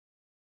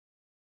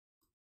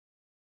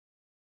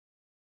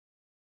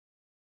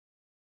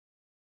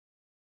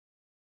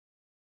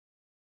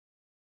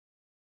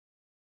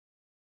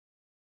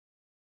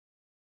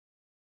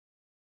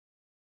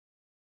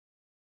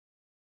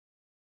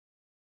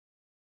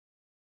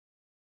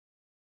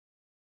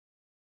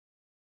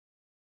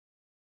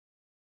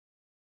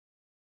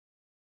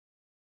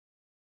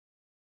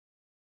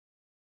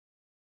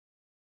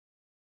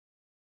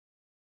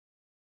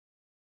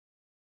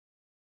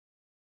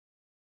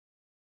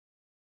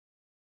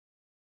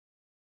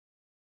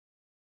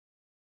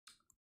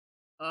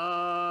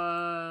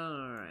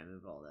Alright,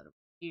 move all that up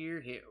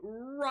here. Hit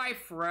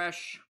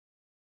refresh.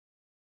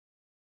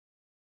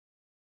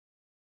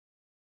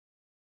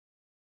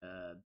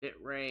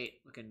 Bitrate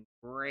looking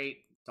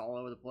great. It's all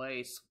over the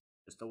place.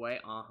 Just the way.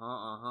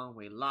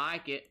 We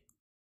like it.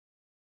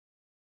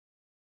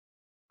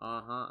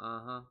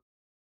 Alright,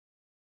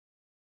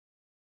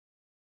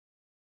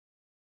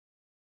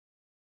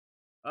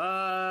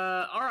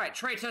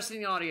 tray testing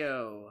the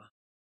audio.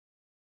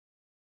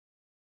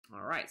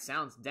 Alright,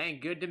 sounds dang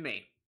good to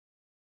me.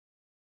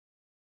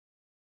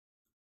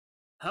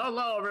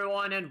 Hello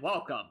everyone and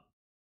welcome.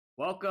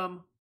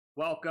 Welcome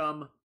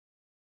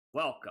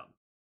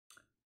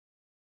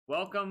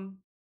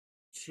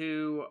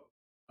to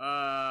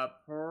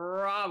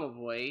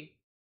probably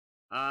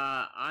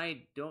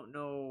I don't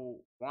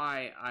know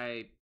why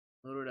I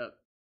loaded up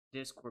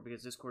Discord,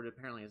 because Discord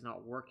apparently is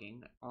not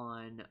working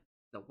on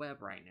the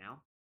web right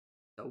now.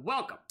 So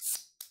welcome.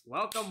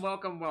 A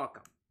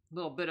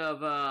little bit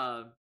of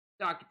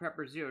Dr.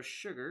 Pepper Zero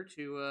Sugar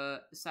to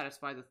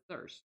satisfy the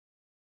thirst.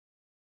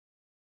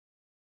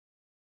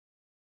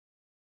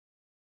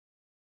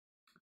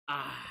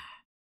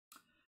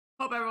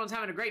 Hope everyone's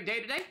having a great day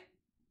today.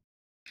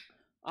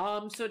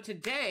 So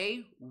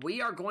today we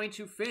are going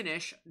to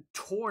finish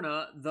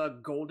Torna, the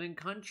Golden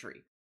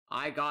Country.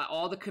 I got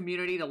all the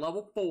community to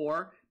level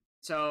 4,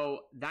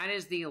 so that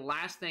is the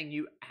last thing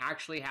you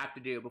actually have to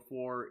do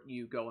before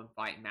you go and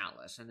fight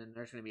Malice. And then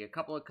there's going to be a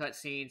couple of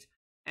cutscenes,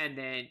 and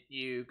then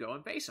you go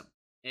and face him.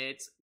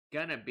 It's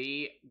gonna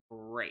be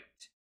great.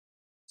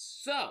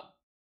 So,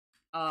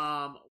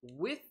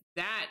 with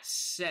that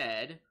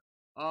said,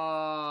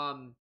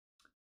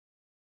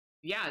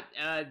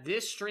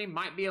 this stream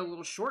might be a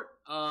little short,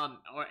 and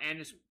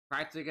it's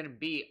practically going to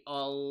be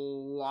a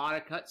lot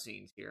of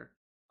cutscenes here.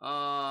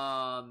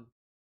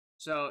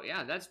 So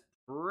yeah, that's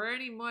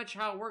pretty much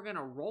how we're going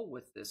to roll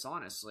with this,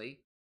 honestly.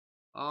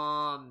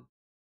 Yeah.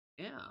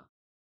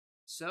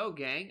 So,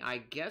 gang, I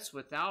guess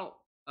without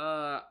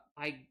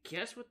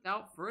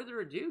further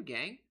ado,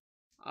 gang,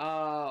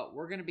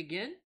 we're going to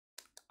begin.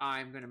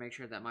 I'm going to make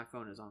sure that my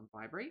phone is on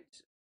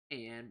vibrate.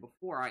 And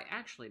before I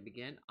actually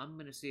begin, I'm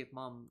going to see if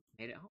Mom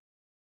made it home.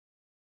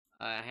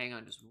 Hang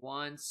on just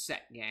one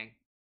sec, gang.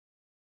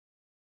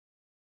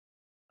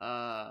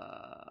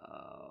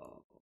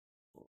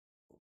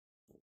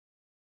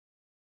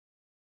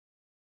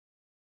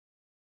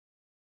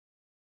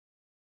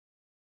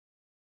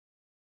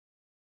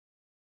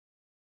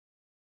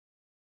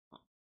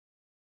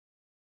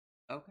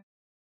 Okay.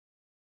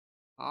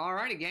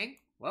 Alrighty, gang.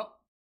 Well,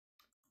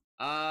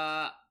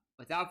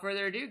 without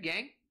further ado,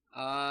 gang,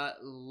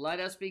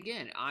 let us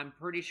begin. I'm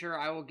pretty sure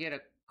I will get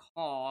a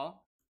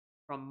call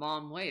from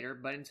Mom later,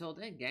 but until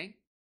then, gang,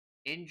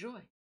 enjoy.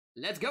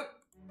 Let's go!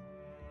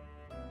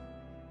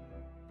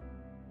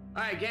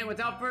 Alright, gang,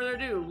 without further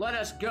ado, let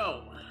us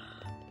go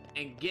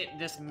and get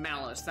this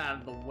Malice out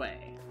of the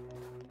way.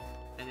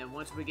 And then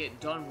once we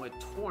get done with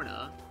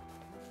Torna,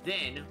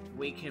 then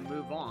we can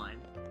move on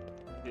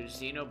to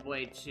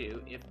Xenoblade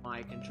 2, if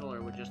my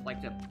controller would just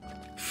like to...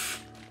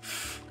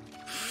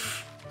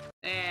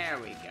 There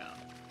we go.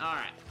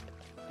 Alright.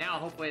 Now,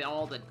 hopefully,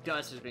 all the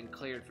dust has been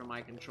cleared from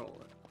my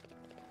controller.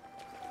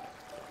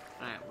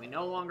 Alright, we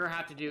no longer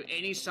have to do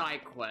any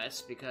side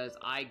quests, because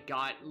I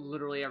got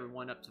literally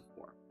everyone up to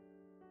 4.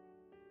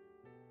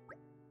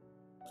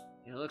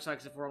 It looks like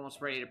we're almost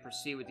ready to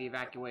proceed with the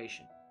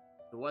evacuation.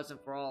 If it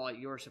wasn't for all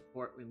your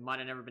support, we might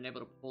have never been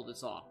able to pull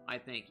this off. I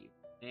thank you.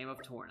 Name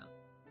of Torna.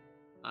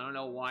 I don't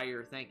know why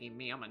you're thanking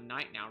me. I'm a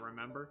knight now,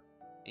 remember?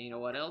 And you know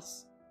what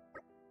else?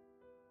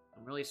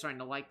 I'm really starting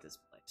to like this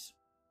place.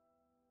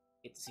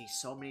 Get to see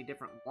so many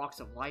different walks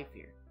of life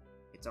here.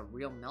 It's a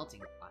real melting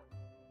pot.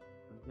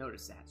 I've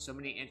noticed that. So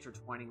many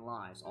intertwining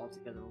lives all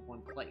together in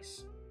one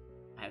place.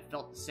 I have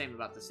felt the same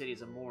about the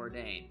cities of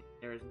Moradane.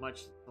 There is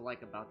much to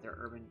like about their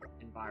urban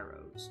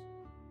enviros.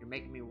 You're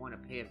making me want to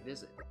pay a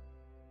visit.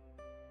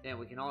 Then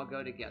we can all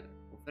go together.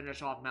 We'll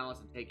finish off Malice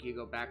and take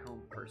Hugo back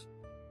home first.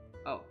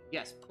 Oh,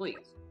 yes,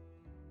 please.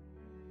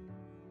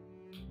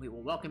 We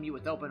will welcome you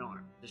with open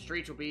arms. The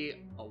streets will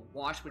be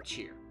awash with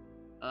cheer.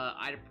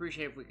 I'd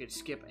appreciate if we could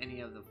skip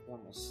any of the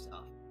formal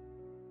stuff.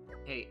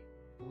 Hey,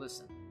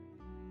 listen.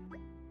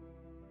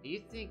 Do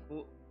you think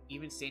we'll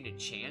even stand a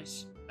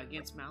chance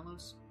against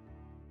Malos?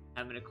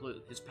 Haven't a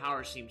clue. His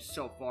power seems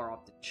so far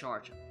off the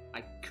charts,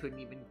 I couldn't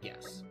even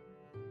guess.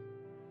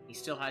 He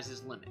still has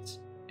his limits.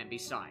 And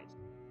besides,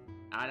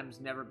 Adam's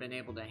never been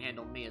able to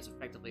handle me as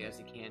effectively as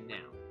he can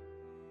now.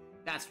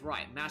 That's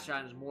right, Master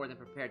Adam's more than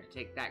prepared to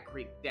take that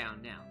creek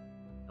down now.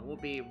 And we'll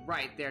be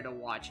right there to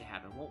watch it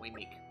happen, won't we,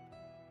 Meek?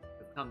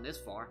 We've come this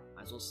far,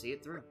 might as well see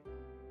it through.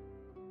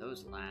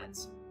 Those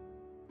lads.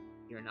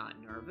 You're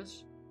not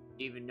nervous?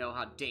 Do you even know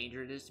how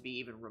dangerous it is to be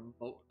even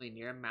remotely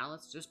near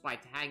Malice? Just by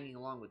tagging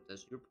along with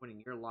us, you're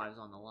putting your lives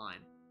on the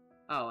line.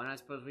 Oh, and I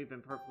suppose we've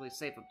been perfectly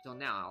safe up till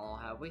now, all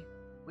have we?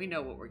 We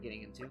know what we're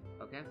getting into,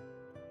 okay?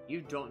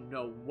 You don't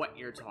know what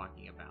you're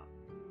talking about.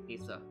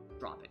 Etha,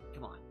 drop it.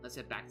 Come on, let's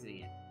head back to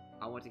the inn.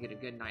 I want to get a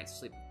good night's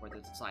sleep before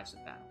the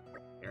decisive battle.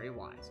 Very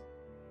wise.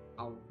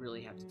 I'll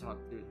really have to talk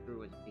through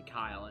with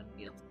Mikhail and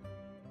Neil.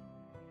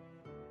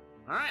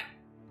 Alright,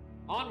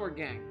 onward,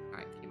 gang.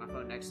 Alright, keep my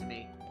phone next to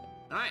me.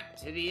 Alright,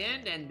 to the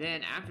end, and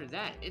then after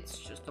that, it's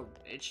just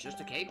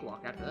a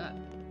cakewalk after that.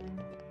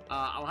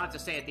 I'll have to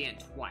say at the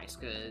end twice,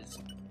 because...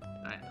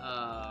 Alright,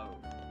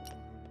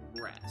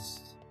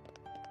 rest.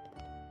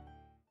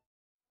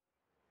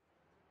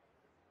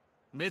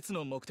 滅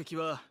の目的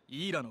は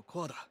イーラの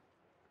コアだ。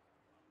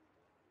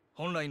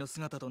本来の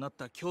姿となっ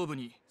た胸部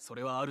にそ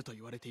れはあると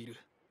言われている。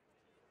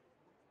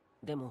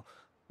でも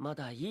ま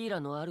だイー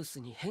ラのアルス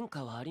に変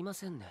化はありま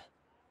せんね。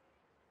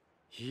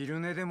昼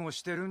寝でも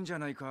してるんじゃ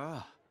ない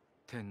か、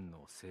天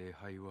の聖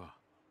杯は。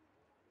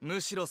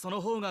むしろそ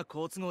の方が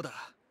好都合だ。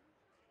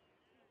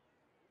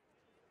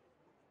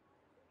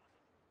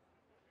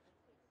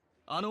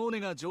あの尾根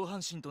が上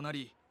半身とな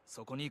り、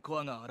そこにコ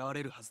アが現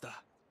れるはず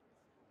だ。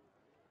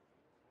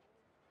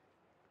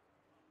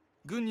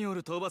軍による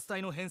討伐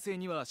隊の編成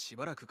にはし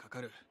ばらくかか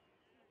る。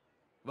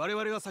我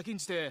々は先ん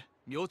じて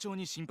明朝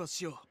に進発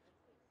しよう。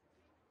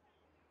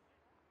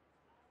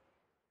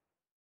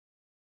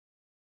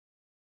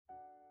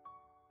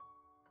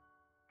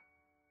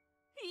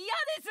嫌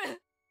で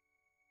す。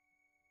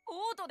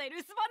オートで留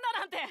守番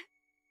だなんて。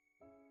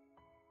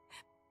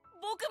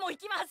僕も行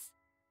きます。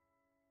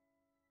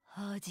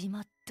始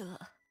まっ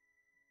た。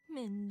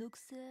めんどく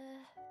せえ。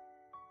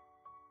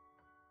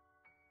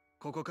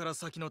ここから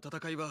先の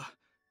戦いは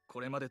こ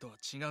れまでとは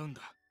違うん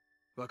だ。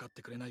分かっ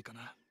てくれないか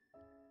な。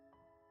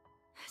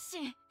シ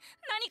ン、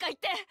何か言っ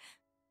て。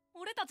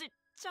俺たち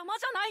邪魔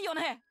じゃないよ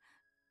ね。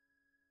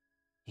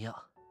い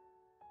や、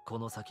こ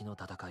の先の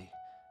戦い、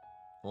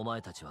お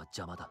前たちは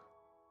邪魔だ。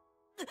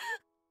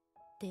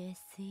で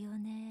すよ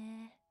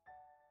ね。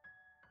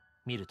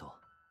見ると、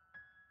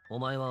お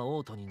前は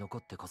オートに残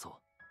ってこそ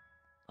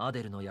ア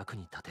デルの役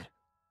に立てる。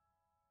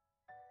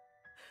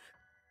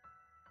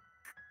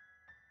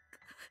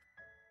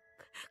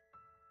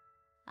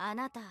あ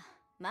なた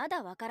ま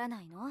だわから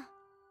ないの？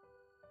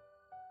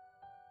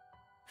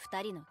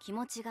二人の気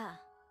持ちが。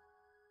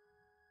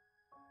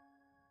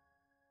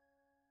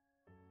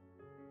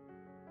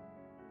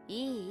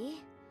い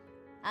い？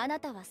あ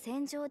なたは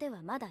戦場で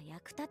はまだ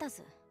役立た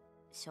ず。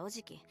正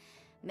直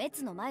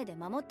滅の前で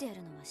守ってや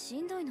るのはし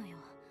んどいのよ。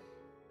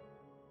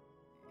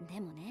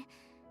でもね、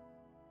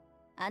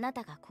あな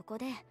たがここ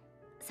で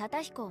サ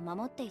タヒコを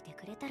守っていて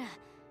くれたら、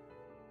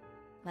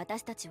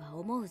私たちは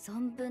思う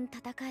存分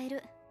戦え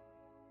る。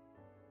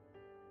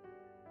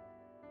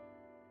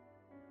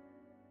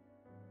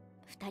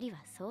二人は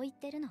そう言っ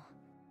てるの。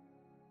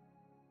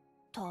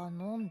頼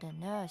んで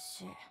ねえ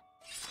し。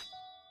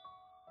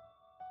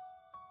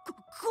怖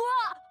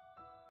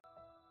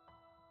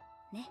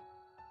っね。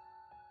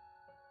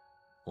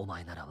お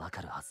前ならわ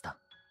かるはずだ。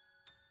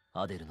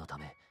アデルのた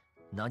め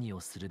何を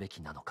するべ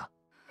きなのか。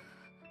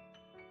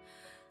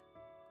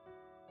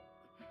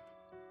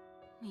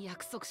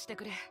約束して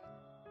くれ。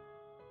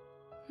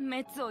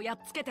滅をやっ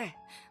つけて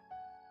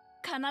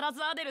必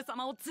ずアデル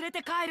様を連れ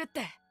て帰るっ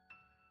て。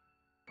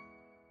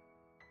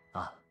あ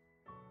あ、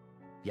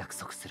約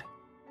束する。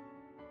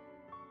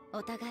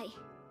お互い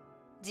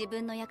自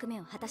分の役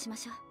目を果たしま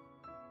しょう。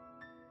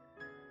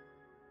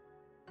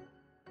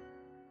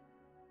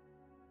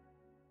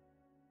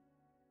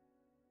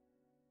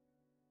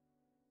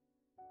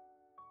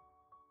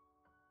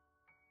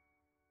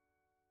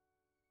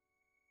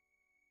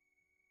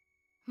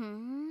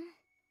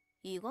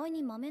意外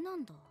にマメな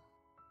んだ。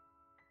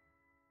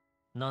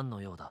何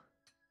の用だ？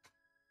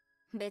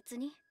別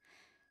に、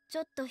ち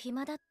ょっと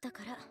暇だった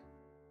から。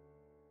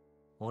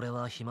俺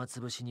は暇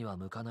つぶしには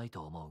向かない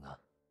と思うが。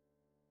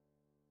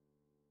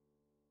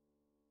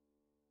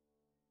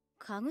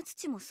家具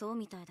土もそう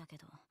みたいだけ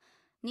ど、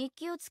日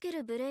記をつけ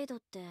るブレイドっ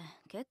て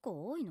結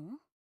構多いの？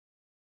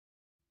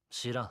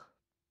知らん。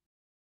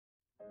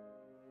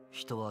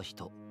人は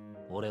人、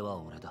俺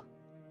は俺だ。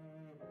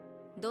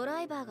ド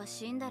ライバーが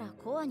死んだら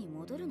コアに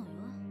戻るのよ。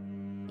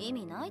意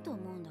味ないと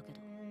思うんだけ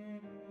ど。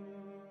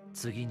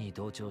次に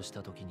同調し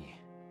た時に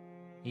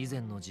以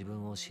前の自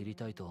分を知り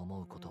たいと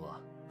思うこと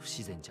は不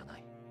自然じゃな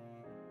い。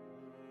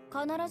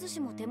必ずし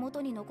も手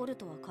元に残る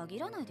とは限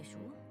らないでしょ。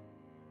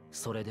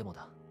それでも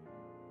だ。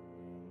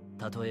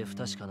たとえ不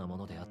確かなも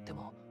のであって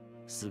も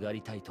すが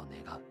りたいと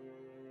願う。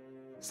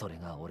それ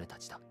が俺た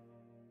ちだ。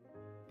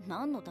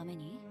何のため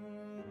に？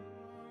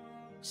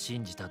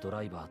信じたド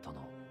ライバーと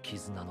の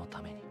絆の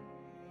ために。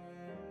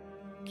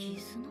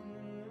絆？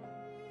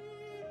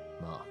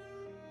まあ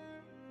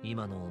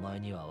今のお前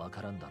には分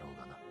からんだろう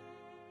がな。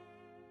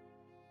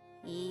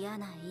嫌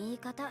な言い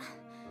方。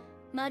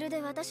まるで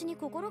私に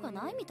心が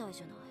ないみたい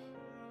じゃない。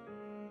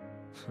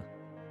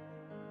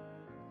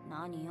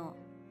何よ。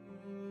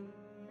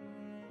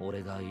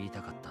俺が言い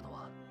たかったの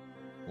は、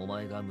お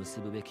前が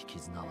結ぶべき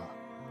絆は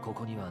こ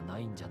こにはな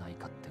いんじゃない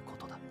かってこ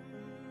とだ。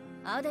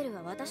アデル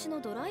は私の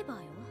ドライバー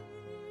よ。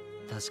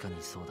確か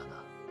にそうだ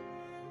が、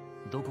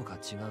どこか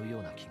違うよ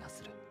うな気が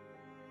する。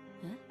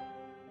え？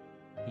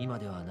今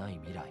ではない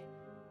未来、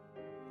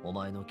お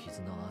前の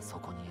絆はそ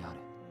こにある。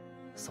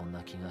そん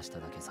な気がした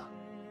だけさ。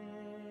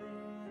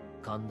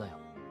勘だよ。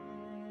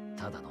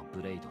ただの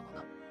ブレイドの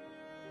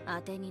な。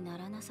当てにな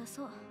らなさ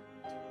そう。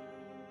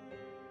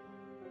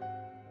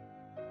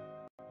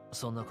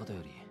そんなこと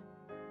より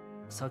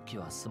さっき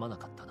はすまな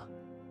かったな。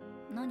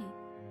何？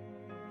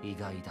意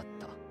外だっ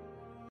た。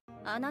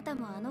あなた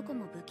もあの子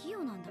も不器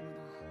用なんだもの。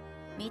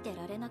見て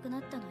られなくな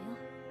ったのよ。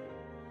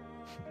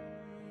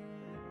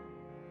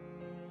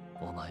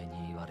お前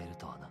に言われる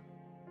とはな。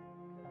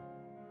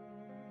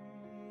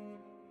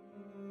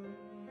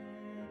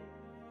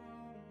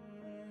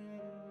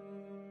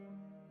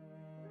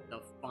The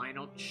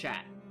final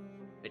chat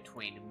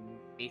between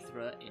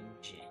Mithra and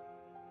Jin.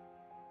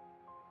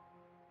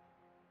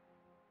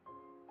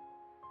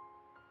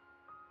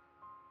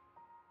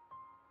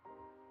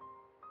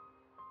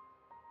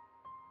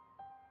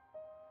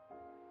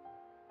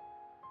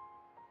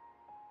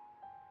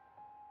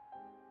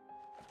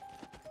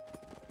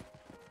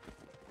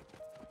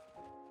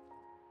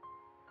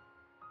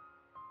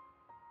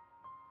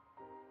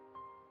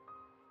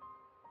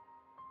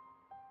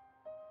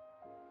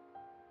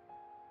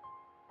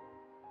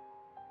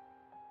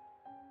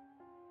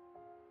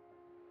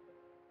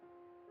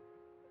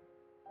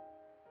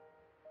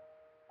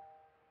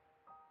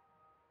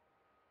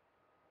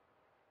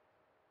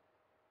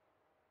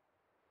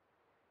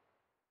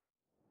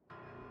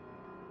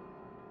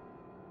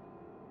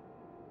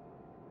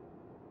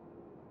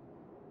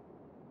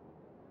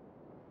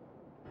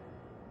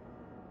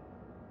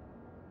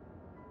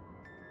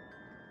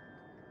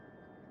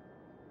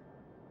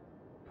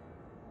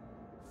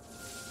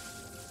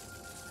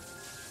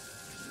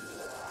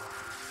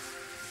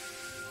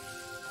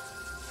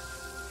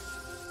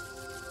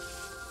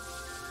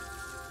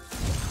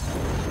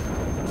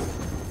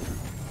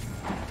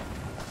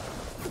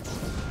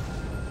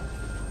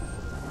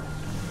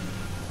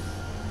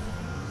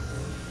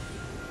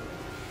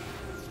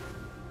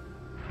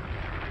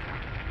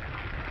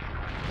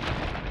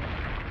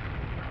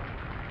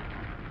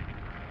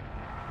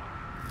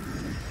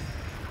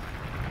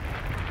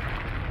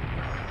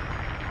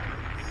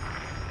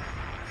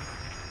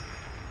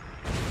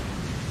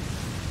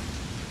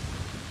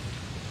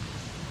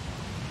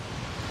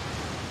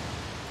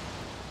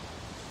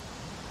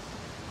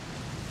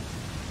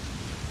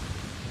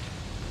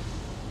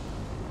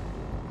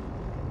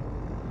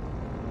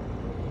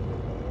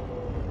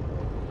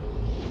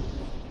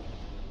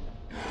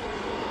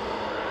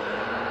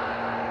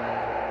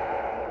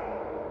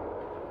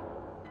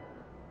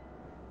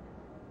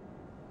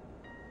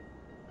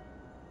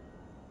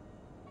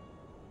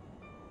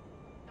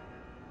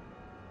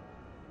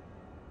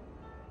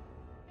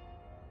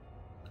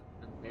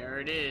 There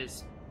it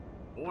is.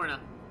 Torna.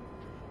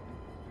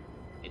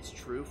 Its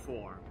true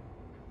form.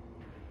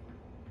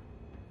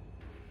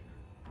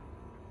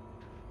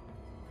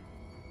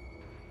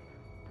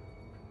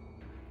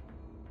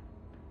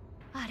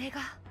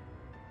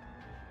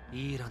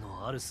イーラ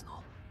のアルス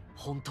の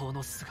本当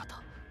の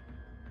姿。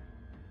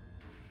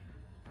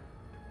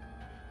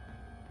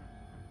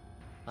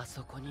あ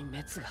そこに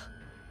滅が。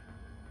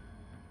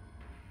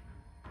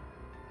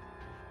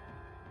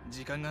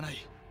時間がない。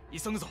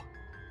急ぐぞ。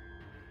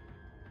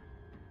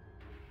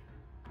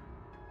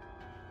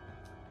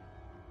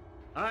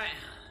Alright,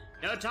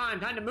 no time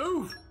to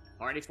move!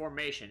 Party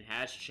formation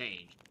has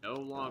changed. No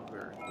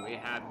longer do we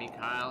have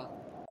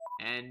Mikhail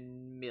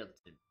and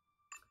Milton.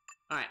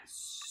 Alright,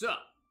 so,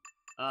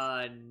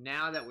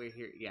 now that we're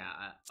here,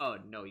 yeah, oh,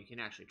 no, you can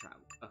actually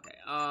travel. Okay,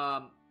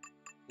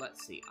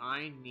 let's see,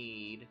 I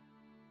need,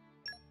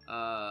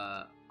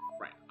 right,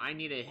 I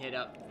need to hit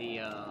up the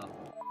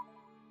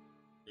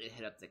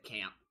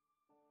camp,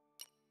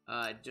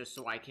 just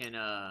so I can,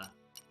 I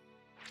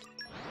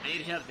need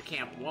to hit up the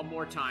camp one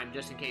more time,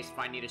 just in case if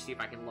I need to see if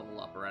I can level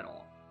up or at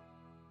all.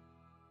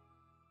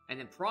 And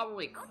then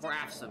probably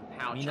craft some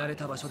pouch.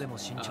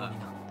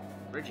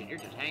 Bridget, you're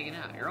just hanging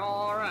out. You're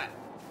all alright.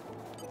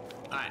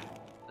 Alright,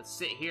 let's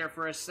sit here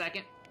for a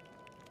second.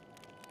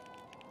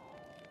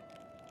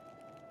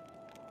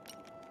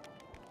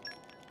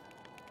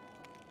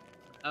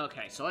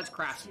 Okay, so let's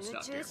craft some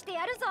stuff here.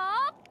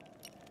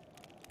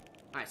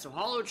 Alright, so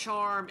Hollow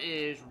Charm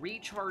is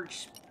recharge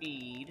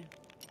speed.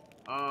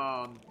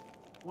 20%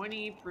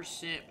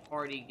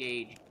 party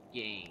gauge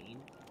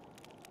gain.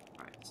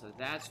 Alright, so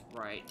that's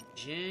right.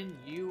 Jin,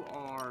 you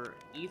are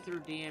ether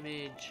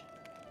damage.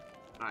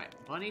 Alright,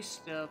 Bunny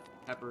Stuff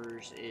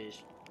Peppers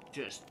is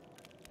just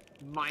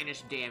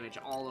minus damage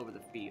all over the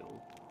field.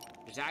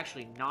 It's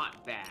actually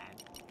not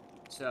bad.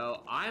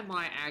 So I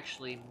might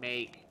actually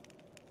make...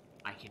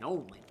 I can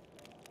only...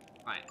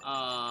 Alright,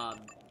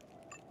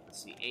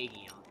 let's see,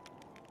 Aegion.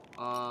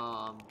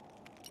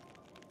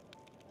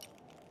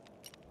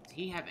 Does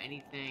he have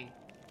anything?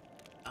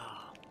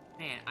 Oh,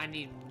 man, I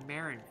need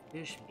Marin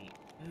fish meat,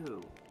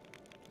 too.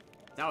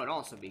 That would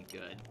also be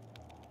good.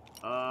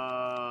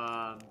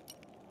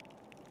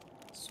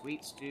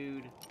 Sweet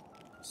Stewed,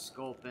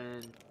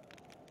 Sculpin.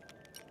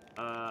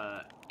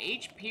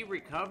 HP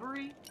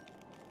recovery?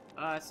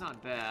 It's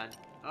not bad.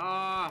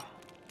 Alright,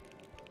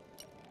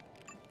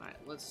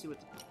 let's see what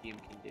the perfume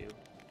can do.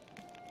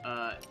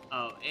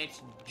 Oh,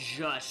 it's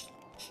just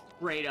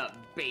straight up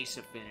base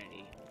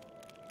affinity.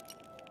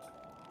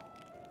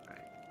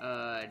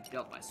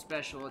 Dealt by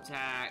special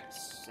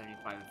attacks,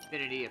 75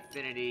 affinity.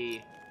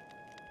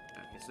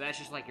 Okay, so that's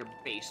just like your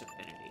base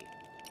affinity.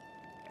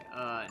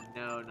 Okay,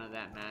 no, none of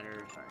that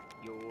matters. Alright,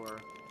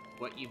 your...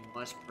 what you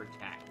must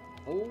protect.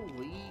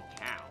 Holy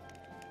cow.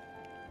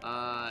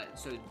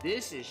 So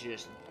this is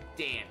just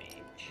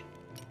damage.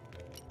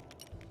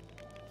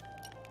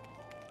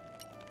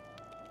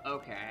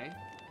 Okay.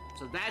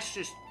 So that's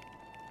just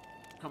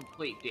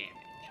complete damage.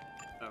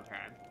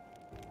 Okay.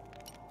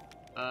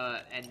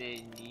 And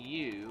then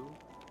you...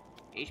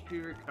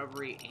 HP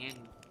recovery and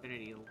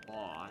infinity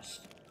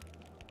lost.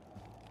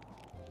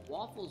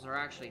 Waffles are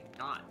actually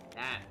not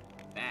that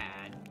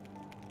bad.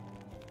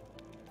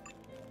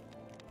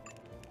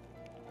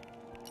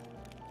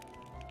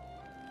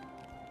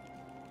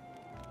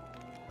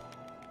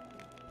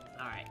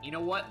 Alright, you know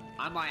what?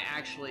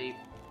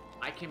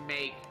 I can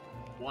make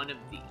one of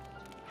these.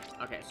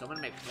 Okay, so I'm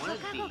gonna make one of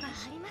these.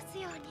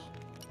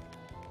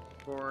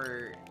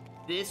 For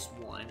this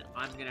one,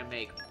 I'm gonna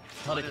make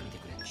one of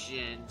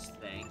Jin's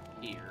thing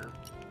here.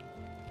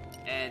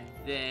 And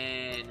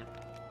then...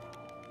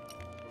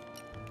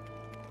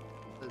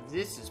 so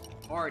this is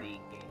party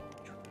game.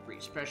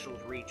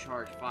 Specials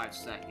recharge 5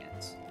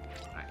 seconds.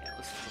 Alright,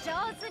 let's look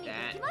at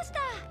that.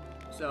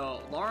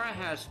 So, Laura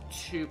has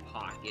 2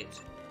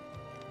 pockets.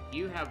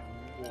 You have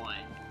 1.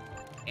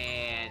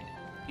 And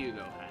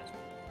Hugo has 1.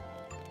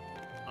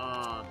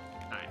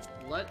 Alright,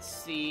 let's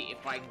see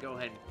if I can go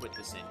ahead and put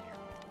this in here.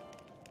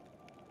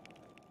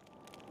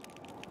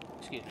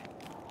 Excuse me.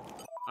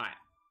 Alright.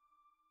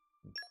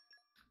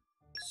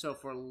 So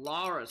for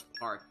Laura's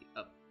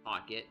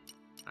pocket,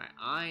 alright,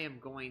 I am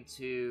going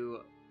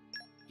to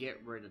get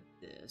rid of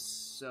this.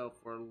 So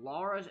for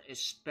Laura's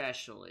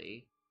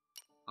especially,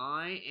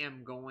 I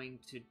am going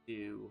to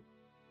do...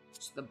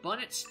 so the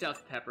Bunnet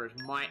stuffed peppers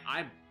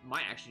I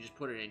might actually just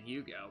put it in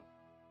Hugo.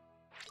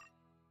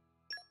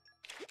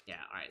 Yeah,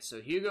 alright, so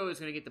Hugo is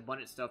gonna get the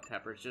Bunnet stuffed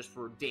peppers just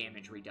for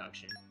damage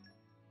reduction.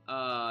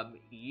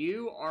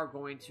 You are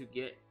going to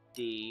get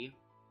the...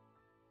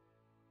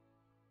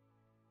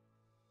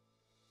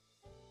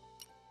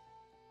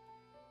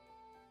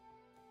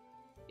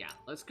 yeah,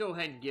 let's go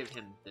ahead and give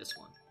him this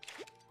one.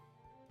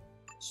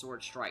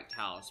 Sword Strike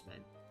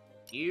Talisman.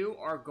 You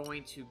are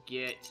going to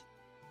get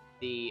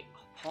the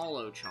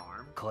Hollow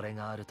Charm.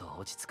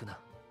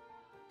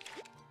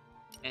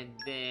 And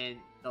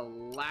then the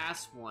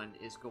last one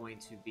is going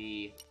to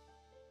be...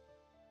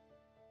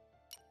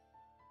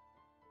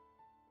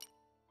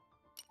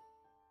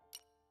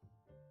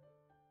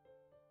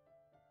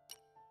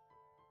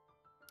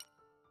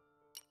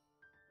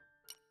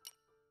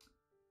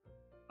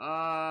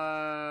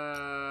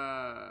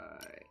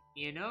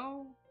 you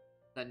know,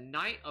 the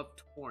Knight of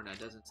Torna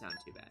doesn't sound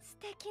too bad.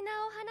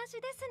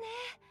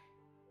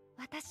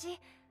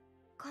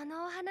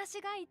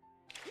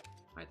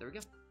 Alright, there we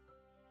go.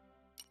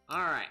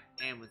 Alright,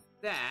 and with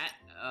that,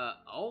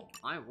 oh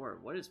my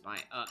word, what is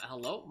my,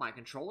 hello, my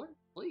controller?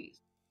 Please.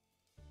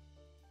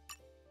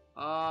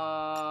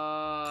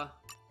 On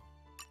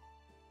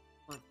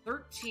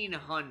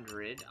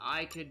 1300,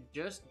 I could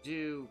just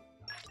do,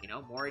 you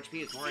know, more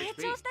HP is more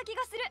HP.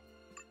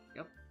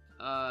 Yep.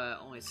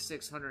 Only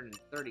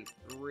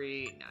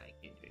 633. Nah, you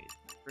can't do it.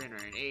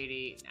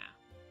 380.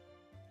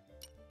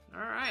 Nah.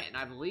 Alright, and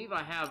I believe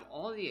I have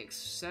all the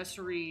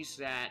accessories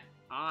that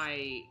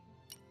I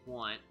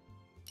want.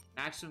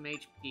 Maximum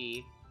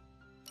HP.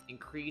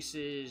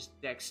 Increases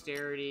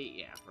dexterity.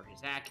 Yeah, for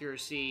his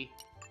accuracy.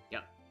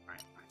 Yep.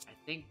 Alright, alright. I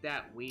think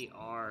that we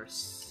are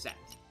set.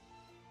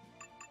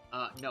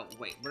 No,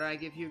 wait. What did I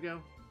give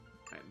Hugo?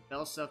 Alright,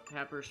 Bell Stuffed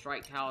Pepper,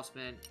 Strike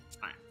Talisman.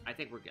 Alright, I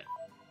think we're good.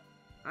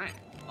 Alright,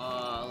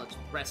 let's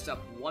rest up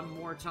one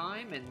more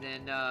time, and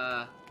then,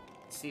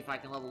 see if I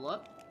can level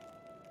up.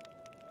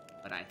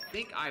 But I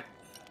think I've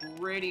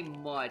pretty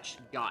much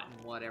gotten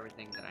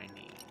everything that I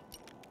need.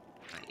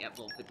 Alright, yep,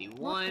 level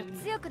 51.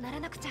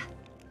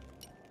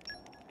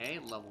 Okay,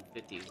 level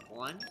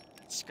 51.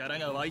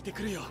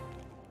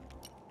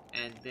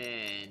 And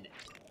then...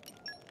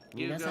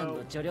 Hugo,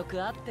 level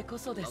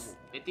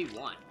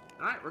 51.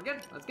 Alright, we're good.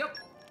 Let's go.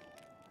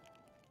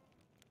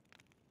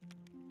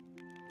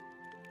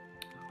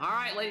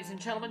 Alright, ladies and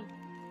gentlemen.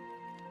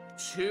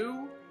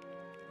 To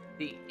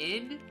the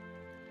end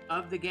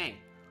of the game.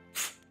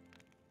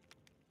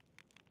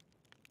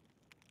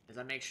 As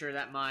I make sure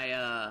that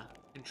my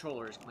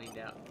controller is cleaned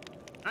out.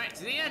 Alright,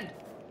 to the end.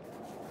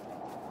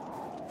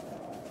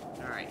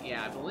 Alright,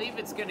 yeah, I believe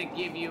it's gonna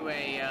give you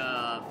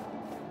a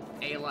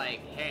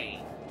like,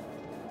 hey,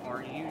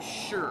 are you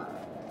sure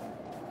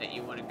that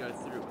you want to go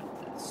through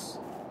with this?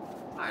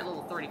 Alright,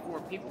 level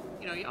 34 people.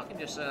 You know, y'all can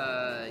just,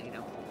 you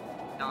know,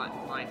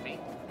 not mind me.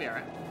 Be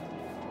alright.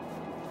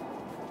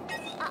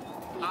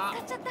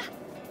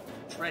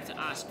 Tread to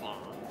Aspa.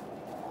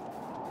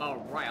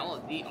 Alright, all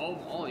of you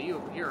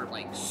over here are,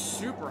 like,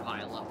 super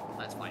high level.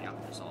 That's fine, y'all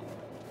can just all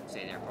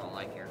stay there for all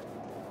I care.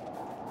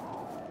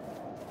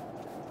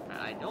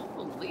 I don't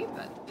believe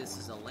that this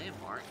is a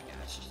landmark. Yeah,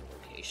 it's just a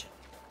location.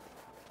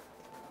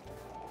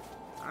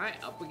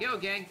 Alright, up we go,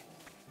 gang.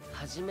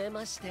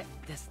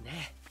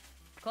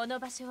 この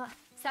場所は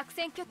作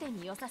戦拠点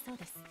に良さそう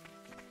です。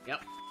 Yep.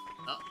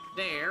 Up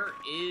there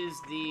is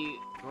the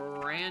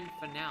grand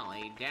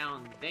finale.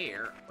 Down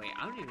there. Wait,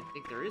 I don't even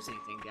think there is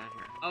anything down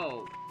here.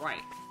 Oh,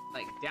 right.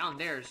 Like, down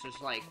there is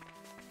just like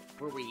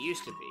where we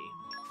used to be.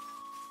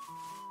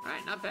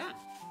 Alright, not bad.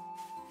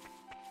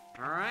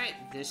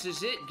 Alright, this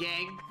is it,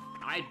 gang.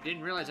 I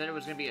didn't realize that it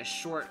was going to be a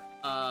short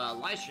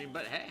live stream,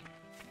 but hey.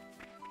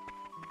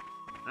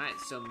 Alright,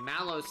 so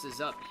Malos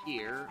is up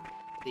here.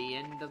 The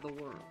end of the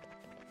world.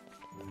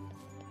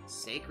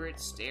 Sacred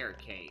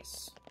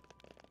staircase.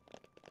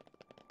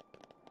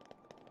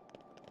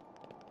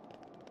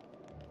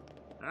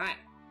 Alright,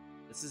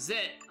 this is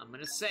it. I'm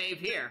gonna save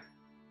here.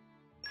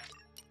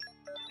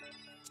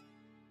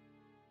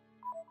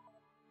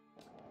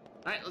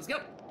 Alright, let's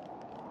go.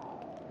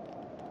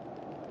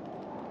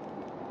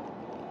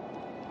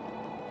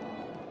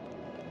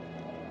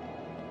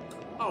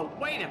 Oh,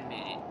 wait a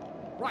minute.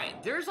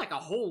 Right, there's like a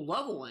whole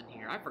level in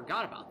here. I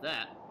forgot about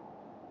that.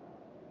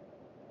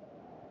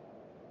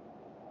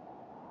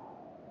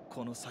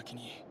 この先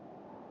に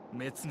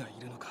滅がい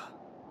るのか。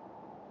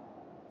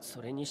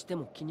それにして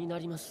も気にな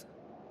ります。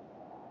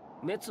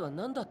滅は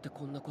何だって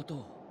こんなこと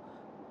を。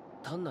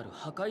単なる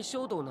破壊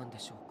衝動なんで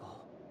しょう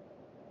か。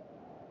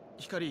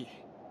光、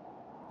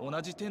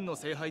同じ天の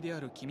聖杯であ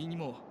る君に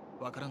も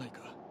わからない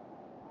か。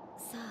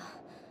さあ、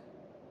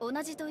同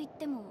じと言っ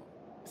ても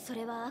そ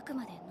れはあく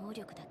まで能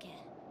力だけ。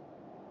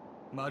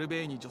マル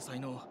ベーニ女祭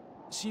の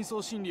深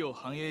層心理を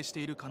反映して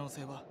いる可能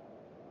性は。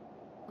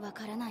わ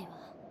からないわ。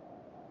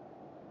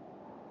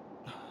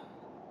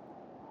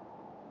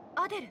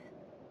アデル。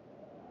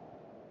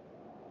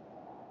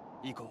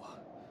以降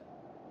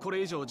こ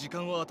れ以上時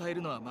間を与え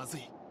るのはまず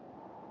い。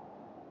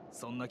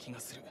そんな気が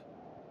する。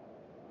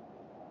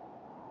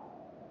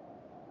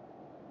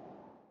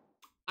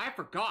I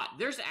forgot.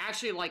 There's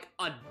actually like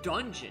a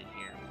dungeon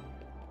here.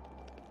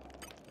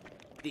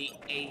 The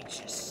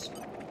Aegis.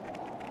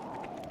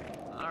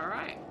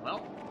 Alright,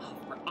 well,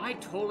 I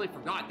totally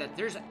forgot that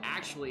there's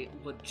actually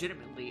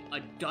legitimately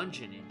a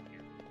dungeon in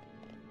here.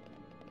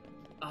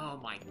 Oh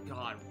my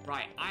god,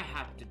 right. I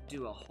have to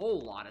do a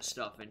whole lot of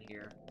stuff in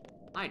here.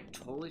 I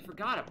totally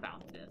forgot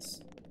about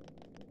this.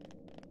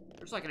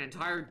 There's like an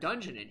entire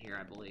dungeon in here,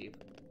 I believe.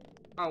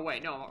 Oh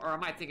wait, no, or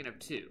am I thinking of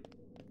two?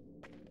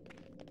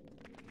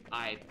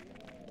 I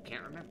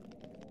can't remember.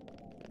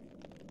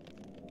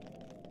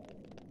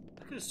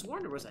 I could have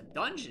sworn there was a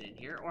dungeon in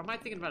here, or am I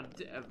thinking about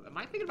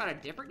a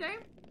different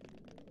game?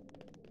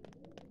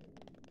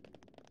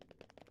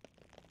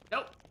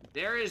 Nope,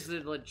 there is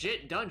the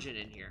legit dungeon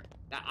in here.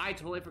 That I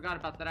totally forgot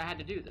about that I had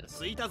to do this.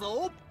 着いた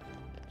ぞ。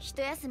一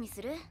休み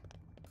する？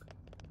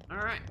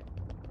 Alright.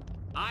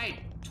 I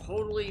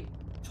totally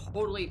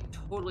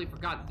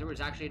forgot that there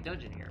was actually a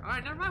dungeon here.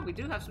 Alright, never mind, we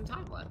do have some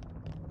time left.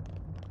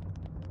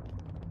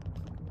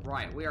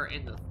 Right, we are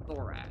in the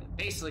thorax.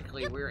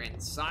 Basically, we're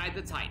inside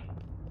the Titan.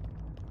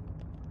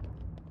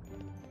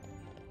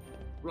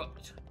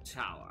 Rooked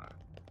Tower.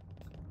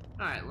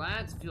 Alright,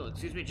 lads, if you'll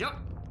excuse me, jump!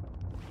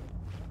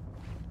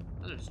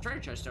 Oh, there's a treasure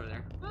chest over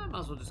there. I might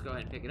as well just go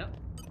ahead and pick it up.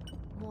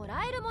 も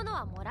らえるもの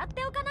はもらっ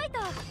ておかないと。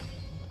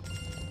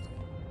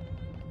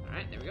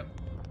Alright, there we go.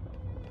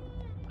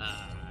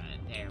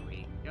 There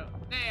we go.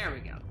 There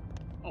we go.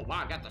 Oh,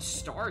 wow, I got the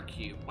star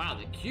cube. Wow,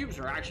 the cubes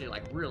are actually,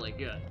 like, really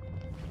good.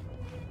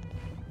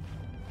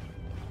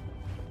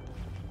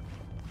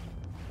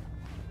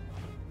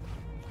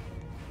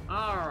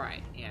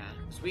 Alright, yeah.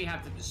 So we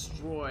have to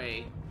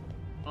destroy...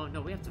 Oh,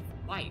 no, we have to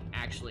fight,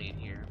 actually, in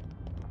here.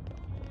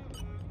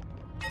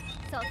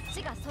 そっ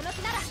ちがその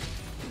気なら。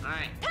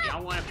Alright,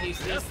 y'all want a piece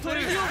of this?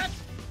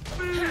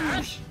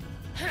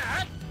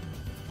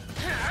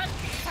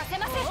 させ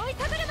ません。追い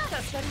たぐれま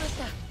す。助かりまし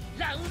た。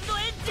ラウンド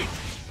エッジ。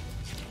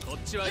こっ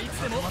ちはい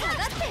つでも。下がっ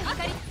て。あ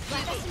かり。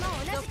私も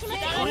同じ気持ち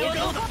で。これを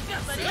どうぞ。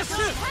3連火。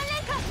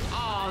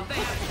Oh, they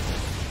have...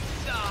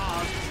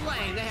 Oh,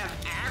 lame. They have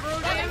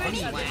aggro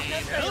damage? Lame.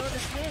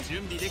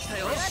 準備できた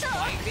よ。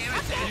 Spike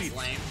damage? That's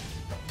lame.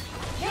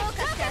 評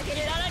価してあげ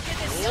る。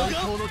最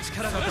高の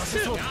力が出せ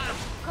そう。こ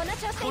の調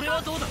子で。これ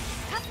はどうだ。か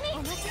すみ。お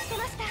待ちして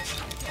ました。こ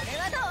れ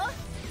はどう？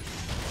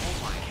 Oh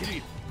my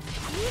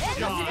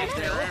god,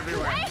 they're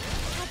everywhere.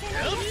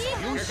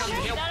 Here comes the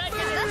heal. ラ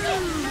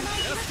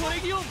ストレ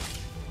ギオン。オ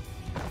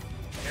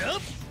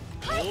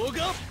ー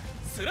ガ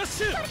スラッ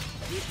シュ。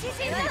一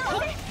時はどう？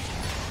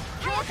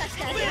評価し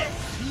てあげる。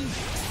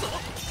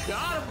 Got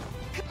him.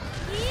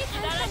 いい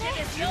感じだね。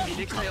準備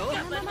できたよ。こ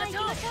のまま行き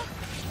ましょう。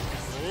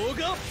オー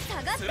ガ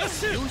下がって。スラッ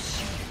シュ。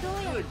どう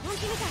やら本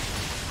気みたい。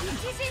一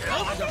時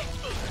はどう？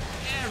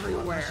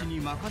 Everywhere. 私に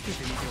任せ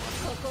てみては。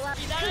ここはライ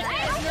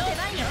オンの出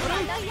番よ。ラ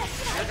イアス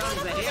Here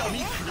comes the heal. 勢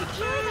い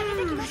が出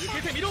てきました。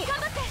続けてみろ。頑張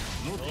って。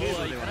の程そう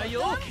は度ではいかない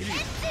よ。 God,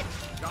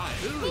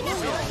 ooh. みんな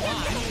もやっ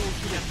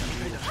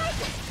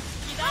て。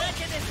だら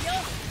けですよ。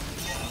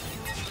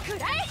く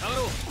らえ。カ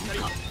ロー、光。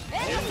え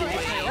っとこ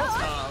れ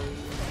は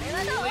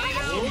どう？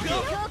オーガ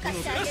評価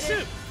してあげる。か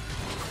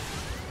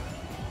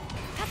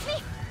す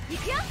み、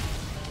行くよ。はい。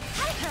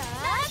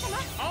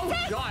 Oh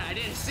god, I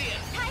didn't see it.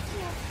 タイプ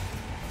よ。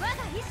我が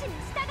意志に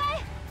従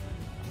え。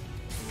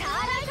スタ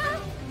ーライト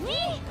2、こ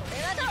れ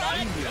はどう？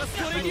ブラス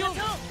トレギオン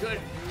Good lord.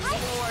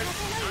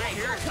 Alright,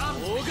 here it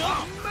comes. オー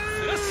ガンフ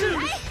ラッシュ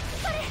はい、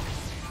それ。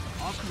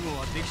覚悟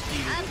はできて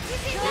いる。あっち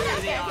しんだら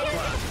してあげる。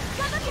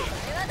頑張って。こ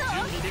れはど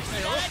う？準備できた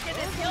よ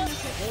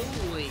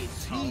Holy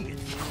smoke.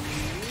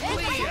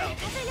 風よ。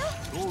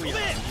どうや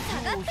ら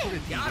下がって。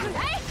Got it.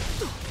 は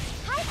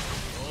い。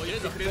そう言っ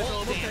てくれると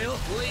思ったよ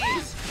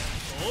Please.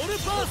 オール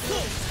パース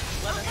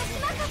私任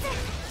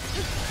せ。回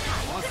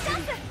復チャ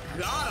ンス。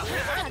 Got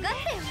下がって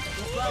よ。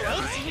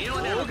 him. オ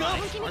ーガン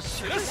フラッ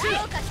シュ強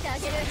化してあ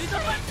げる。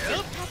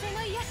風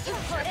の癒し。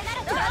これな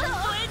らどう？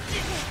熱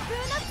風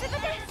のつぶ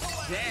て。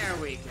 There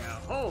we go.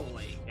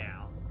 Holy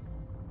cow.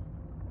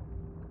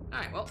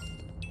 Alright, well.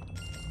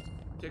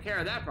 Took care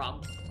of that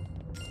problem.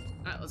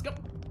 Alright, let's go.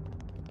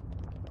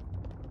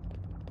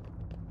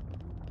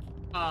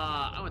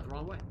 I went the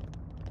wrong way.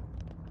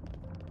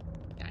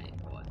 I need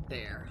to go up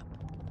there.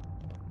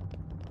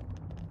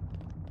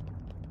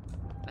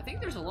 I think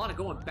there's a lot of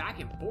going back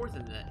and forth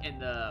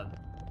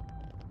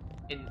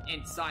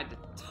inside the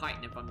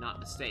Titan, if I'm not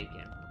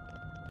mistaken.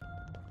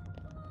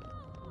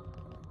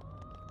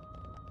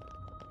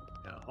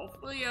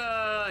 Hopefully,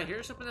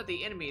 here's something that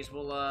the enemies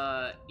will,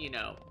 you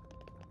know,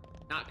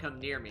 not come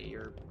near me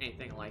or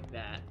anything like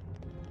that.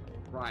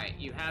 Right,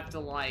 you have to,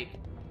 like,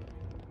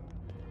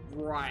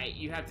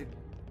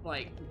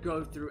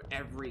 go through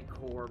every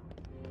core,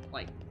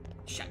 like,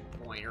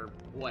 checkpoint or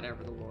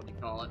whatever the world you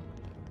call it.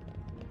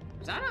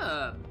 Was that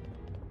a...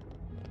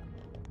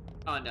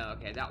 Oh, no,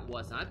 okay, that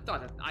wasn't. I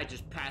thought that I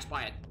just passed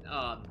by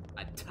a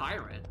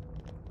tyrant.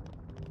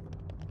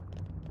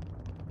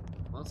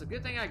 Well, it's a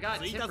good thing I got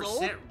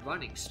 10%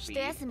 running speed,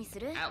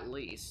 at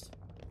least.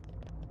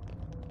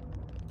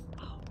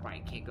 Oh,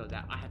 right, can't go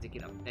that. I have to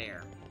get up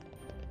there.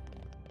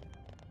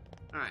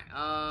 Alright,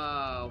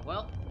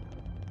 well,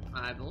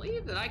 I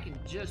believe that I can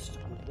just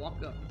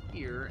walk up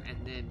here and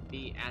then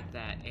be at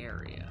that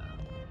area.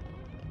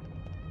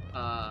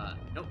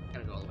 Nope,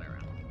 gotta go all the way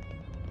around.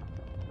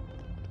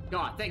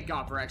 God, thank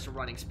God for extra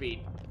running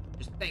speed.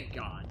 Just thank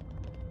God.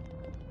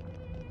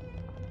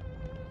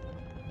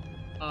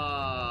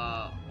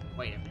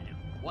 Wait a minute.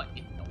 What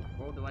in the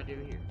world do I do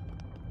here?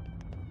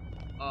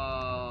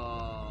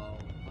 What?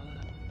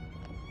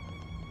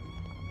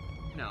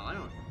 No, I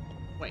don't.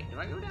 Wait, do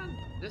I go down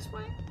this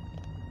way?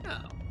 No.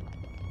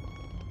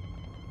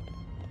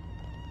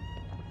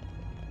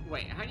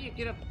 Wait, how do you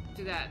get up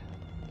to that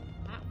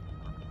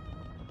platform?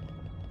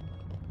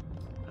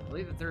 I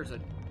believe that there's a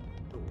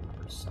door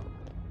or something.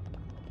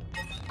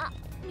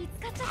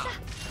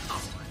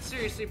 Oh,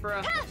 seriously,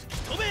 bro?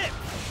 Stop it!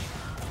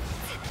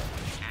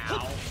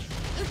 Ow.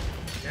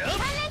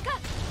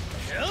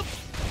 Yep.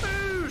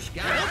 Boosh!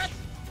 Got it!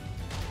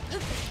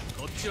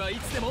 こっちはいつ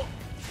でも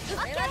そ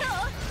れはど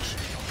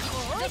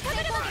う？そ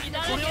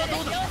れは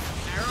どうだ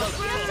Arrow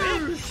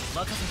boosh! 任せ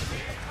て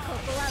こ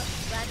こは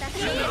私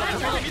に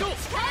見ろ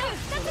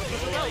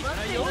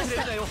力を遅れる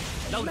なよ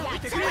ラウンド置い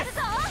てくれ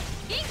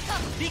リ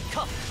ッ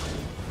カ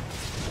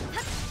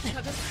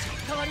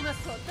変わりま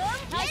す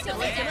対象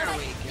の邪魔だ。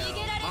逃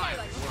げられない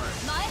わよ。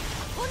前、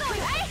炎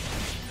よ。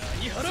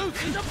何払う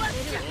See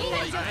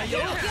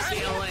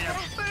you later.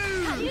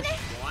 Boosh!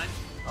 One.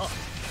 あ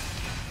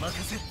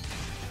任せ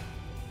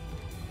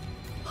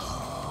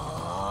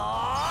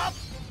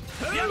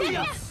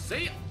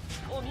See ya.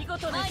 お見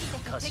事で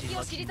す敵を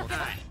退け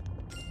Alright.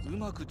 う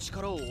まく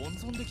力を温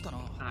存できたな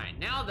Alright,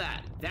 now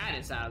that that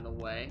is out of the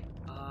way,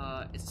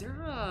 is there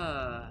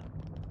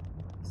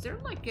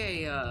like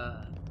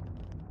a,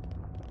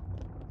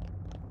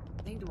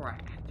 thing to where I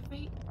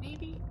activate,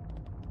 maybe?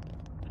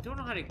 I don't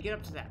know how to get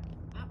up to that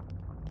platform.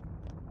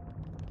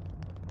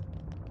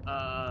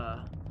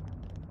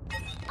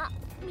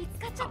 見つ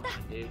かっちゃっ Come た。 on,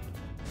 dude.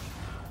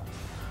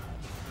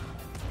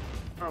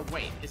 Or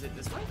wait, is it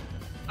this way?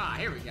 Ah,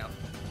 here we go.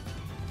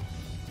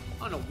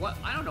 I don't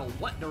know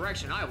what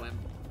direction I went,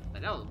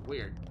 but that was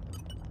weird.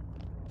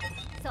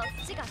 そっ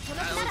ちがそ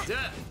の Alright, 気なら let's do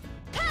it.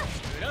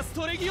 ブラス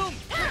トレギオンおい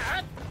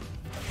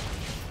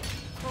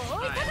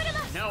かぶるな。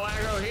 No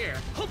aggro here.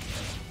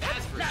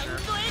 That's for sure.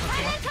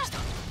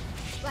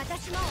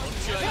 私も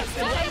ちはいつ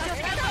でも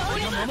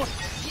俺が守る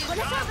この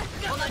勝負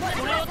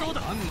これはどう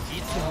だ い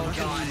つもの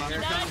件に任せ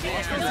る覚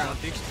悟は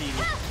できている。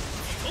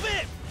飛べ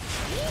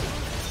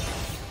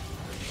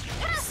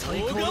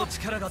最高の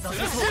力が出せそ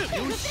うよ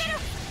し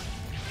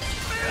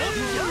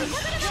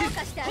強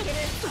化してあげる。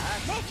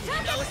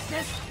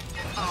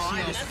Oh,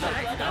 I just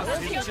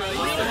got いいも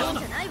ん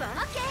じゃないわ。オ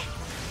ッケー。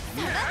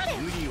下がってよ。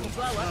無理を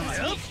させ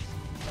ない。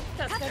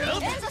覚悟を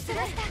連続する。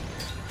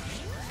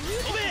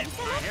飛べ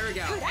Here we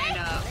go. こ And れ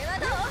は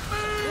どう？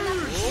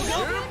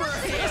 super フラッ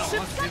heal. シュ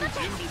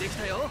準備でき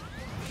たよは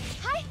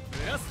い。ブ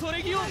ラスト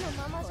レギオンこ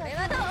れ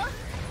はどう？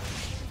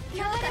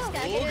強化して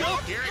あげる。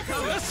 Here it フ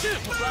comes. ラッシュ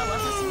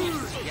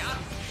Yeah.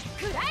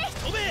 くらい。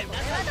飛べこれ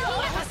はどう？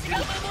私が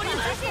守り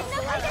ます。自信の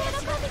風のコ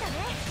ンビだね。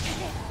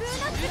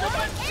熱風のつ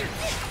ぶ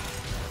て。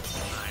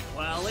Alright,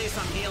 Well, at least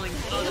I'm healing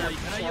other. I'm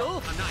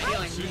not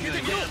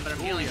healing them, but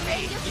I'm healing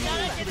me.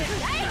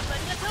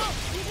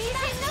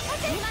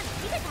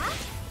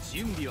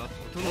 準備は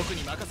僕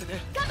に任せて。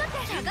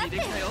準備で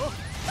きたよ。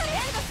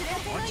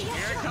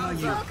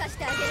強化し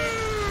てあげる。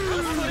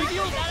それ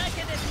よ。だら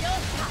けですよ。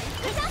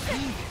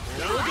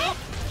動画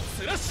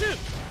スラッシュ。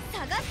下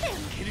がってよ。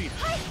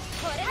はい、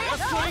これ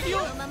でこ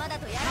のままだ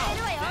とやられ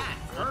るわよ。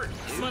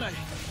すまない。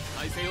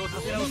体勢を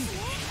立て直す。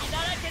だ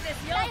らけで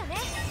すよ。だよ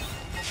ね。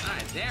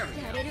Alright, there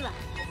we や go. れるわ。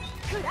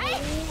くらい。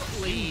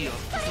 Holy, 一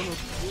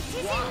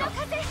陣の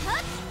風。は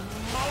っ。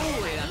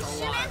 holy, that's a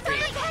一面 lot. と向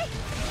かい。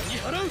見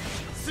払う。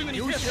すぐに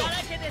手当てを。だら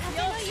けです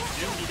よ。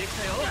準備でき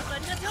たよ。あ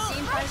りがとう。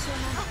心配性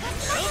なの。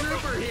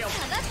 Super heal.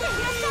 下がってい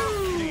らっしゃ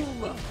い。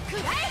く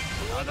らい。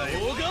まだ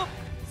動画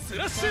ス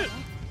ラッシュ。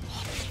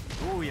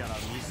どうやら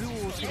水を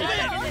落とだ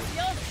らけです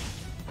よ。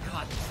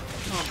 God,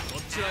 こ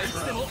っちはいつ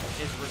でも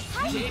it's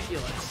ridiculous.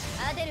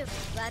 アデル、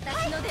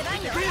私の出番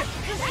よ。準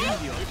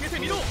備を受けて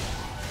みろ。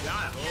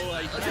 God, そう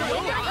はいかないよ。終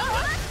わっ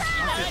た。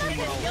油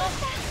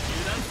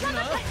断するな。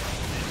全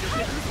力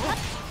で来るぞ。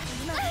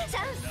今のチ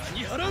ャンス。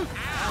何払う。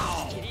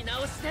 ow! 切り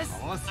直しです。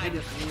 I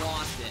just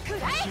lost it. く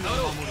らい。だ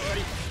ろう。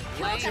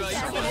強化して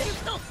あげる。はい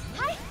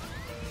はい。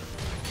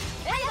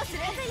援護する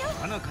よ。な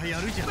かなか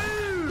やるじゃん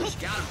Boosh!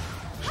 Got him.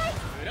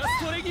 ブラス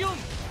トレギオン。か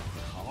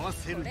わ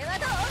せるこれは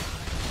どう？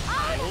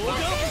動画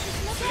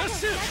スラッ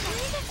シュ。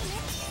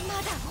ま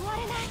だ終わ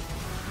れない。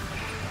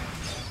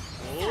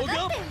動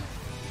画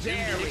There 準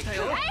備で we きた go.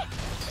 よ。はい。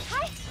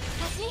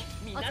私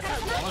にお疲れ皆さん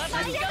様。お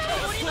待ちがブラ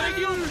ストレ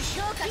ギオン。強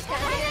化してあ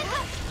げる。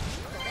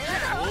これは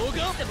どう？動画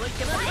スラッ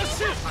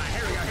シュ。こ Alright,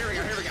 here we go, here we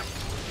go, here we go. っ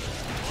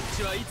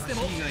ちはいつで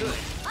も。オッ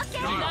ケ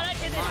ー。だら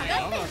けですよ。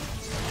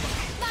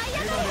マイ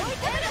アガを置い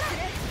てくる。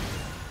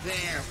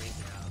 There we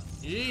go.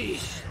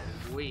 Yeesh.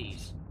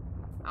 Louise.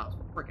 That was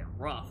freaking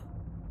rough.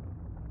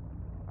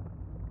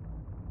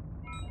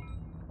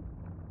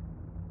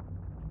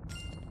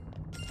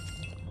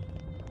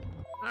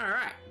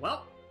 Alright,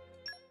 well.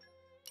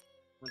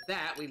 With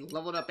that, we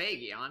leveled up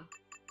Aegeon.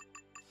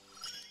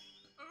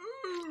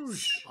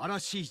 Oosh.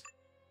 嵐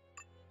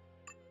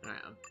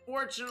Alright,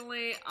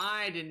 unfortunately,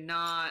 I did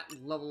not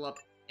level up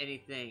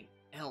anything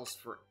else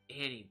for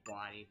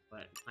anybody,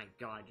 but my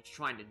god, just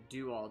trying to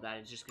do all that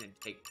is just gonna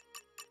take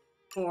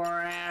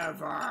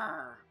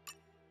forever.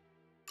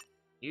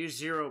 Use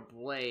Zero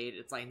Blade.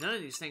 It's like none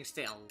of these things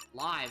stay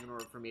alive in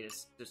order for me to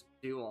just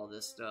do all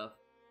this stuff.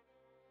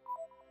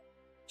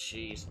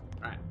 Jeez.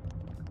 Alright.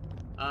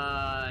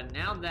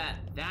 Now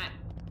that that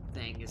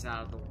thing is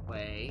out of the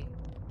way,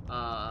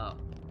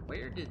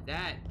 where did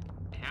that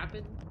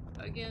happen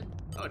again?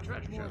 Oh,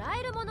 treasure も chest. ら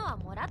えるものは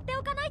もらって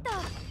おかないと。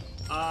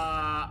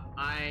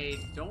 I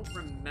don't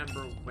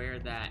remember where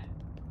that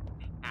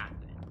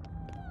happened.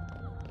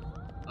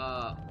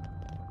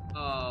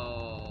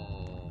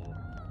 Oh,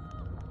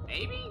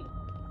 maybe?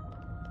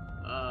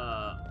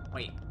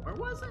 Wait, where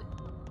was it?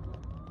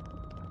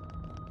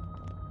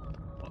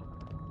 Oh.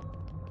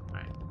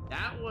 Alright,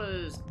 that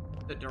was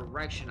the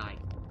direction I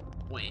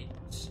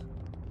went.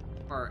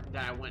 Or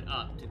that I went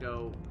up to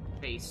go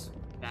face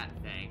that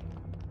thing.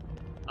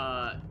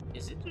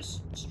 Is it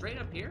just straight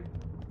up here?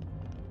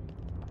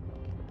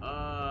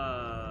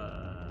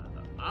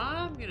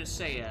 I'm gonna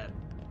say a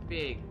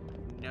big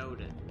no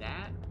to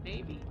that,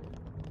 maybe?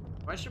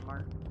 Question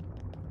mark?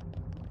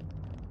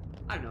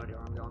 I have no idea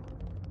where I'm going.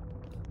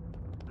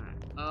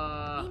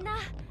 Alright, みんな、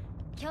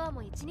今日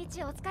も一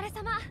日お疲れ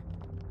様。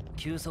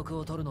休息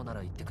を取るのな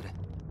ら言ってくれ。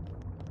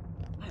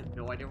 I have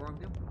no idea where I'm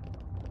going.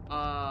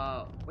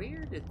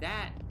 Where did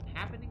that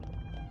happen again?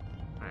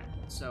 Alright,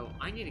 so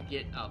I need to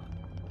get up.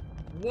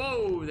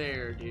 Whoa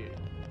there, dude.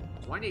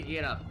 So I need to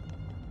get up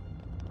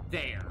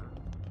there.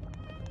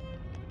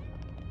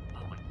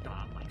 Oh my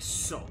god, I'm like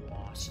so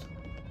lost.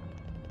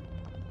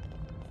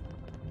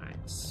 Alright,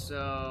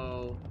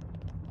 so...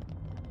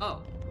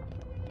 Oh.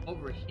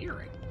 Over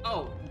here.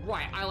 Oh,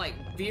 right, I like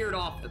veered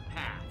off the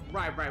path.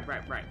 Right.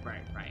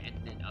 And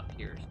then up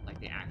here is like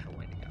the actual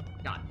way to go.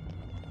 Got it.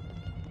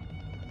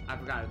 I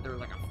forgot there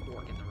was like a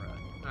fork in the road.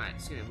 Alright,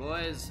 excuse me,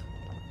 boys.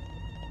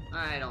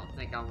 I don't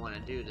think I want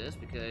to do this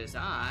because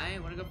I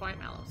want to go fight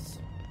Malice.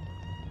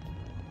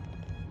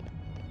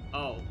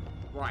 Oh,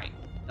 right.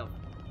 The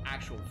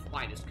actual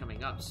fight is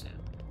coming up soon.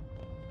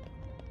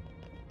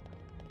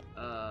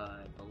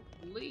 I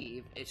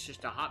believe it's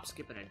just a hop,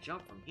 skip, and a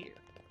jump from here.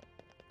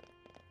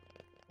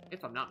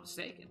 If I'm not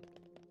mistaken.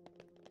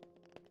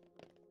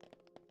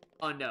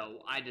 Oh no,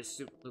 I just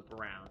loop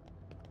around.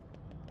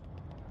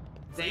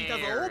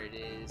 There it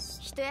is.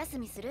 一休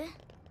みする？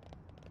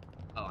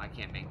 Oh, I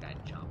can't make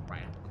that jump,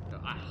 right?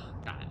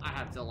 God, I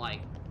have to,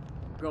 like,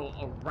 go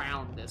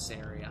around this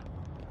area.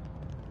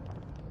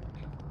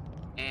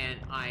 And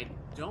I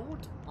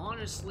don't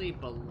honestly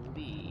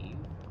believe...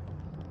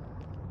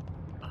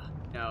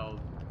 no,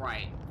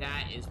 right,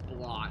 that is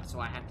blocked, so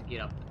I have to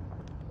get up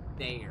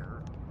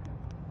there.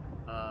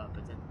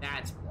 But then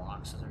that's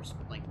blocked, so there's,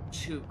 like,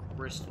 2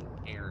 crystal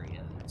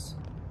areas.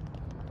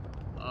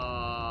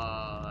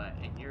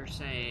 And you're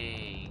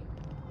saying...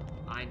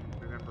 I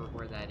remember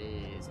where that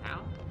is.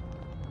 How?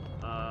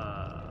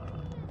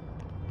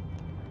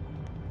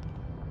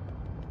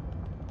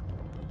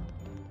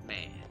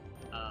 Man.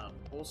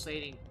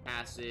 Pulsating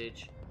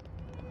passage.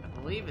 I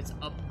believe it's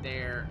up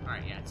there.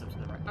 Alright, yeah, it's up to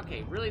the right.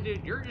 Okay, really,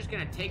 dude? You're just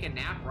gonna take a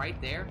nap right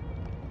there?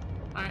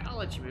 Alright, I'll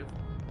let you move.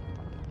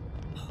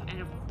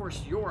 And of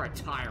course, you're a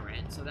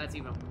tyrant, so that's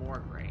even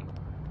more great.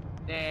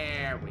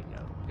 There we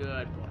go.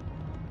 Good boy.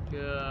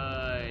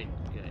 Good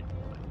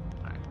boy.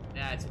 Alright,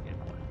 that's a good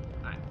boy.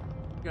 Alright,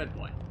 good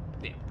boy.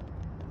 Yeah.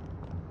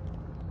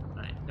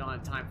 Alright, don't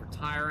have time for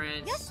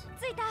tyrants.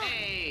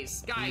 Hey,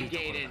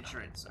 Skygate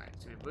entrance. Alright,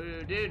 so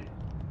boo, dude.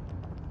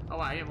 Oh,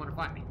 wow, you didn't want to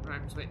fight me.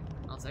 Alright, sweet.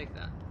 I'll take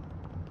that.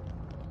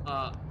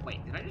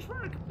 Wait, did I just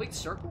run a complete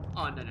circle?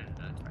 Oh, no,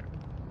 that's right.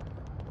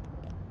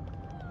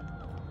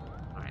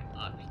 Alright,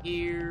 up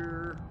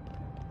here.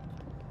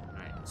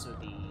 Alright, so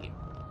the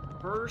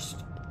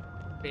first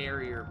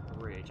barrier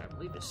bridge, I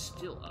believe, is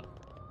still up.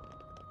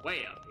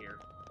 Way up here.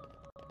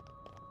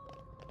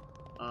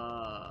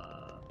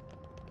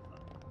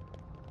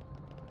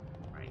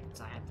 Right,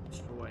 because I have to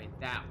destroy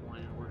that one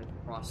in order to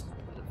cross to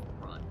the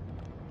front.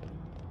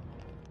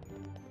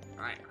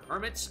 Alright,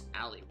 Hermit's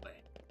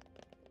Alleyway.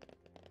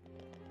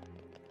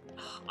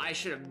 I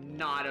should have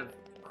not have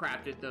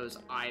crafted those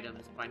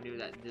items if I knew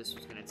that this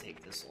was going to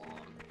take this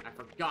long. I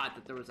forgot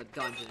that there was a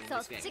dungeon in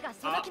this game.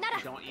 Oh,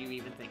 don't you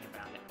even think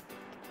about it.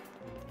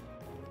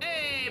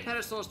 Hey,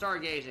 pedestal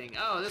stargazing.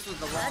 Oh, this was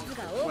the wrong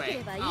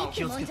way. Oh, I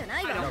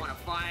don't want to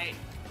fight.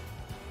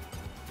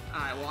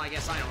 Alright, well, I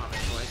guess I don't have a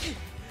choice.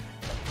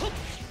 Well,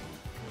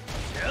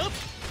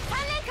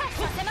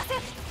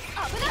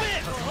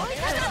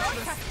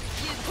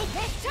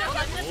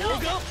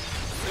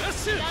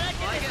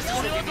 I guess this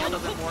will give me a little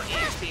bit more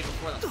HP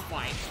before the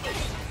fight.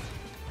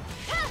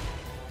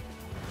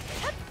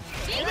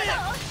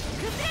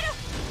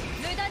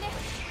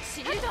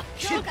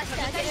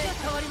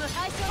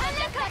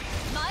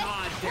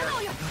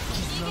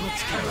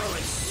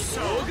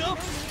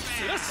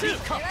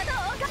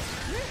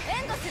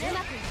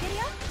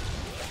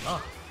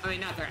 I mean,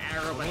 not their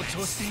arrow, but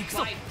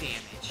spike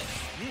damage.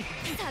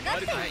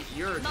 Alright,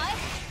 you're good.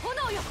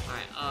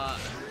 Alright,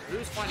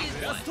 who's fighting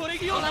what?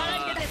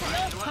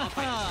 I'll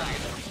fight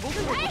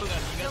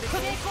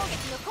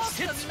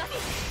this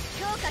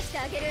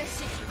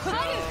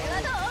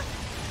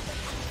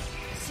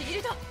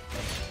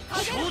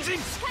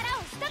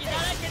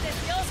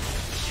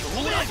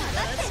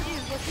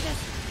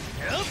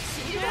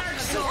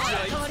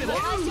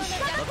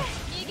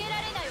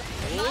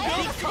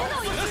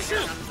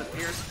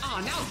Oh,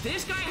 now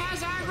this guy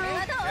has aggro?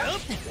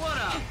 What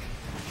a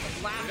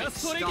laughing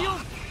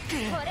stock.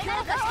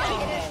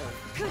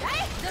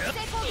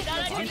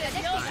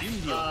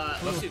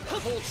 Let's do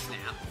cold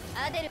snap.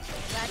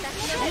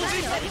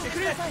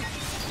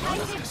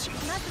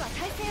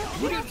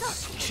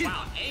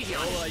 Wow,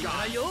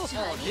 Aegon's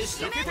got all this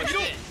stuff.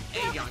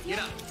 Aegon, get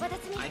up.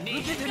 I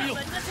need you.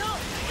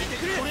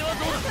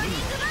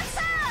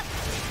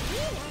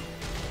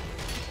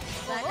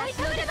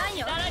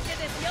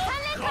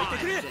 God,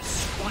 this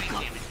spike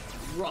damage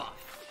is rough.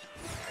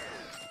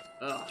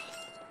 Ugh.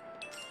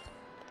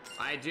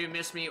 I do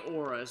miss me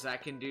auras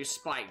that can do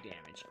spike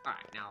damage.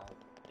 Alright, now,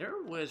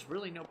 there was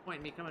really no point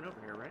in me coming over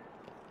here, right?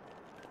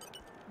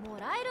 Well,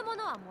 might as well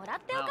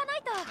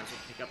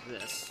pick up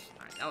this.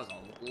 Alright, that was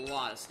a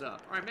lot of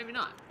stuff. Alright, maybe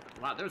not.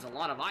 Wow, there's a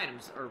lot of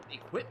items, or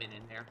equipment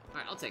in there.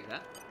 Alright, I'll take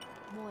that.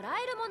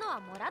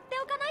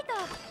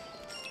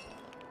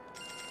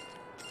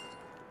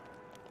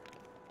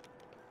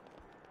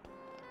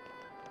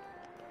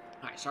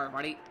 Alright, sorry,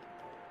 buddy.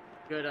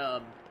 Good,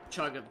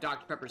 chug of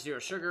Dr. Pepper Zero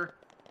Sugar.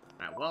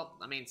 Alright, well,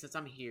 I mean, since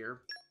I'm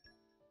here...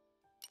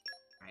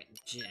 Alright,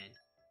 Jen.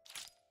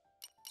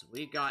 So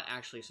we got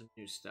actually some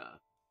new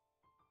stuff.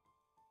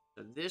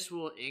 So this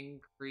will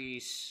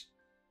increase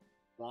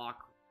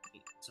block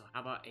rate. So how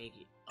about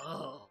Aggie?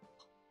 Oh.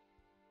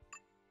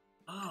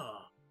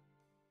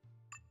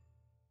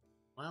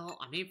 Well,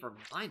 I mean, for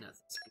Mina,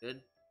 that's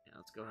good. Yeah,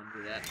 let's go ahead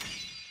and do that.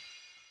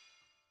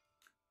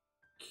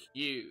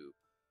 Q.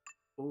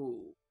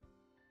 Ooh.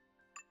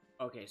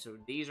 Okay, so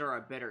these are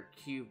a better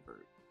cube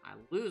version. I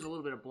lose a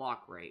little bit of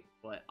block rate,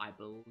 but I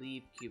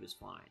believe cube is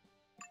fine.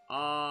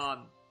 I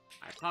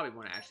probably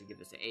want to actually give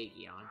this to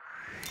Aegon.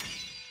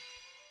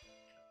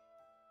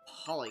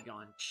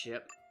 Polygon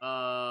chip.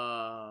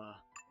 Man,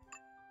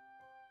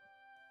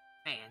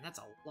 that's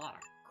a lot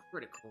of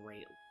critical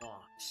rate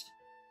lost.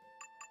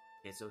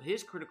 Okay, so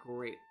his critical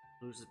rate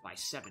loses by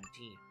 17.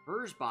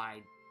 Hers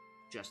by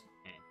just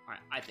 10.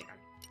 Alright, I think I can.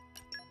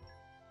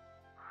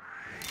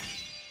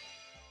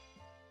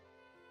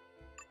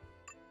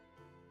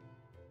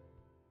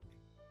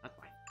 That's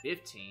by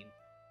 15.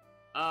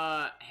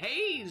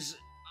 Hayes,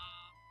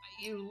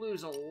 you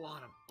lose a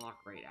lot of block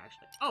rate,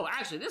 actually. Oh,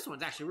 actually, this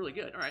one's actually really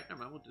good. Alright,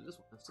 never mind, we'll do this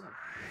one instead.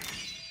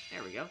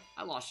 There we go.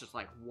 I lost just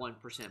like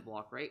 1%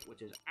 block rate,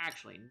 which is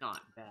actually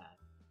not bad.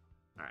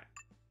 Alright.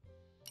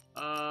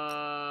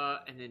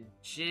 And then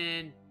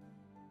Jin.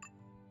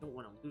 Don't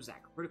want to lose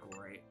that critical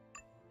rate.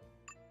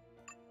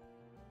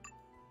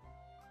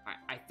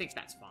 I think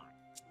that's fine.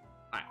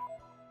 Alright.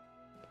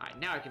 Alright,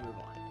 now I can move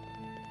on.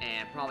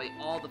 And probably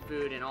all the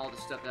food and all the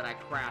stuff that I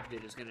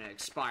crafted is gonna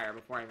expire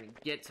before I even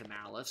get to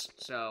Malice.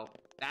 So,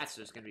 that's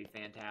just gonna be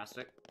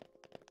fantastic.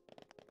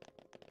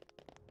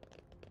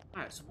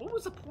 Alright, so what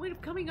was the point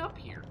of coming up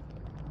here?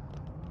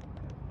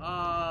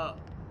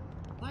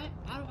 What?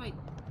 How do I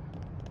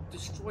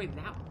destroy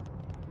that one?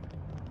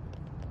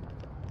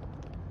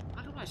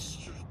 How do I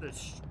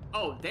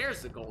oh,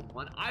 there's the gold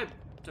one. I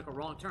took a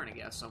wrong turn, I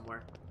guess,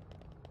 somewhere.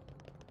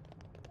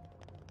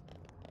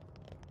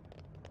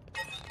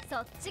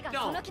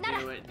 Don't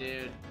do it,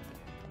 dude.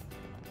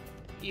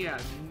 You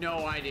have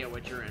no idea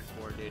what you're in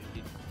for, dude,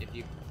 if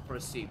you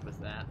proceed with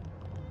that.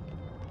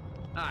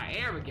 Alright,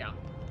 here we go.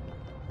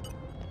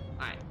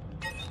 Alright.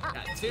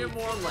 Got 2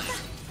 more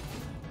left.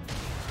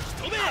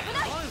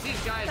 As long as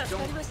these guys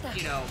don't,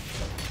 you know,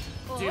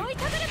 do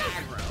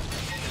aggro.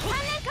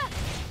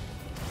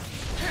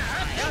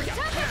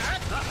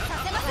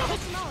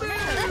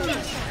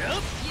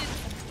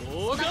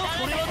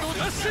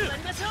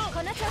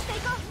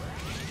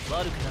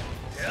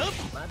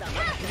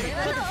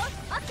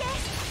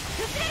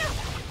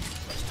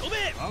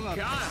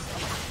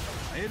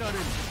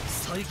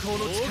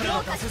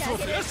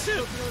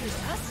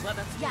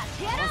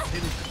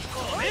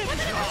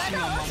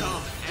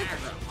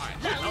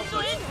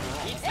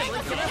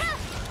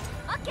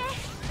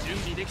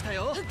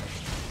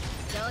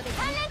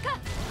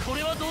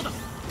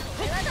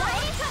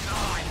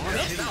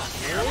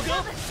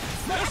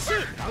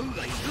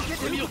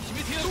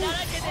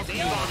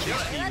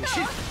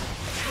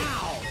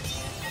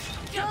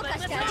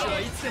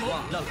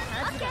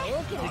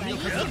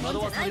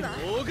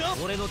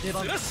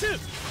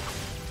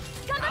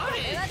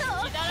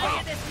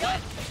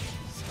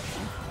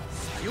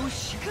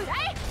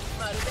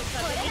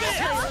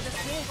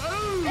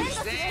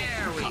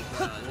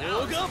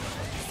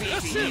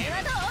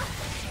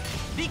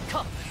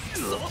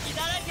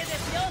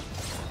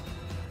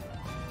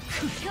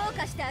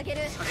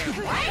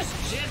 Why is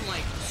Jin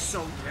like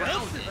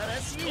surrounded?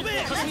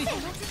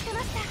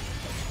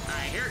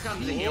 Alright, here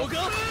comes the heal.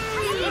 There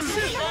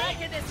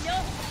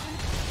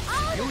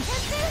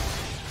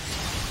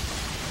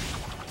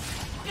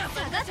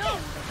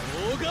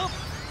we go.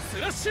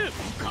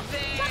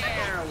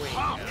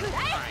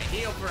 Alright,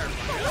 heal for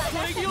everyone.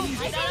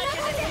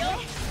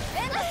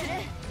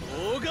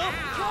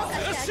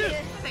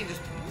 Thing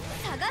just...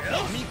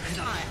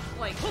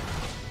 like,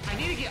 I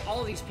need to get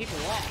all these people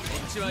off.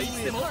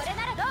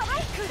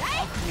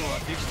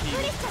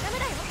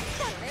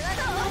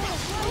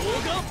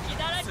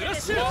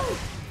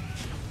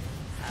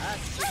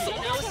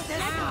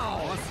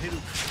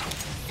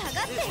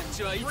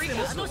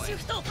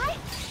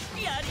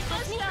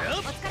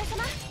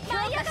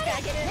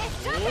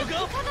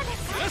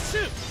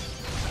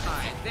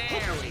 Alright,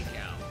 there we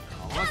go.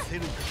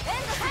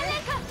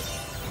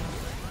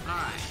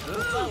 Alright.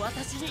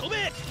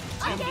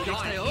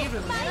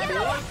 Even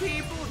more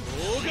people?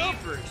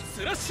 Jeepers.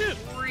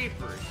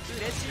 Creepers.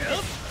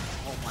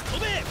 Oh my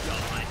god.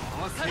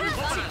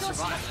 We're gonna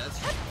survive this.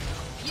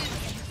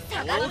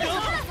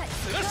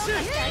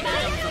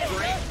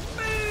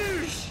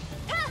 Boosh!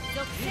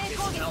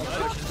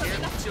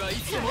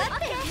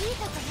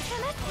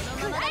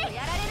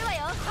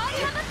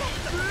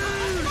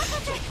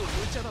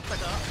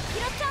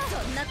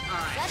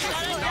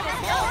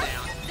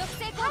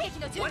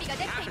 What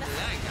happened to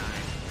that guy?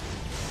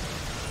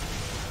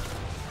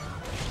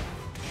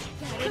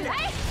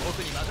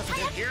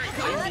 Here it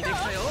comes.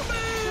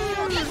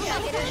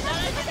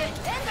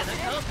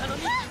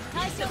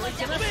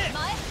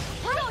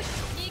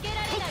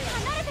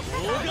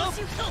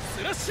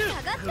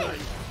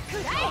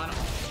 Good God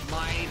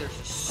almighty, there's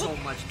just so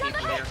much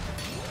people there.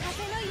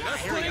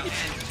 Here we go.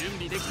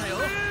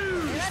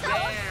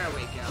 There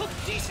we go.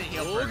 Decent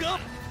heal for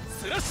everybody.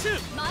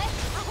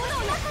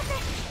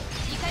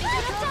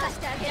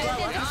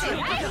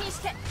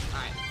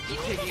 Alright,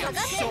 you're picking up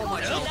so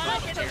much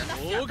health here.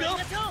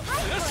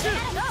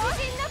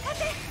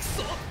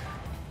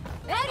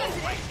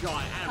 Oh my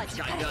god, Adam's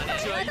got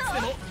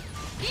done it.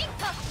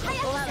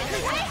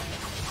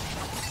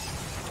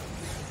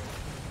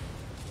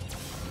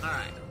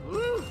 Alright,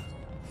 woo!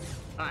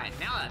 Alright,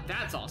 now that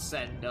that's all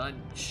said and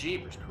done,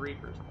 jeepers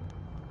creepers.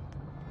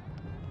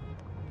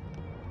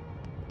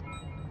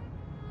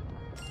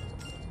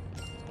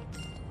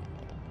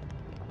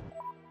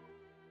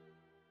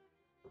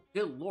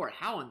 Good lord,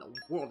 how in the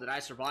world did I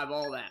survive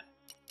all that?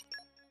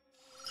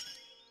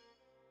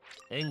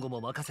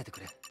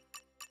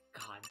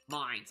 God,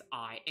 Mind's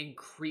Eye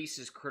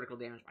increases critical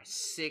damage by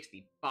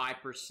 65%.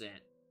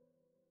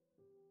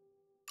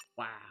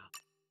 Wow.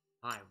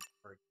 My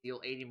word. Deal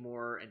 80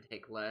 more and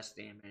take less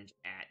damage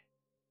at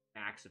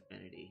max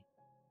affinity.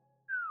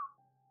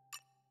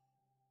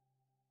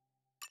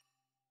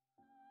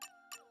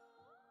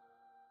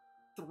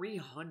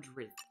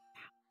 300,000.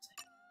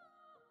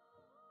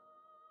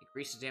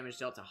 Increases damage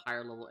dealt to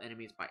higher level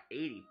enemies by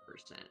 80%.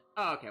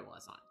 Oh, okay, well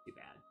that's not too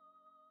bad.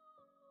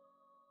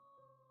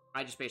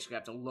 I just basically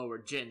have to lower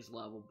Jin's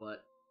level,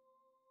 but...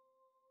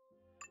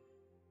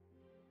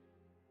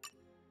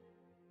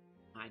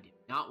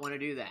 not want to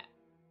do that.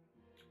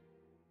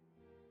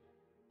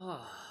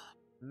 Oh,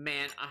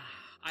 man,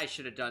 I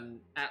should have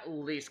done, at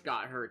least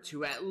got her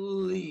to at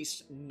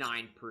least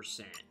 9%,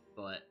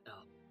 but,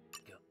 oh,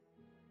 go.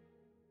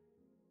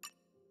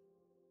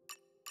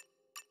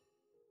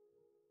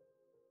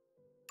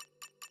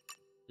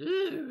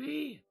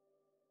 Ooh-wee.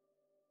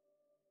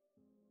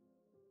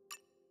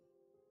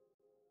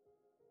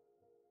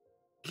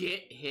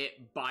 Get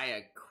hit by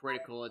a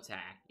critical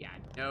attack. Yeah,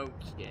 no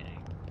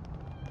kidding.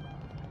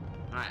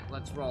 Alright,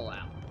 let's roll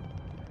out.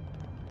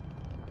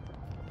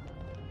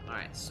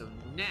 Alright, so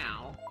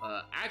now,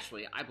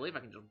 actually, I believe I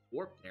can just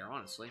warp there,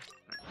 honestly.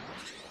 Alright,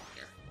 let's just warp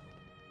there.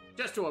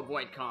 Just to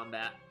avoid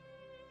combat.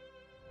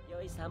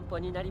 良い散歩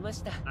になりま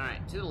した。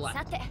 Alright, to the left.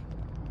 さて、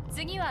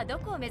次はど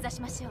こを目指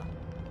しましょう。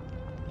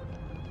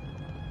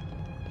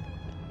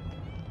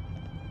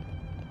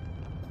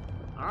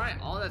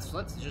 Alright, all that's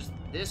left is just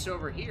this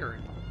over here,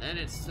 and then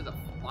it's to the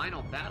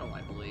final battle,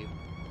 I believe.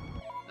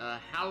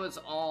 How is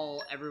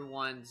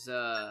everyone's,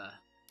 oh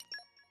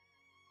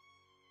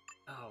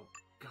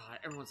god,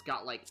 everyone's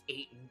got like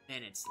 8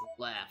 minutes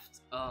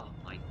left. Oh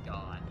my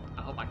god.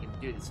 I hope I can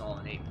do this all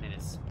in 8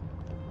 minutes.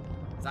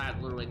 Because I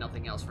have literally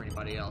nothing else for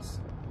anybody else.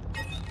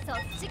 そっ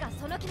ちが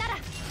その気なら。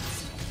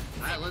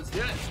 Alright, let's do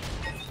it!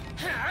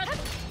 3連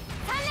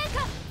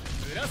冠。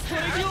 ブラスト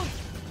レギオン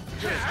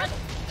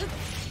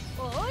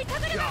追いか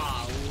ぶれ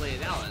ます。 Golly,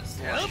 that was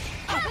like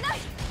危ない。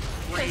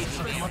 crazy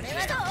これは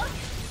damage. どう？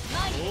前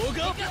に。オーガ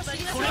これは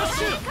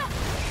シュー。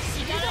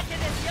血だらけ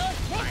ですよ。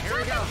 Alright, here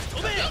we go!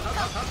 飛べ これ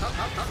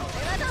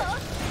はどう？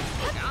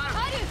 Got him!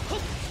 ある。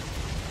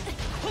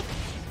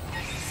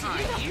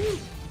 Alright, you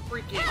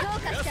freaking... 強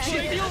化してあ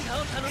げる。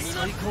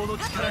最高の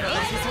力が出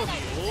せそう。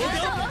オーガ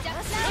邪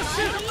魔しな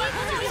い。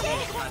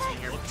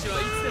こっちは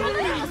いつでもこれ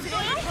なら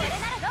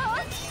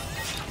どう？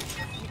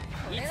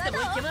いつでも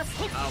行けます。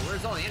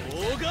 where's all the enemies?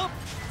 オーガ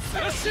ス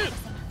ラッシュ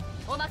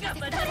お任せ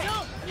ください。い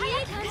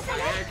い感じだ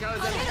ね。 There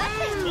goes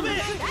飛べ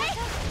everyone!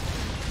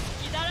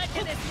 血だら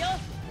けですよ。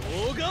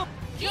オーガ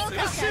強ス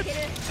ラッシュ化してあげる。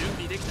準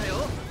備できたよ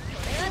こ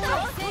れは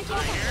どう？戦況を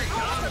お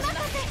任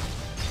せ。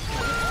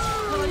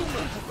代わりにこ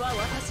こは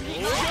私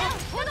に。オーガ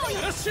ス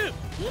ラッシュ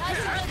最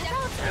初の邪魔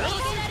を逃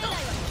げられないわ。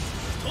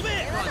飛べこ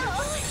れはど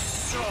う？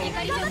 So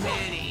光の中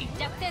many!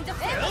 弱点属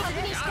性を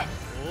確認して。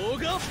オ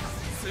ーガ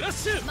スラッ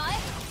シュ前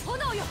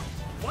炎よ。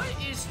 What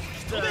is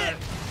飛べ the...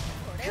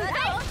 これは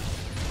どう？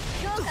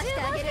強化して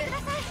あげる。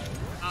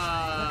オ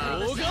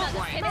ーガ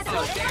攻めた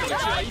のでこっち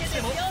はいつ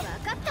でも分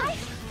かった。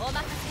お任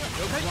せ。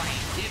了解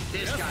Get ブ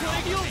this ラス guy ト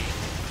レギオン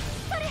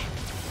off.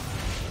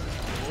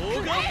 オ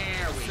ーガ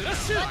There we ス go. ラッ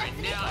シュ Alright,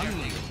 now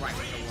everything's right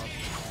with the world.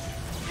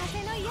 風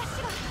の癒し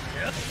は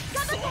頑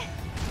張って。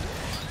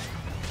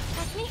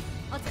かすみ、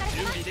お疲れ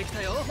準様。備でき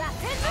たよ ラテン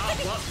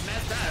Oh, well,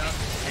 messed that up.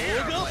 オ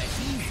ーガ Terribly.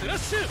 スラッ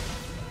シュ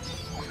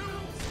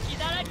血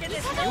だらけで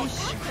すよ。ここ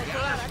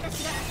は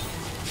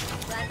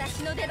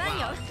私の出番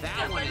よ。 Wow,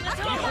 that one is あ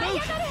とは good. 舞い上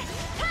がれ。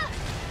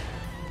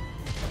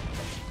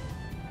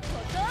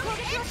攻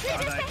撃を集中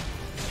して。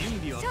準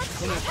備はちょっと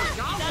この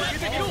God, what Get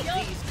is it. all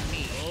these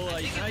mean? Oh,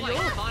 I think I it's know.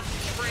 like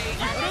concentrate.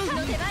 私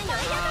の出番よ。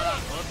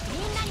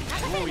みんなに任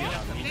せるね。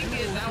 The thing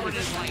is, that one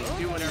is like,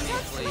 do whatever you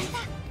please.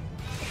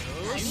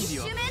 準備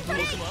はこの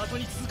子も後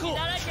に続こう血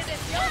だらけで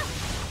すよ。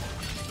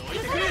どい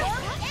てくれエッ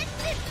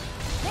チ。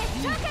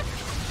熱調節。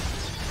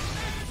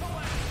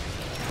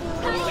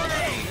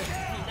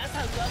皆さ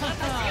んは私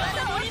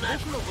が守ります。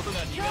僕のことが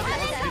苦手強化し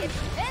てあげる。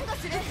援護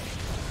する。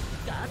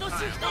ガードシ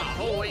Alright, フト。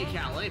 holy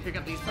cow, let me pick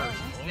up these potions.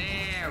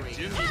 There we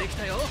準 go. 備でき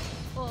たよ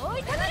追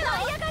いかけ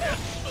舞い上がる。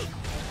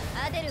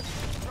アデル、こ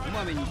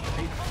まめに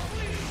回復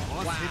合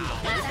わせるわ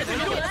Wow. 私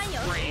の出番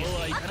よ。そう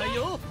はいかない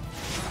よ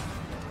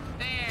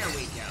There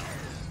we go.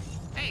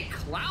 Hey,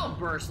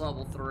 Cloudburst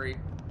level 3.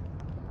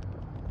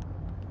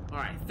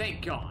 Alright,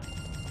 thank God.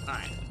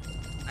 Alright.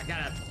 I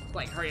gotta,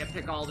 like, hurry up,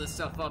 pick all this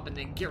stuff up, and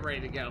then get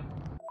ready to go.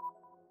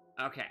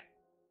 Okay.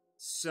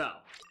 So,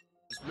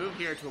 just move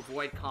here to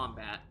avoid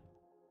combat.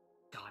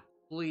 God,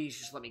 please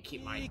just let me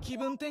keep my... いい気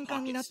分転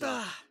換になっ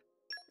た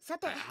さ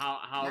て、 Alright,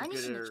 how 何 good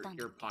しに are 来たん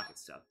だ your pocket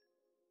stuff?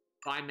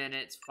 5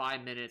 minutes,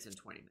 5 minutes, and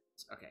 20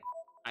 minutes. Okay.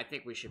 I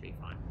think we should be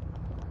fine.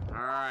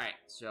 Alright,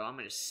 so I'm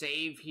gonna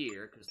save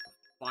here, because the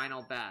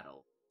final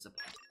battle is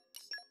upon us.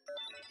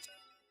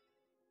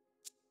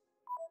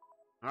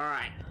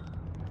 Alright.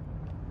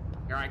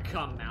 Here I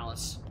come,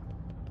 Malice.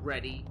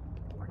 Ready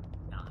or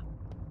not.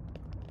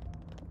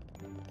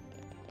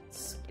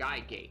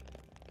 Skygate.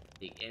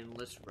 The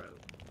Endless Road.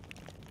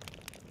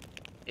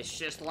 It's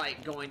just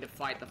like going to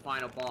fight the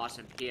final boss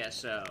in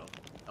PSO.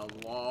 A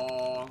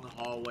long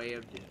hallway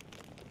of doom.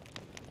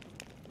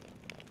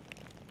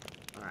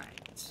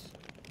 Alright.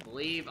 I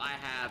believe I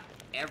have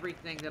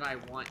everything that I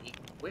want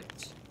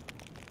equipped.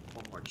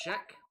 One more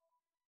check.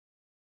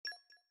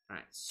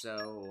 Alright,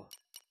 so...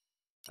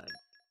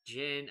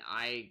 Jin,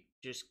 I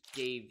just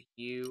gave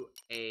you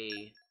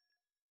a...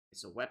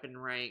 It's a weapon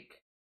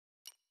rank.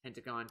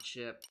 Pentagon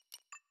chip.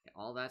 Okay,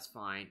 all that's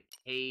fine.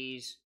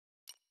 Haze.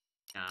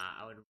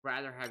 Nah, I would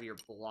rather have your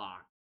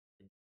block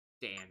than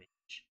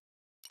damage.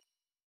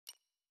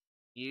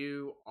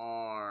 You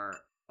are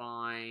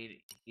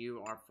fine.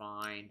 You are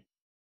fine.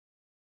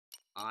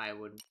 I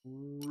would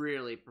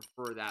really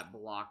prefer that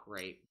block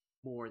rate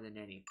more than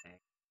anything.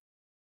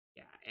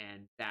 Yeah,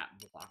 and that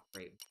block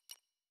rate.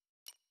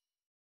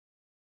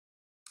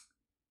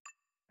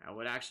 I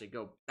would actually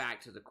go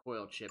back to the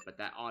coil chip, but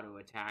that auto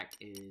attack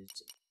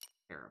is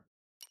terrible.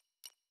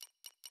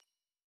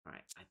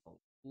 Alright, I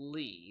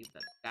believe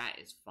that that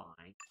is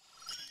fine.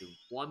 Do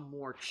one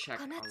more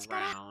check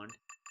around.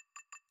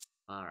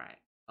 Alright.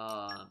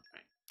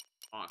 Right.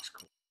 Ox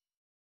core.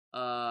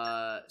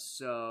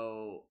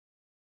 So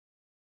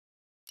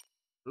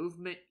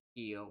movement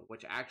heal,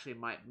 which actually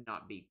might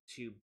not be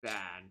too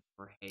bad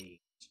for Hades.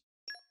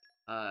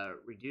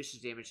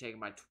 Reduces damage taken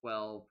by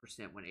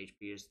 12% when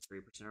HP is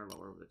 3% or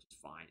lower, which is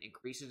fine.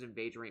 Increases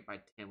invasion rate by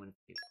 10 when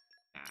it's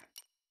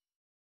attacked.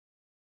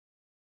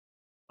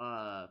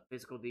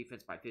 Physical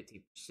defense by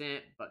 15%,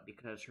 but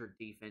because her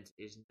defense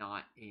is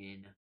not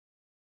in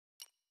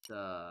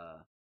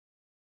the...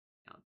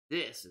 Now,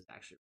 this is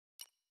actually...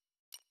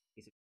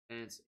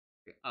 Defense...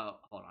 Oh,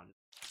 hold on.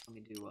 Let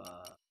me do,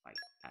 like,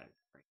 category.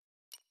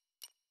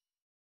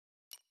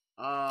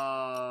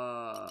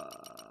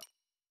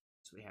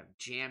 So we have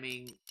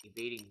jamming,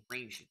 evading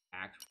ranged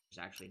attacks, which is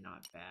actually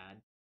not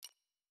bad.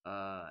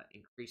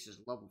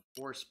 Increases level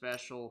 4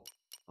 special.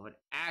 I would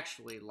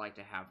actually like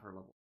to have her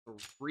level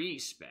 3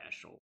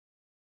 special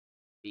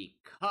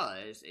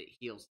because it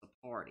heals the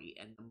party,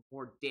 and the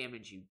more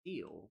damage you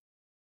deal,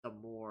 the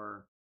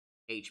more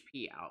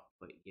HP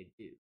output you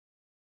do.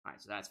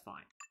 Alright, so that's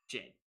fine.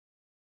 Jin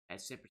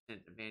has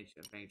 10%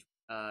 advantage,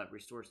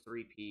 restores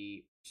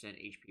 3%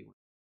 HP when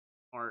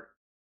heart.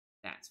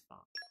 That's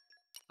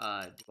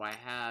fine. Do I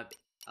have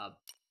a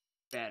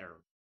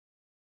better?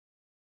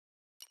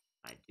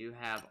 I do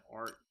have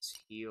Arts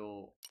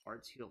Heal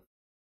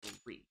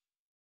 3.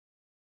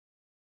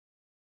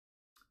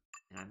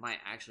 And I might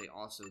actually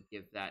also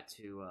give that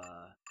to,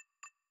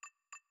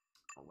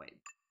 oh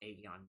wait,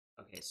 Aegon.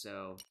 Okay,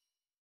 so,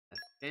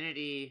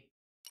 Affinity,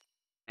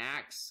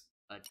 Max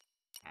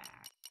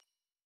Attack.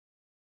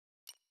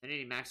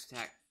 Affinity, Max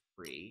Attack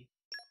 3.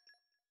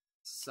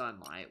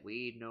 Sunlight,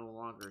 we no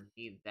longer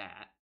need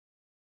that.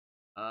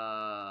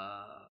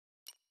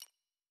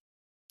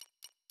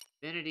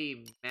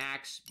 Affinity,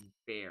 Max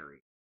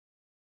Berry.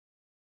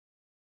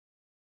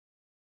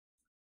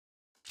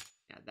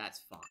 Yeah, that's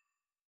fine.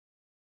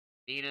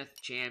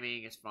 Zenith,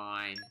 jamming is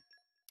fine.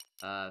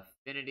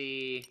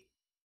 Affinity.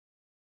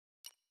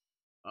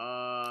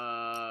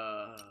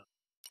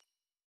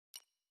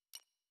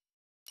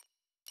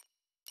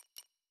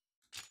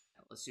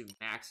 Let's do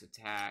max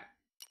attack.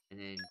 And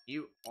then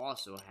you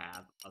also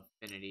have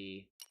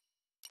Affinity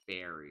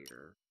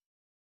Barrier.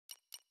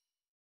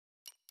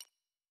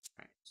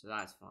 Alright, so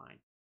that's fine.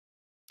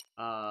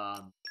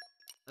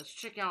 Let's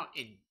check out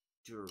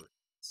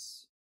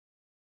Endurance.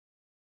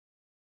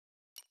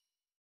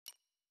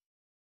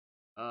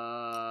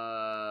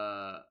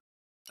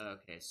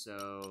 Okay,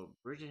 so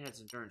Bridget has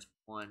Endurance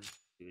 1,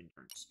 do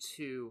Endurance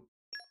 2.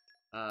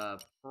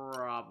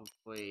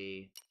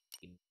 Probably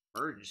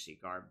Emergency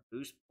Guard.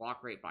 Boost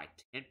block rate by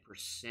 10%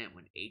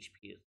 when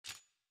HP is...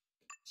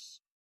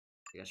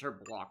 Because her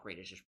block rate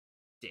is just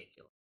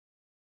ridiculous.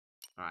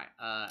 Alright,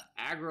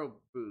 aggro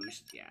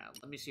boost. Yeah,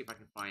 let me see if I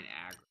can find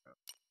aggro.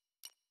 Let's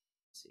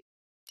see.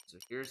 So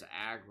here's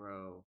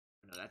aggro.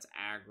 No, that's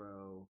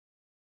aggro.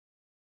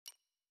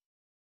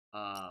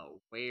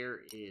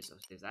 Where is...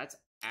 Okay, that's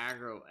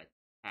aggro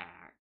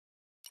attack.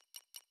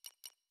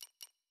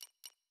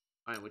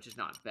 Alright, which is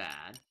not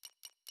bad.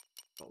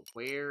 But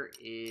where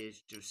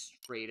is just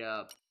straight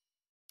up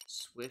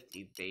swift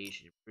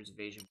evasion? Improves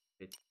evasion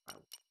by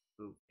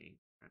moving.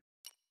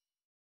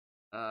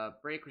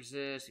 Break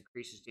resist,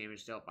 increases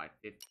damage dealt by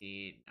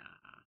 15.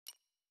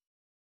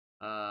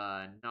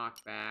 Nah.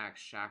 Knockback,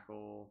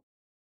 shackle.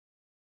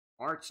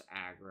 Arts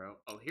aggro.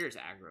 Oh, here's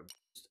aggro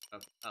boost.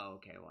 Okay. Oh,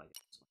 okay, well I get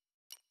this one.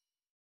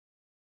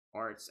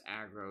 Arts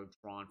aggro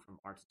drawn from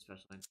arts and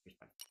special increase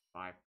by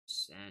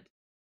 5%.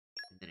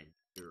 And then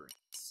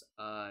endurance.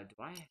 Do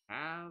I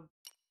have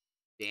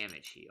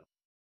damage heal?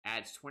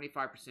 Adds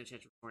 25% chance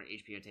of restoring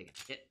HP and take a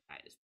hit.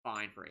 That is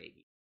fine for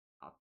AD.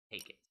 I'll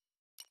take it.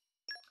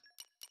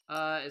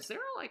 Is there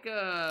like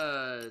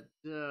a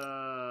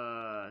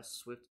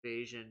swift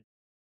evasion?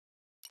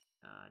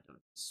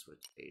 Don't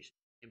swift evasion.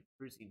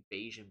 Improves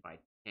evasion by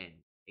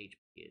 10. HP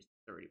is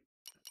 30%.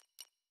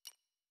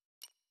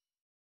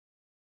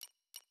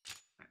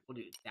 Alright, we'll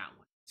do that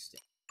one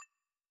instead.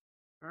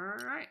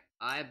 Alright,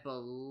 I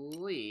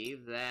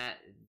believe that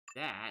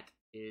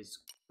is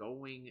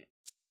going to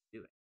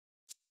do it.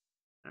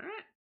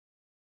 Alright.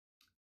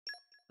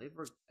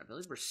 I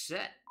believe we're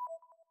set.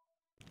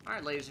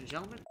 Alright, ladies and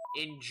gentlemen,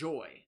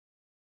 enjoy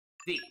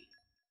the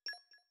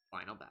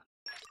final battle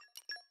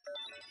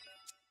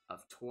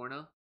of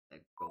Torna, the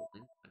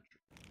Golden Country.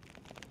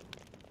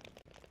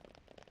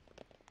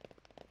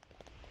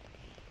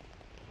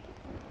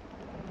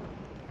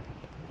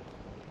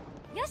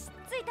 Yoshi,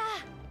 着いた.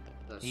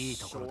 The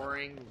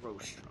Soaring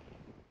Rostrum.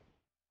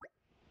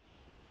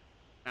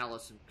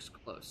 Malice is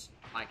close.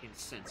 I can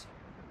sense it.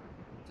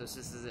 So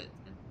this is it,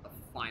 and the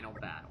final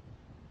battle.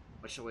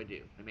 What shall we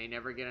do? We may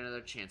never get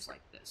another chance like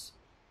this.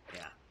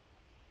 Yeah.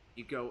 If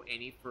you go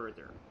any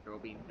further, there will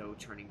be no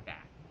turning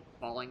back.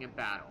 Falling in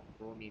battle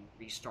will mean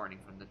restarting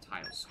from the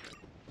title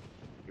screen.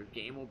 Your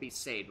game will be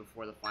saved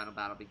before the final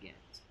battle begins.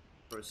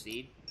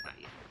 Proceed? Not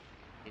yet.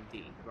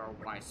 Indeed, you are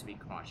wise to be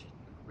cautious.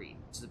 Agreed.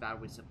 This is a battle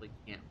we simply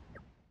can't.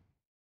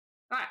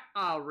 Alright,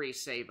 I'll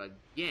resave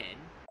again.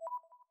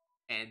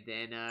 And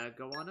then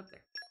go on up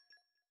there.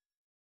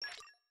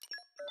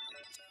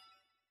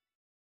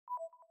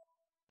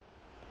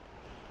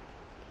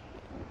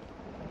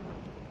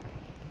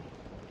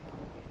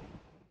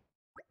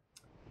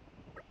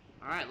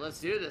 Alright, let's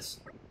do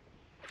this.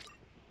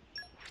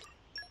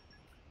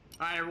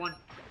 Alright, everyone.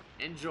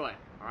 Enjoy.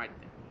 Alright,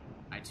 then.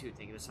 I too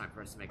think it is time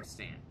for us to make a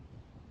stand.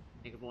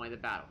 Think of only the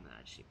battle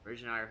match.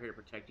 Bridge and I are here to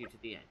protect you to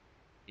the end.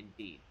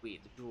 Indeed,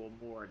 we, the dual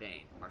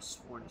Moradane, are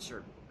sworn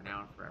servants for now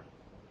and forever.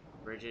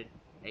 Bridget,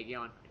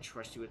 Aegon, I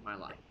trust you with my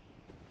life.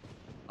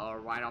 I'll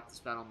write off this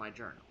battle in my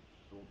journal.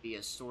 It will be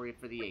a story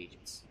for the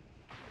ages.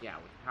 Yeah,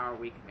 with the power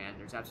we command,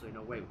 there's absolutely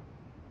no way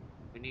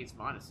we need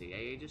modesty,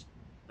 eh, Aegis?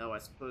 Though I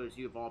suppose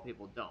you of all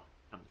people don't,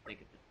 come to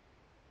think of it.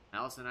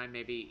 Malice and I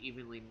may be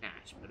evenly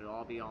matched, but it'll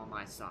all be on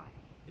my side.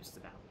 Just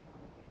about.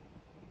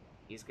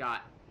 He's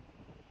got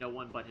no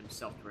one but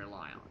himself to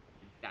rely on,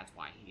 and that's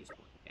why he's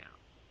going down.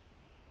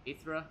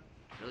 Ithra,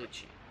 really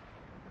cheap.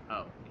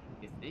 Oh,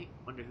 you think?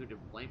 Wonder who to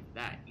blame for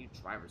that. You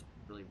drivers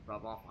really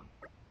rub off on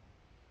me.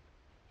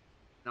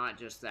 Not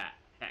just that.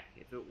 Heck,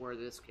 if it were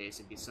this case,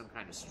 it'd be some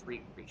kind of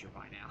street creature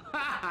by now.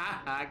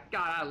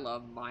 God, I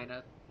love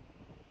Mina.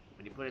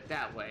 When you put it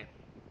that way,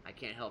 I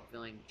can't help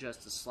feeling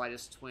just the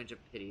slightest twinge of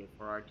pity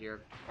for our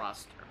dear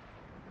Crosster.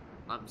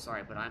 I'm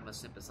sorry, but I must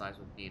sympathize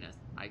with Nina.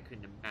 I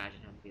couldn't imagine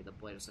having to be the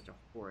blade of such a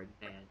horrid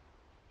man.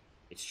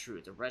 It's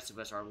true, the rest of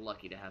us are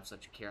lucky to have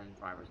such caring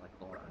drivers like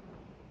Laura.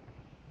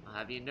 I'll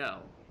have you know,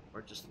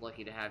 we're just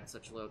lucky to have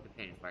such loyal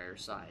companions by your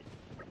side.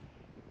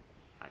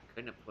 I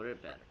couldn't have put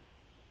it better.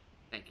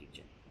 Thank you,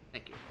 Jim.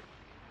 Thank you.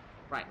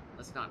 Right,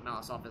 let's knock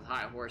Malice off his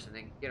high horse and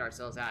then get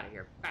ourselves out of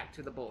here. Back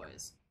to the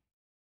boys.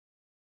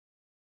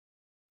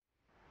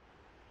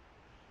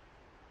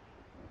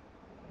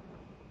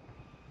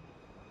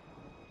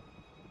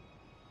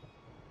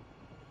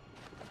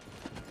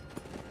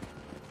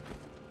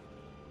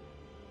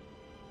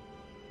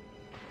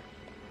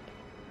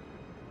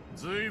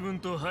随分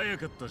と早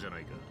かったじゃな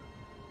いか。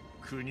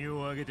国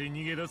を挙げて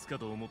逃げ出すか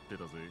と思って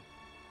たぜ。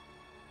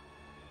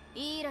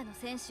イーラの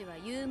戦士は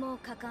勇猛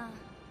果敢。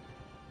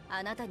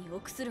あなたに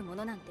臆する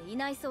者なんてい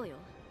ないそうよ。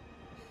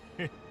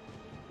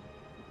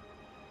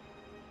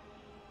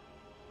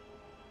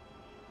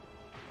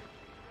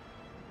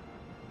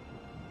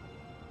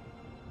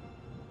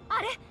あ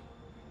れ？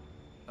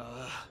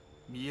ああ、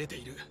見えて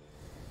いる。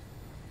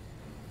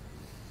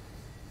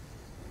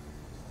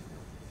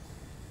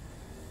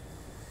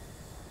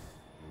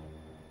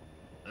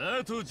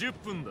あと10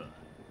分だ。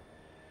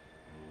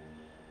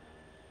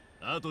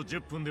あと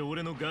10分で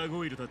俺のガー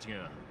ゴイルたち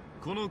が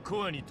この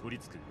コアに取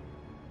り付く。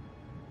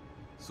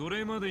そ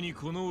れまでに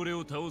この俺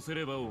を倒せ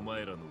ればお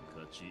前らの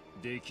勝ち。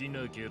でき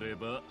なけれ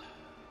ば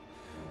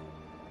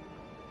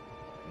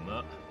ま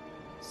あ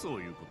そう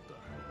いうこ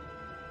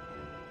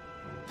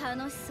とだ。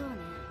楽しそうね。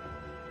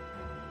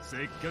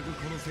せっかく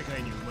この世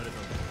界に生まれた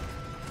ん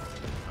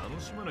だ。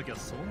楽しまなきゃ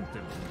損ってもんだ。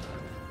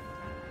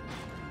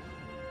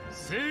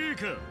成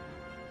果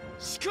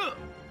しか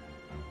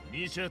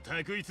二者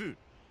択一。選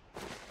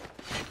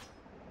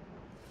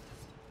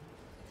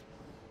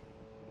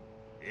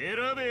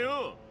べ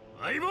よ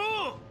相棒。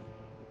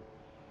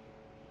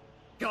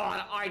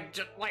 God, I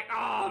just like,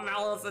 oh,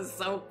 Malice is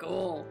so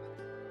cool.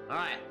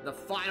 Alright, the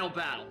final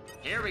battle.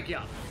 Here we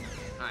go.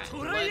 Alright,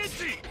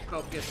 let's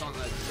focus on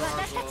the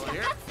gargoyle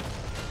here.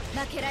 I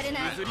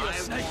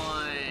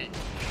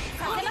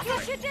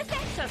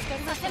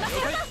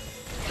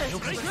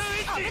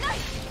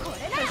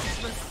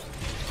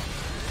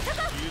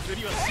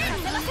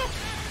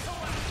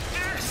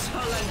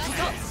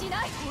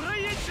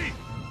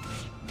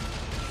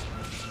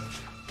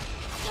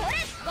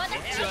want...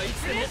 Excellent!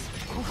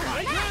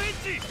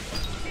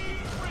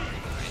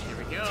 Here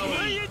we go.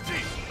 Alright,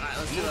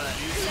 let's do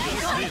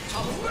it.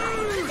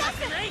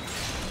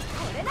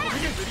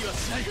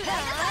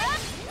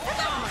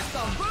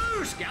 Some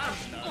boost! Got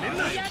him!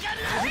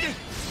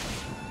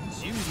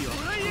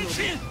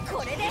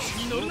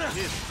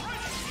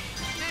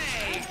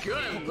 Hey,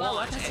 good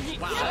launch!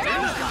 Wow,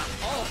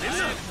 all of this.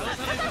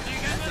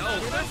 Oh,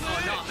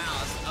 not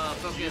Malice.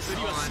 Focus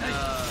on,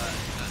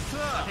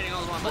 hitting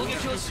all the one. 攻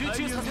撃を集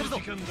中させるぞ。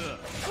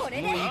こ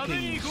れでこ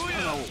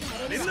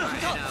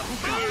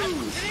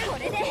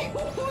れで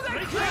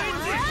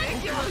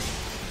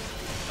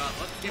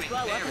Let's give it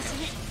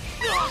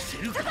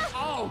there.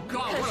 Oh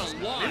god, what a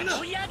launch!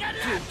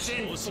 Dude,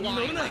 Jin's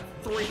flying like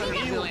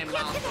 300 million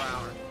miles per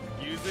hour.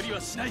 譲りは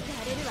しない。や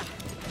れるわ。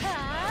は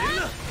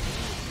あ。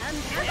なん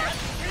だ。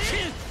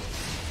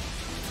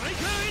食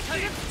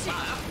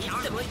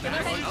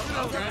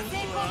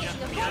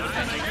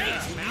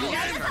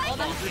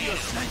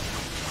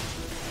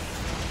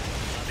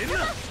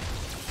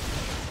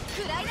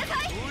らいな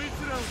さい。こいつ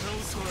らを倒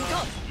すと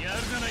はや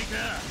るじゃないか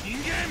人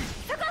間。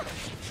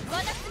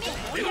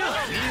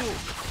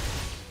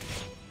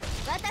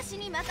私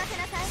に任せ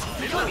なさい。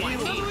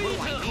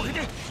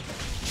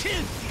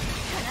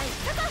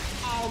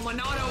Oh,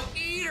 Monado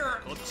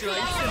Eater! こっちはい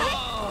つでも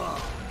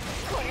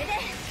これで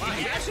Wow,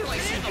 he actually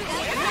like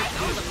Xenoblade. That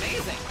was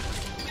amazing.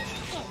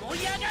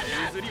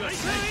 譲りは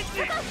しない。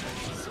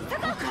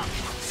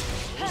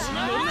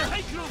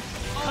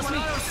Oh,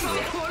 Monado's so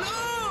cool!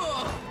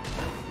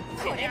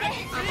 これで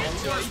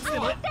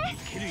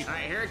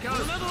Alright, here it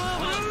goes.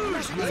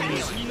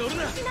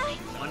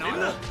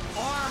 Monado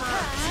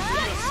armor.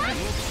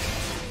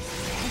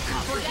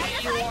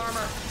 Forget your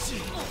armor.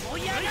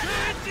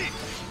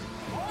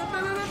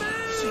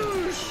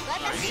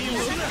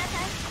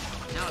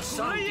 Now it's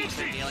some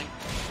decent healing.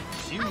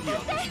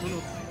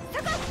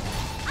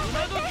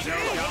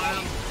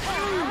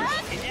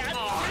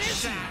 Oh,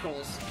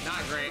 shackles.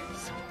 Not great.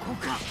 Oh,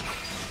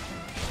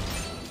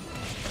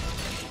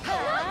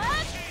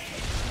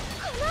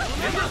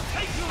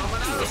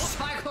 Monado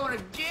cyclone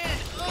again.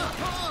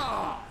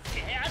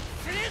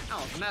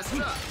 Oh, messed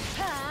up.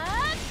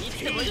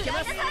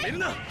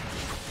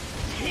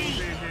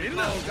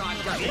 Oh god,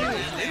 got me.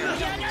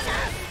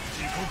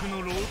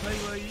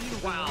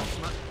 Wow.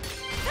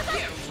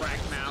 Get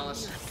wrecked,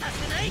 Malice.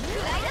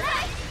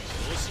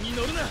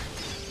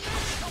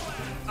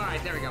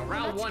 Alright, there we go.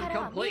 Round 1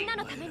 complete.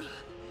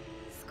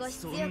 少し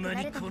そ強くんなに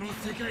なれたのね。この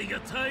世界が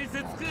大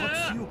切か。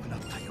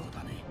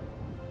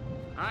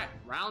 Alright,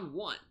 round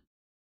 1.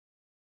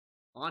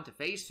 On to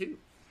phase 2.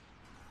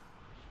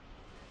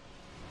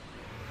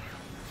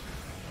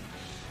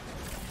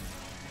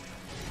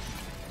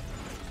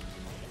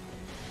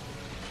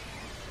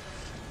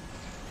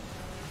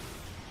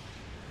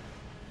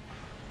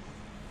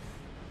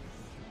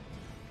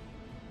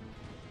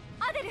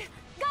 Adel,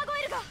 ガーゴ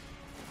イルが。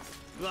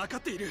分か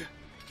っている。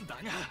だ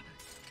が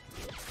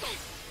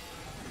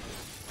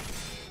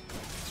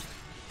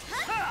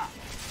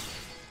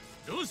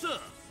どうした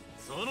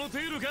その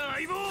程度か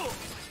相棒。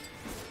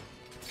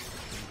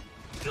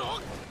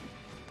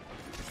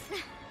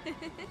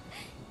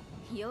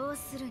要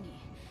するに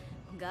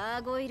ガ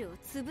ーゴイルを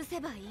潰せ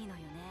ばいいのよね。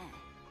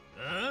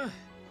あ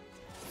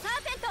サ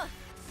ーペン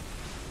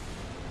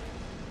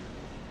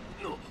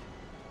トの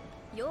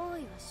用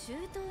意は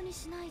周到に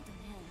しないとね、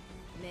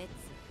メッツ。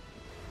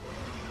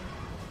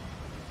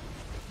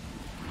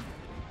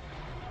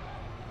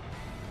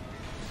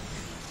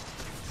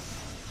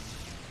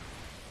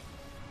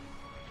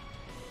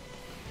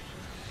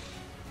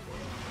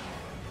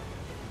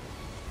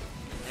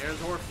There's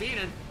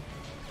Orphenan.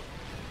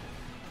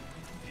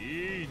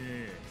 いい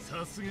ね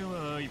さすが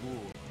は相棒。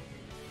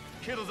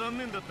けど残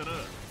念だったな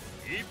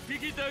一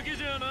匹だけ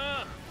じゃ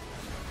な。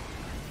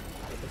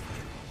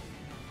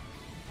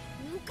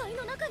雲海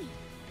の中に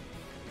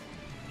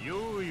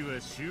用意は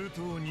周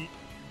到に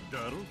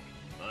だろ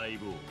相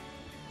棒。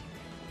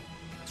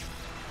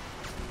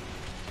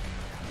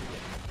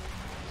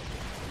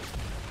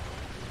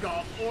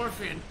Got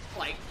Orphan,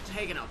 like,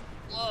 taking a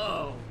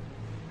blow.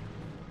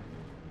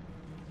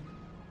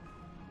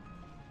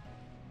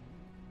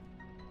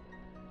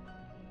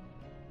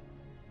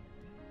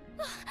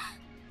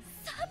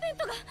 サーペン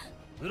トが。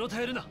うろ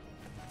たえるな。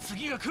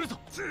次が来るぞ。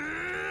お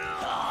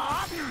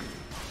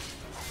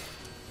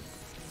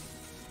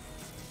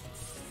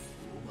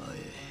前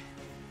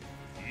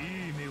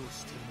いい目を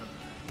してる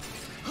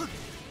な。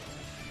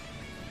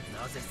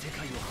なぜ世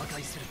界を破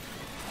壊する。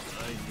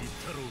前に言っ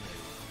たろうがよ。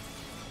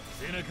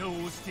背中を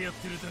押してやっ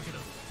てるだけだ。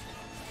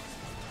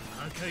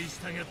破壊し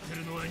たがって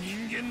るのは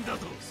人間だ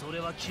と。そ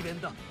れは詭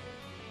弁だ。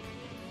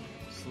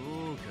そ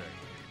うかい。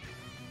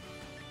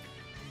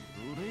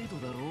ブレイド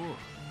だろう。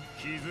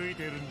気づい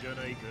てるんじゃ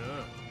ないか。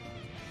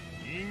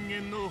人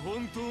間の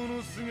本当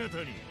の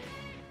姿に。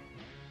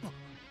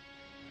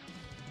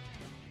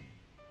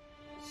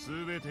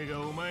全て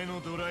がお前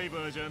のドライ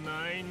バーじゃ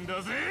ないん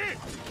だぜ。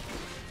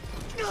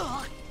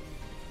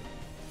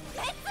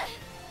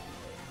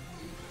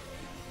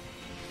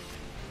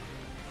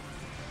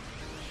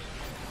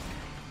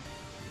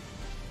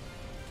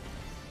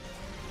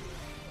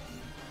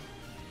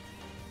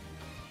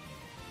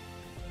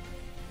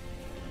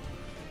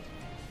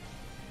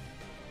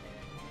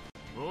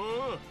お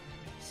お、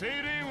セイ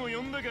レーンを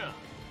呼んだか。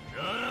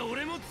なら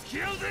俺も付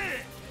き合う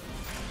ぜ。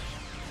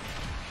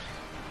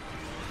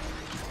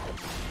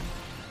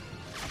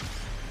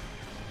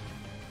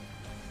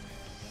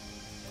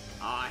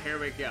Here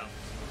we go.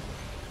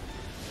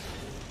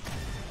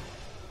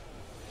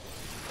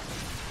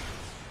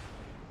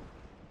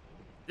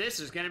 This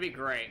is gonna be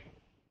great.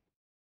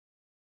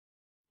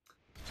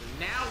 So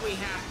now we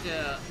have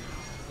to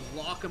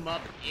lock him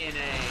up in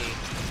a...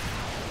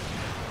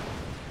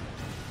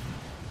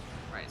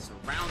 Right, so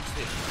round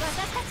 2.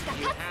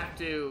 You have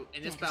to,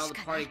 in this battle, the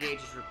party gauge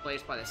is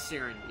replaced by the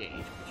Siren gauge,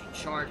 which you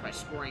charge by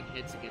scoring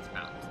hits against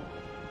mountains.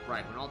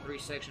 Right, when all 3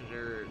 sections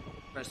are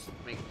press to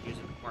make use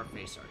of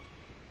Artiface Arts.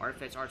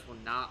 Artiface Arts will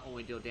not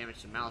only deal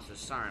damage to Malice or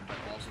Siren, but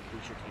also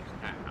boost your team's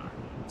attack power.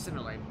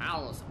 Similarly,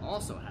 Malice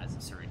also has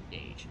a certain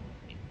gauge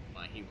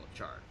he will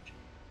charge.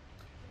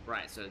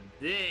 Right, so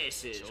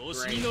this is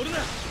great.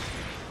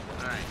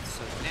 Alright,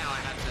 so now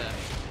I have to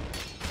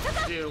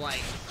do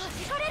like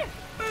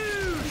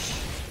boosh!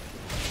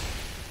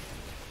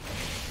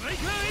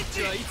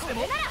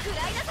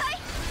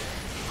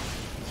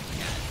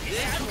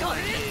 This one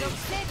is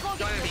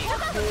gonna be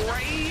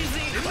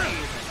crazy.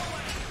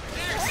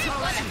 There's so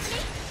much.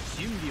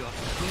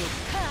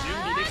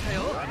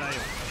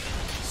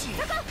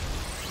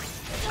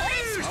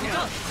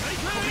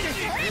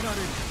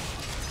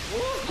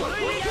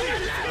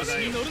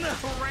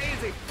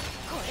 Crazy.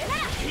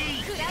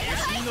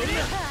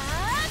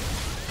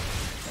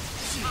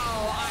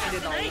 Oh, I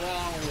did the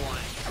wrong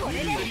one.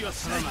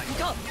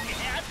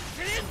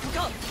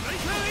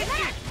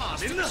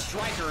 Awesome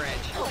striker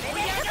edge.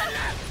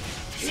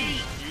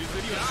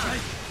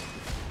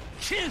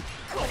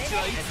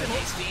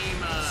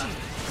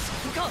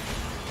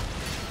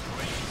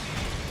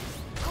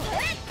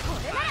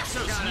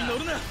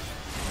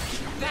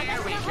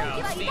 There we go.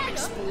 Steam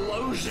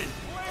explosion.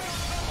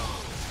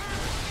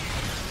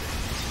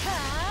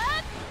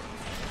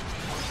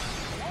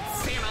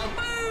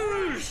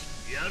 Boosh!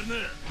 Here we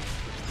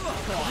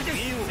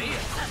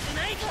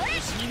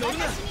go.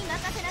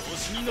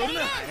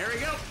 There we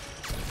go.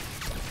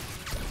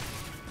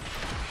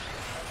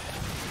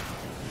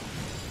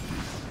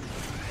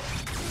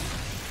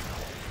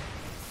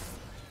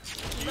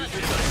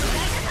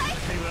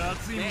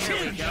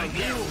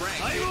 Get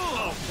wrecked.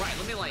 Oh, right.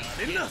 Let me like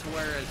get to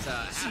where it's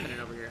happening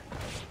over here.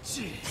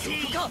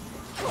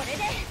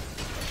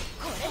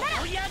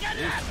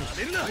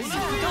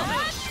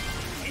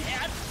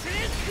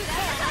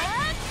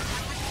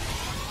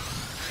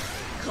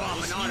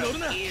 Common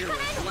eater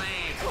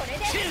flank.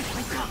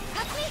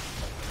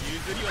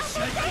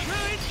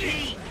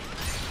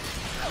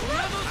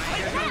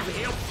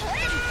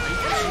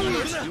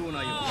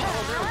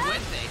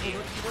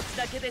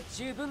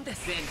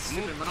 Then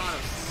stupid Monado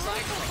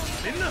cycle.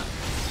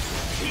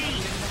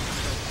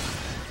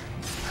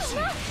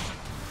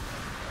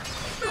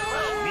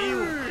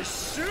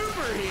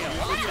 Super heal.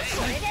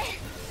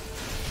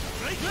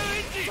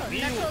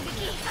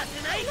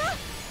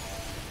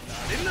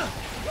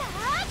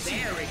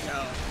 There we go.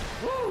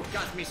 Woo,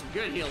 got me some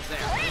good heals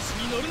there. Alright,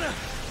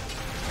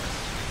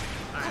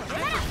 I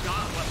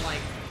forgot what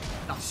like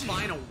the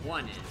final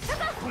one is.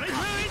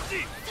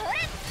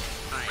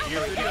 Alright,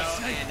 here we go,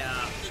 and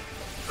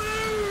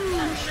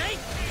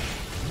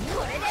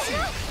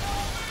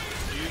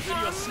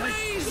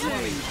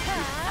amazing!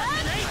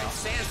 Alright,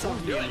 Sandstorm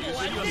doing it.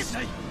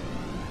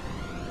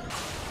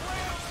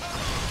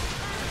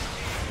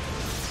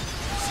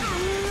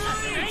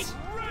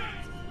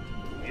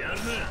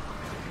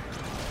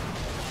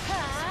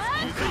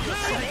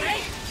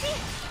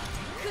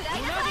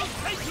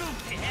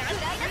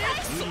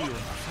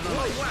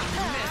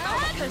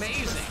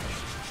 Amazing.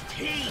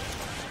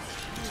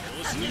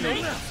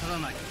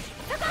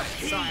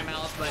 Sorry,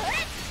 Malice, but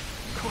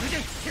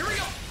here we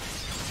go.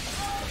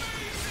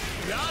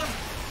 Got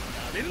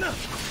him.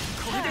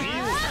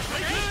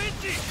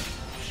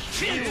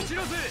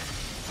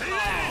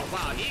 Oh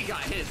wow, he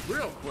got his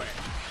real quick.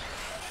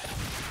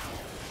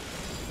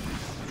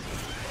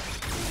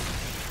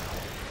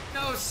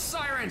 No,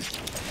 Siren!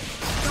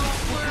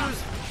 Don't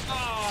lose!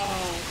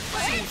 Oh,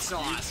 Team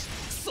Sauce!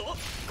 Oh,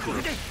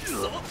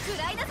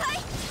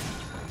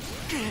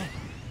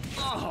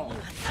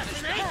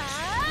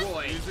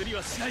 boy!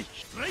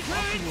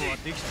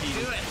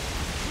 Do it!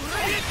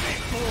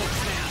 Full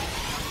snap!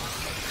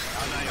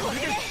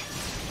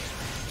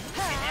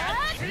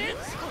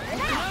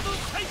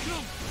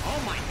 Oh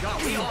my god,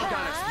 we all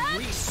gotta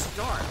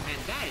restart, man.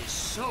 That is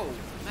so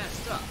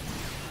messed up.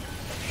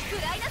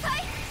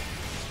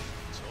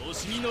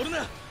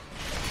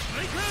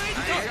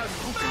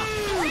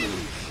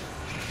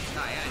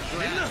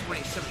 Yeah,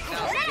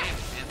 27,000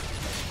 damage, man.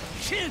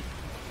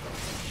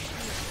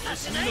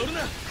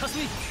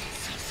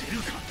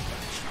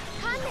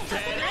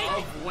 Dead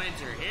of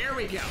Winter. Here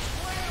we go.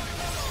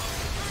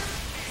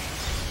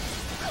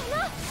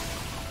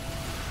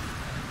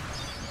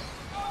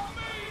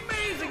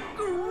 Amazing!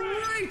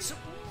 Great!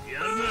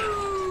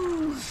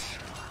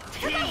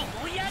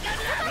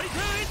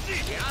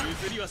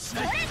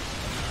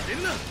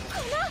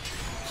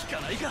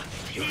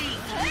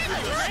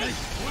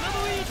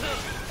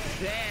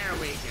 There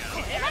we go.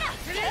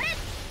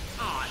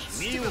 Oh,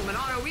 stupid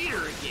Monado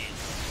Eater again.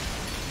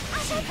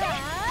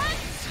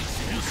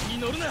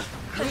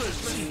 Good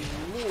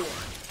lord.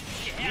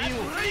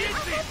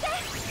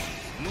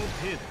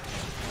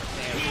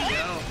 There we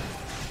go.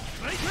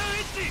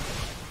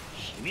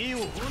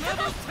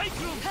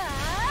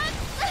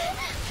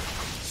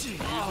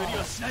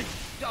 Oh,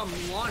 dumb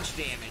launch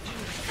damage.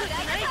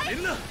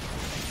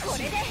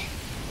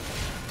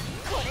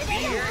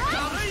 Here it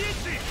comes.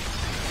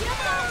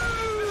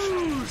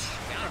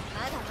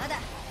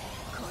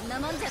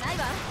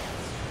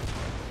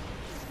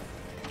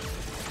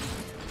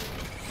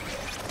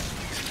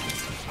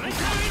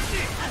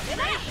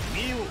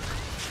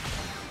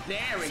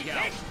 There we go.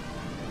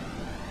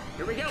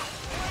 Here we go.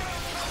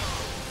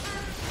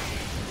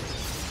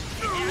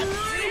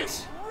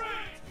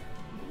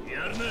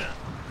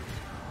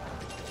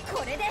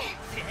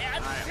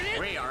 Alright,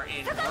 we are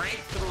in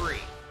rank 3.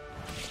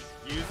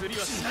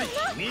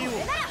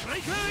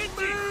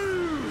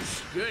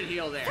 Good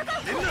heal there. Alright,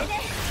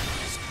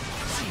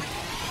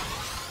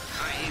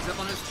 he's up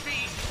on his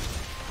feet.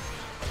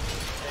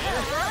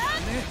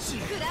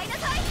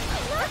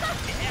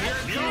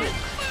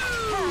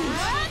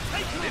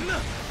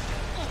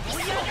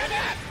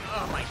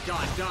 Oh my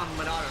god, dumb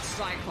Monado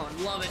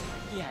Cyclone, love it.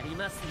 Here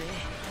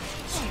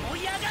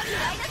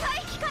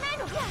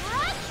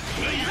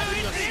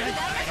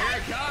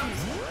it comes.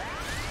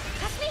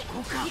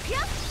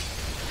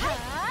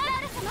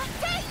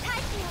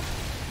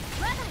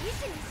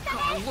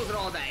 God, look at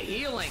all that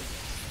healing.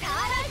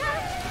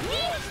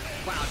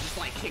 Wow, just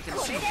like kicking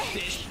some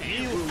fish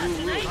pan.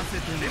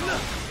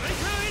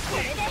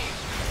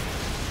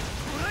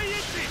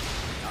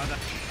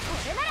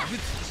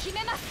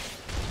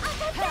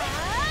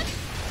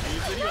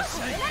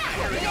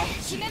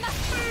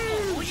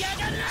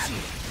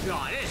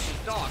 God, this is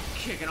dog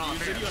kicking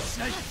off here.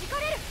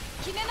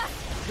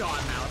 God,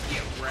 Mouse,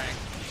 get wrecked.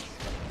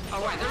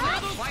 Alright, there's a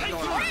fight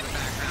going on in the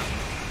background.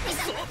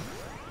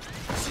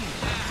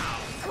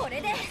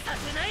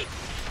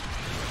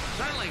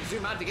 Trying to like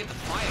zoom out to get the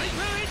fight.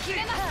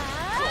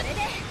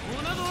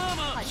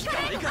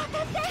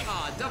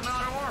 Ah, double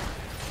out of armor.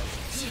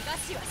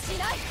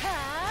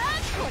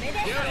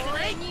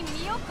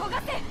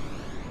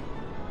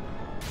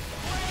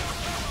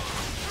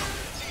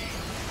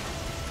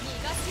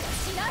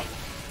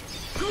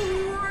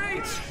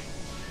 Great!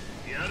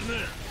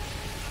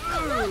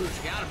 Ooh,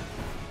 got him.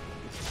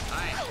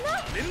 Alright.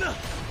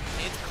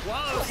 It's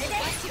close.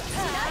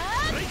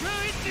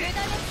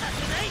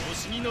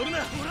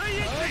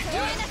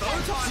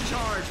 Photon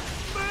charge.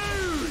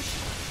 Boosh!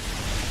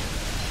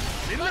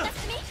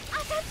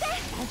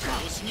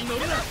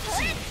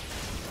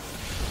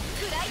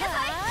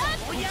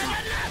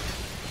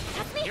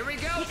 Here we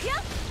go.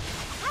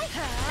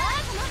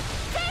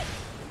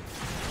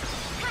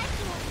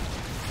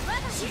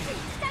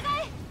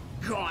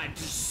 God,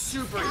 just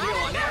super heal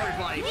on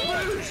everybody.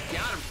 Boosh!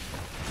 Got him.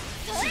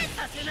 Alright,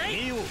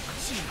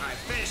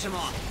 finish him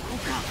off.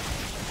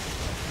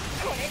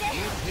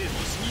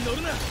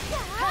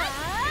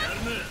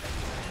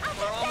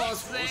 We're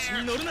almost there.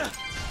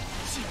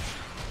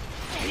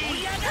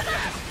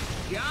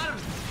 Got him.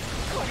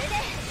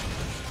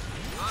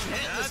 I'm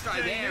hitting this guy.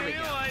 There we go.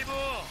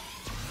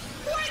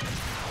 What?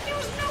 He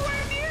was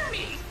nowhere near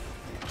me.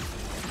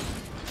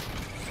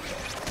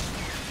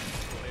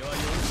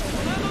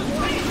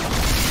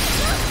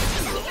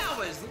 That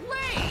was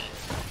lame.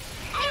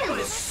 I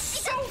was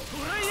so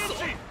close.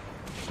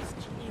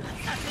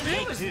 He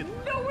was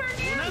nowhere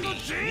near me.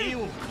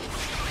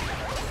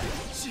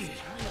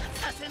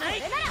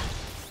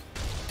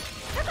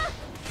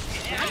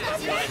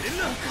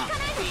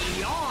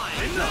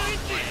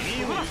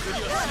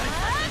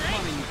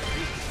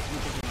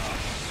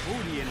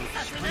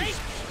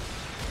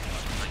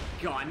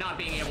 God, not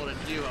being able to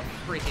do a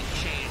freaking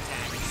chain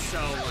attack is so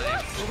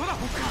lame.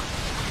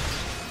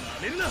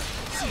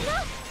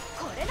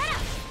 Okay,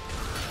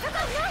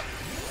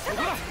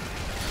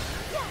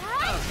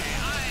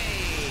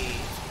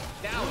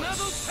 that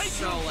was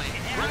so lame.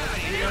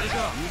 Alright, here we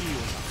go.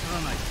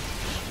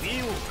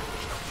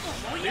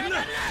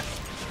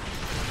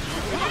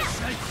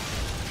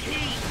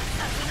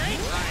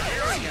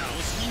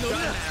 Doesn't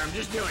matter, I'm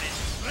just doing it.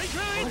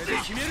 There we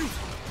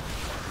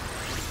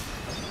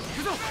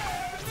go.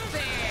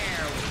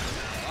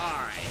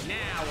 Alright,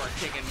 now we're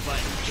kicking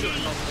butt.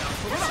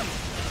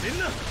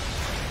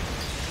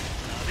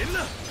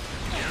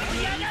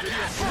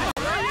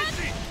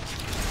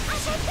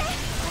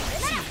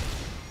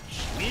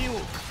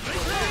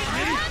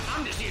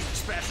 I'm just using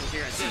specials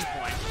here at this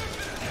point.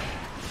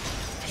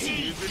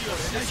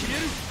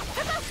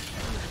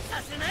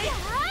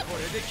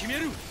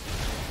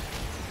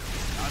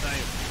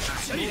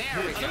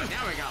 There we go.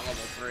 Now we got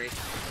level 3.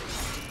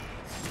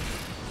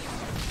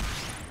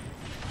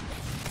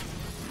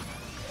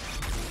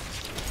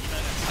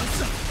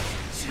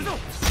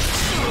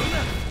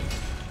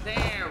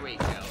 There we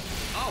go.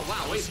 Oh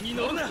wow, we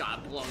both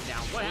got blown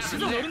down. What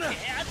happened there?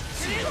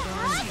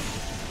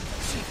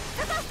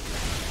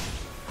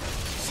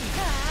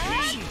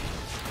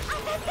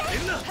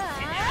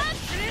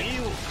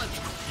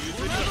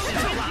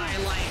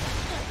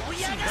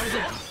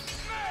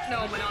 No,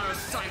 Monado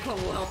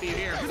Cyclone will help you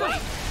here.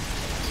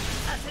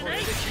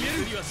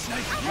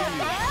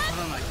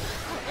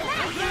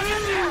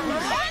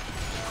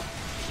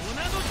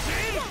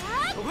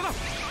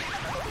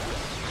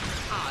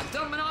 Ah,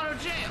 dumb Monado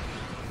jail.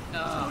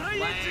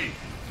 Lame.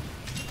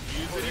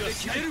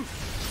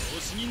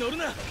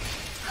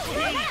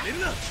 Alright,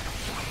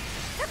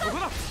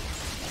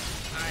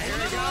 here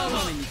we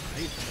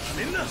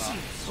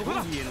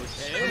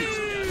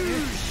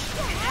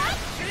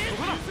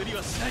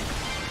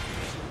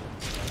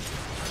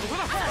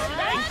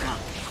go.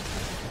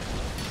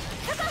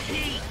 ゴ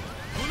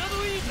ナ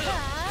ドイータ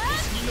ー調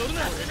子に乗る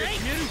なこれで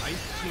決める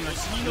調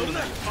子に乗る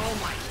な Oh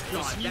my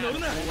god, that's lame.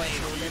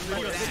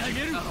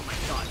 Oh my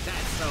god,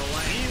 that's so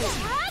lame.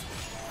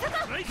 ス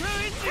トライカ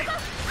ーエッジ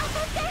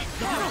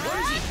God, what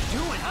is he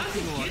doing? How is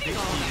he getting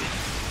all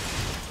that?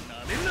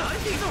 なめんな How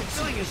is he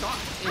fulfilling his that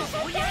is so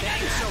調子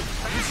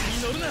fast.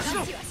 に乗るな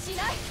感じはし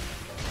ない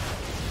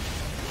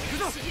シー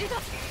ルド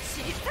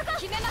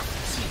決めます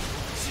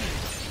ス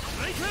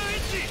トライカーエ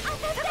ッジ当た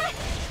って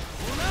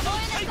燃えな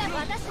さい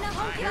私の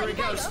本 Alright, 気 here は we 痛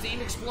い go. よ Steam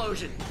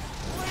explosion.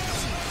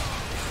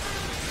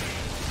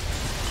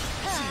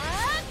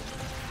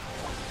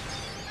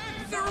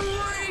 The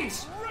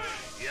race!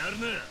 やる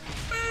な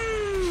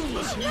Boom!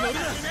 調子に乗るな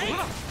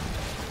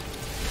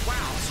Wow,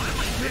 so I'm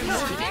like doing more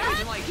damage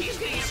and like he's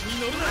getting it.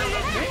 乗るな無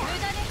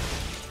駄ね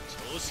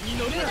調子に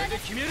乗るなこれで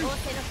決める仰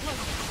せの通り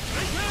スト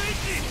ライカーエ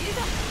ッジシール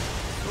ド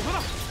どこだ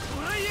ト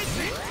ライエッ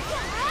ジ当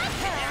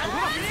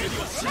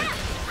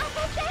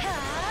たって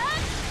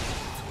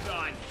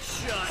God,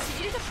 shut.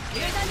 シールド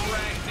Get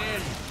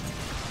pregnant.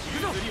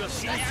 釣りは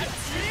しない釣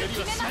り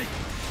はしない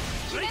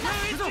決めま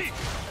す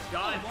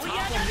God, top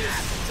him is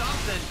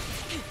something.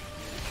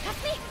 かす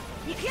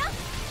み行くよは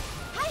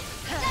い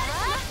せ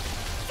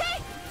い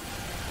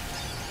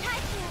大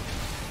気よ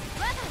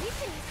我が意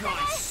志に従 God,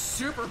 え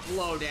super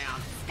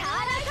blowdown. スター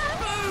ライト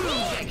Boom!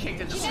 Get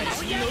kicked in the face.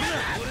 乗るな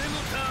俺の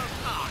ター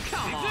ン Oh,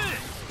 come on.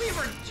 We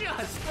were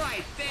just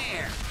right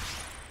there.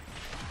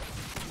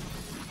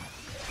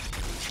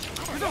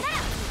 Oh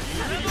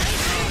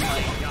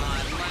my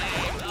god,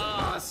 lame.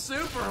 Oh,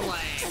 super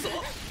lame.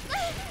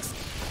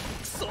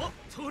 クソ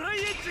トライ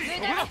エッジ無駄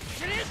ね逃が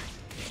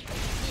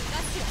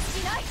しはし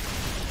ない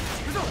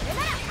それな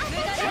ら無駄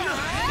Get ね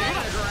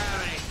the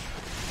gravity.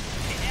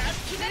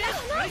 決めます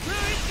ストライカー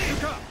エッ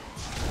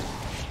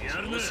ジや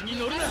るな調子に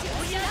乗るな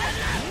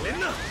めん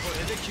なこ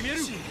れで決める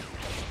燃え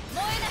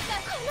なさ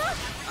い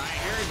Alright,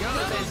 here we go.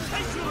 This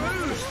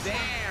Rouge.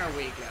 There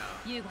we go.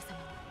 ユーゴ様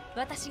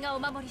私がお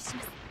守りし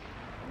ます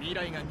未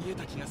来が見え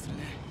た気がする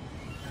ね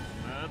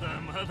まだ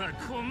まだ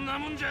こんな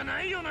もんじゃ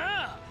ないよ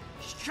な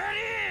光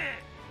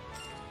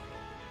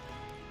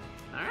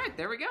Alright,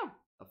 there we go.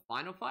 The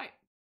final fight.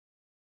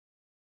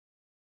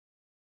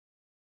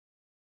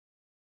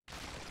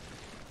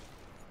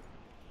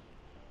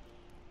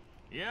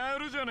 や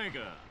るじゃねえ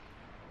か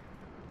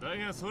だ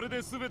がそれ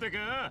で全て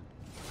か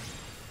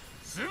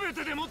全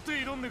てでもって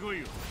挑んでこい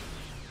よ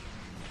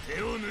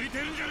手を抜いて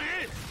るんじゃね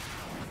え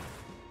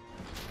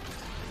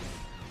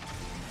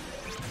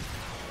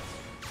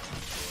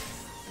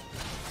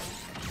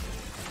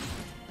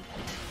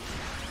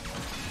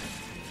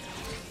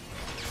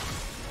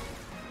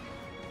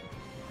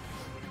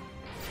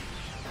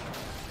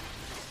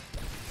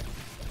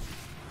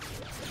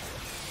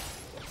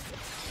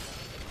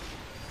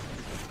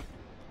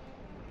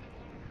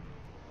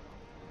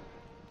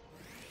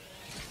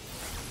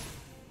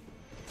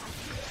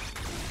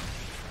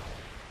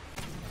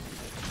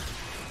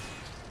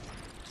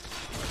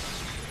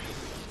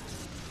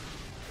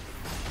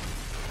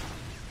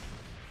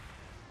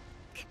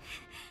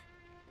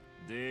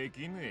で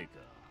きねえか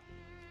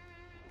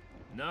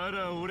な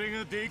ら俺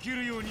ができ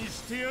るように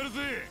してやるぜ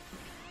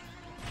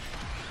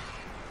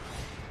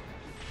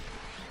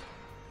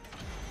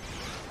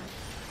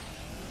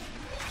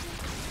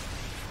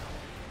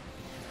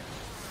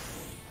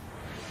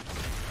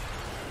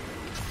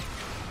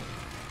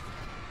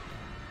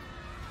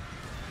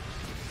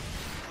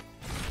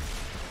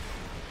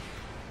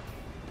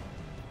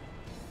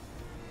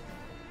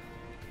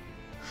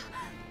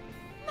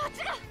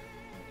町が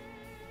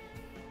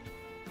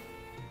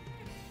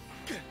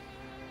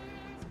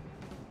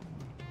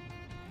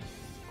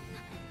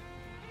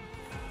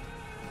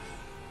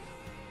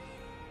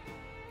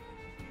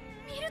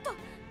見ると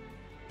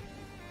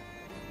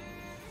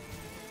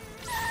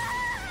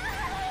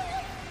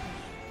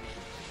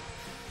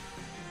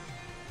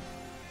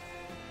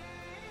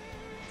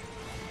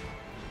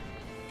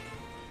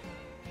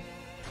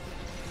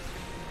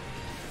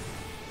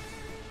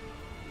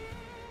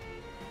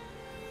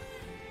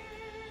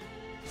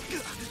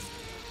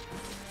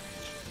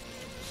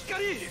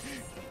光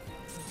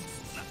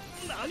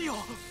何を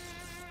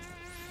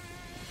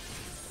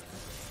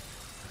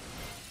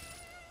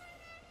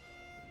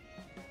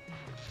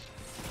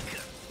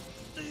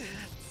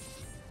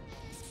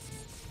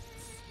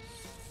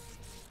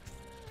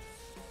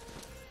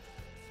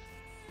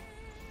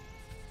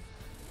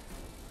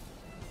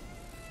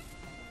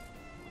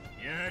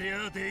やり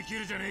ゃでき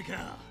るじゃねえ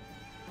か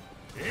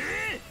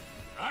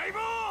相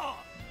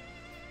棒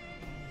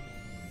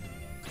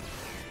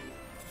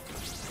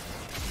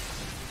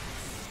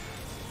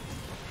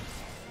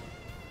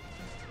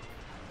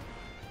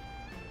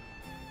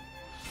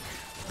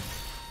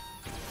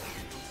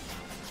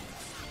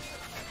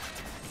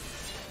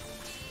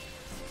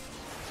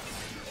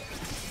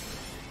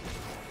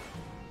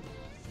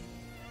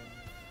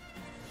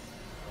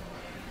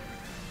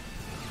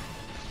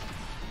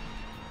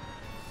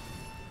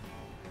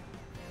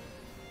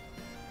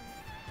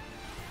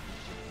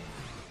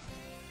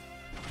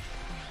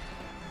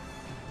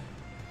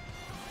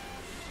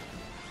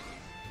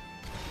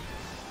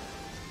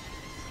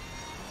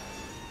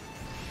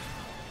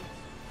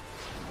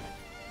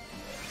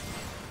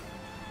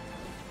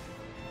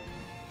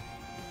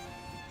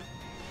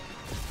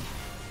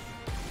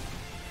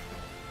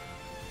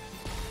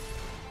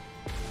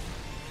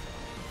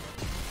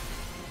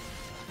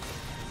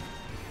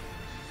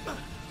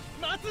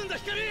つんだ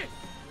光！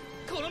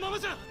このまま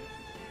じゃ。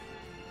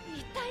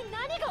一体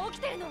何が起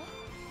きてるの？こ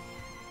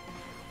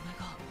れ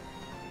が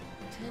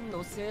天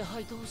の聖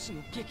杯同士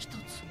の激突。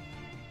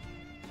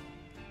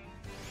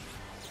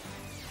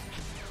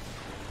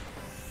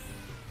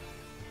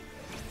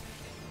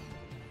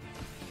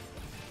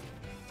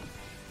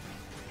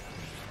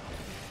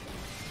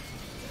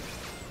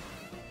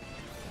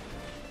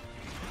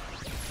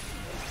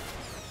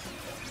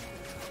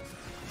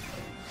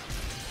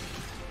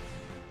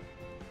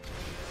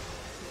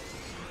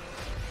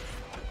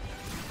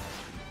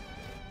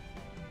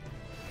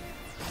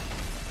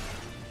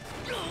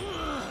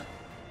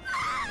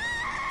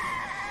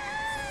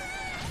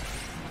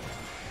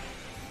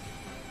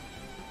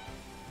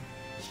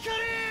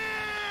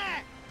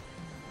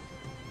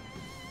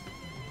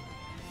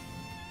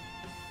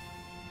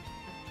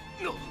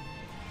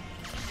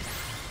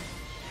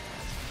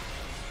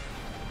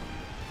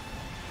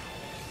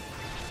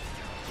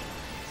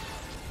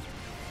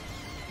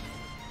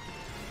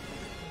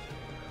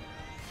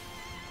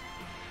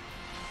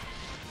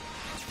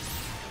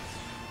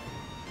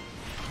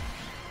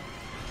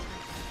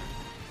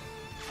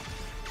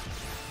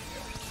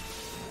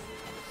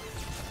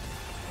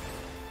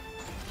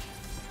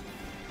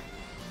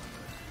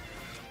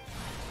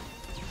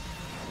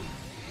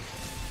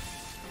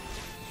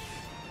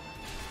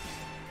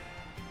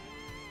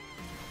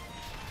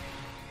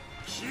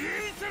聞い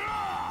てろ！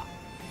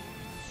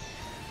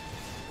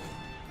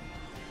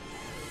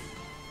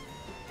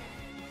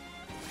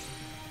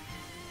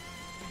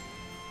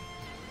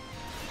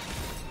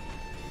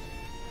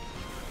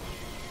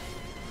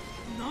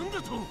なん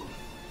だと？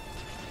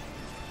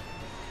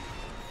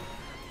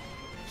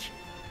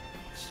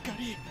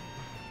光。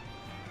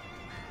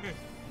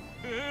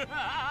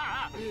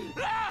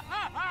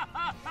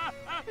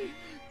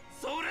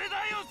それ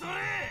だよそれ！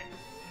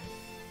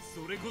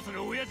それこそ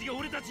が親父が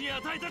俺たちに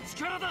与えた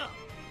力だ。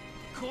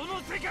こ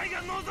の世界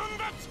が望ん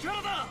だ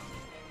力だ。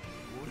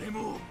俺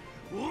も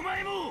お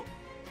前も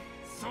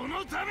そ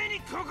のため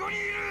にここにい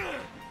る。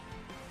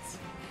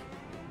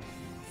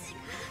違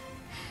う、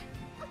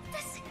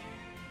私。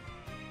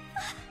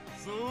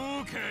そ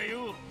うか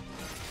よ。なら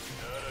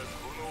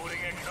この俺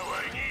が代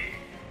わりに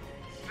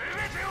全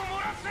てをも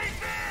らっていっ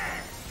て。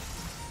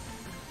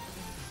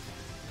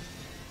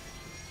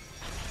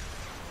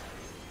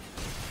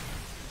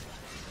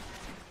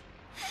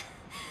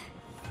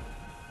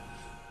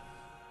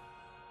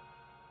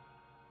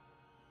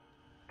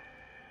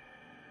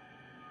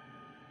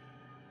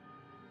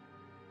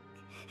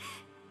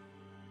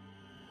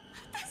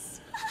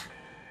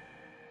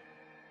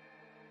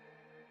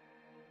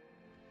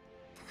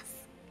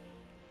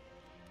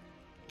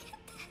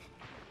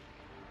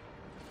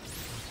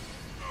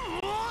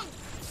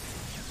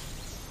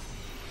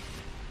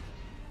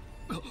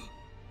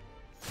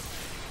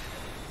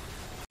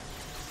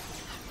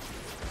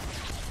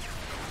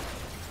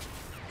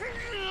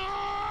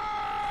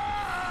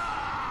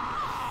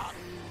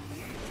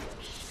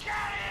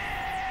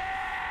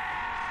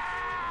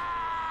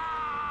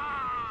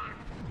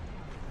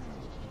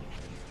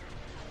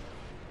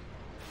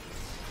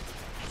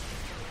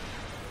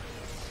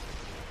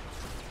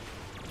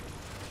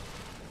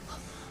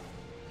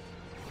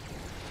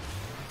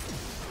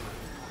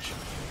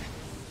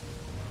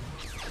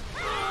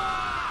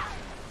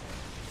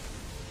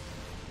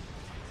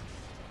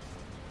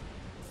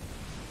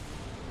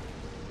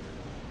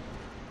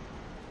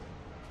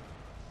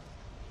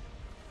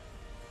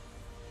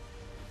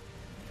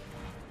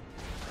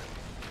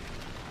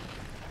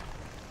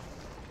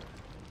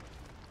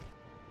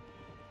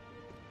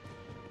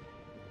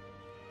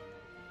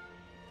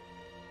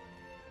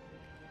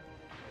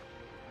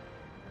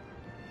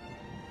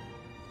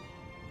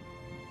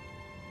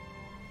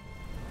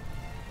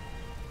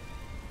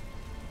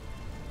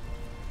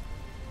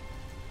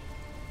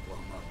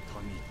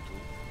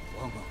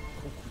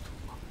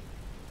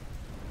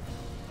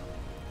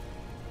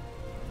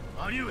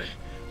兄上、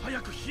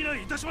早く避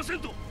難いたしません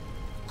と。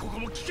ここ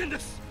も危険で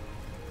す。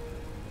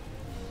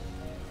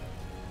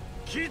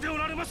聞いてお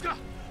られますか、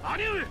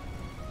兄上。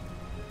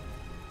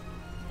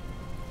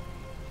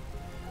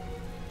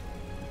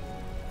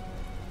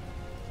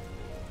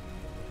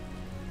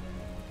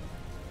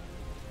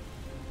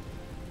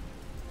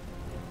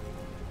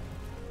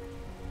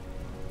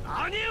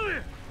兄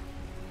上。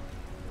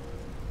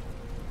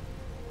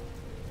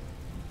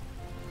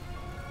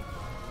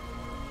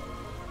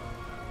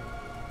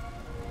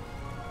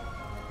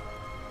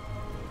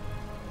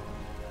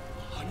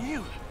兄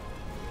上。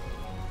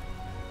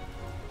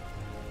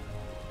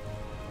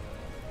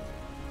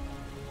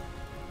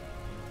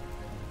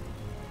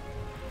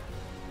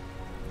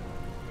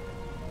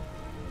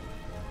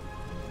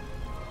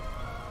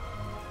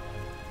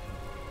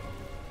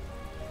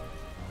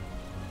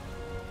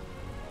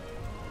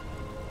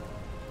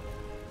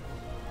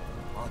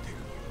待てる。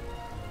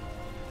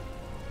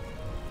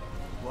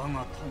我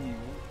が民を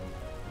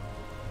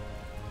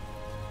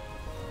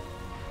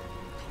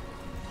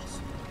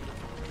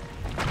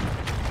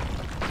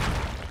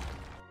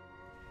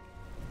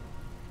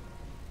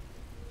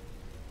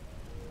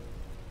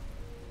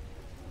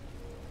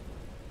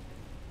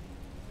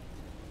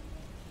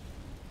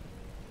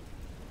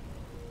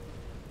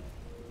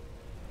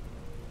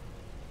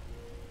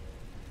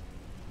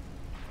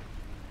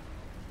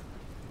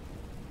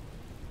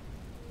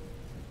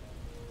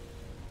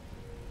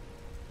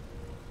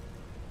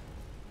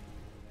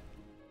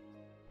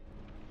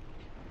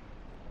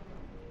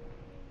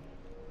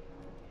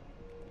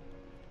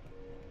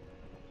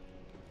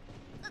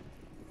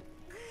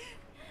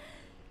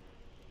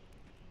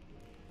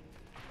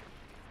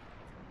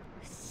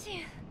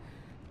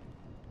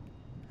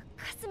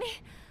休み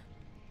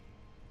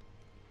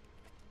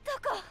ど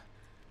こ？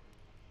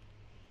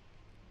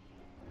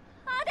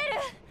アデル、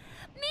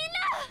みんな！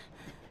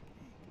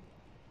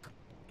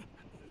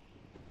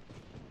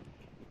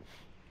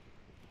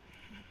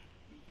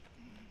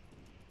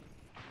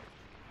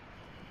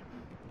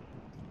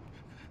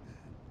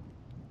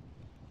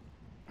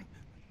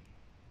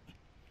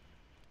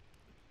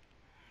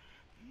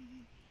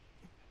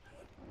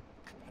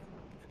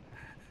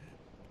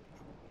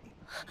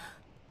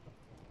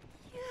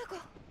ユーゴ。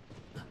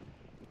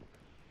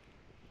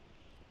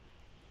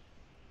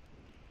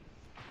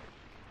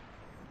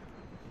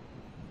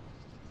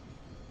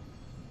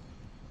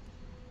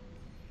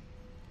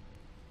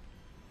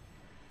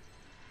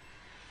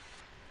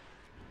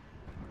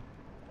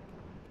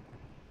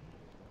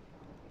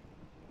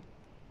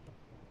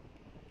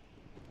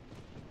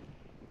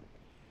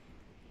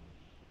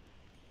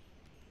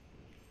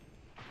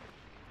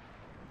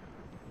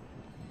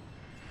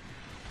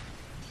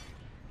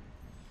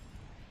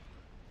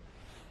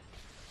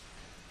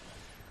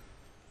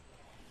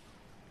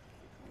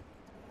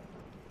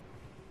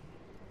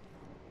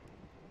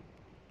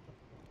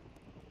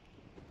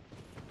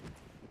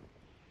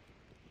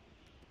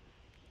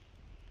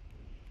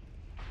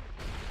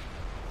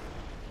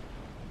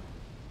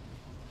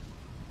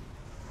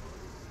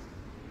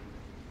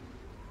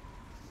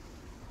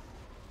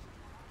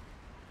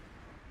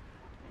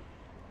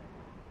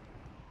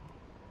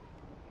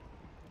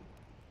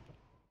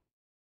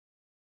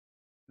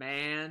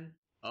Man,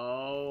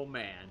 oh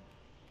man.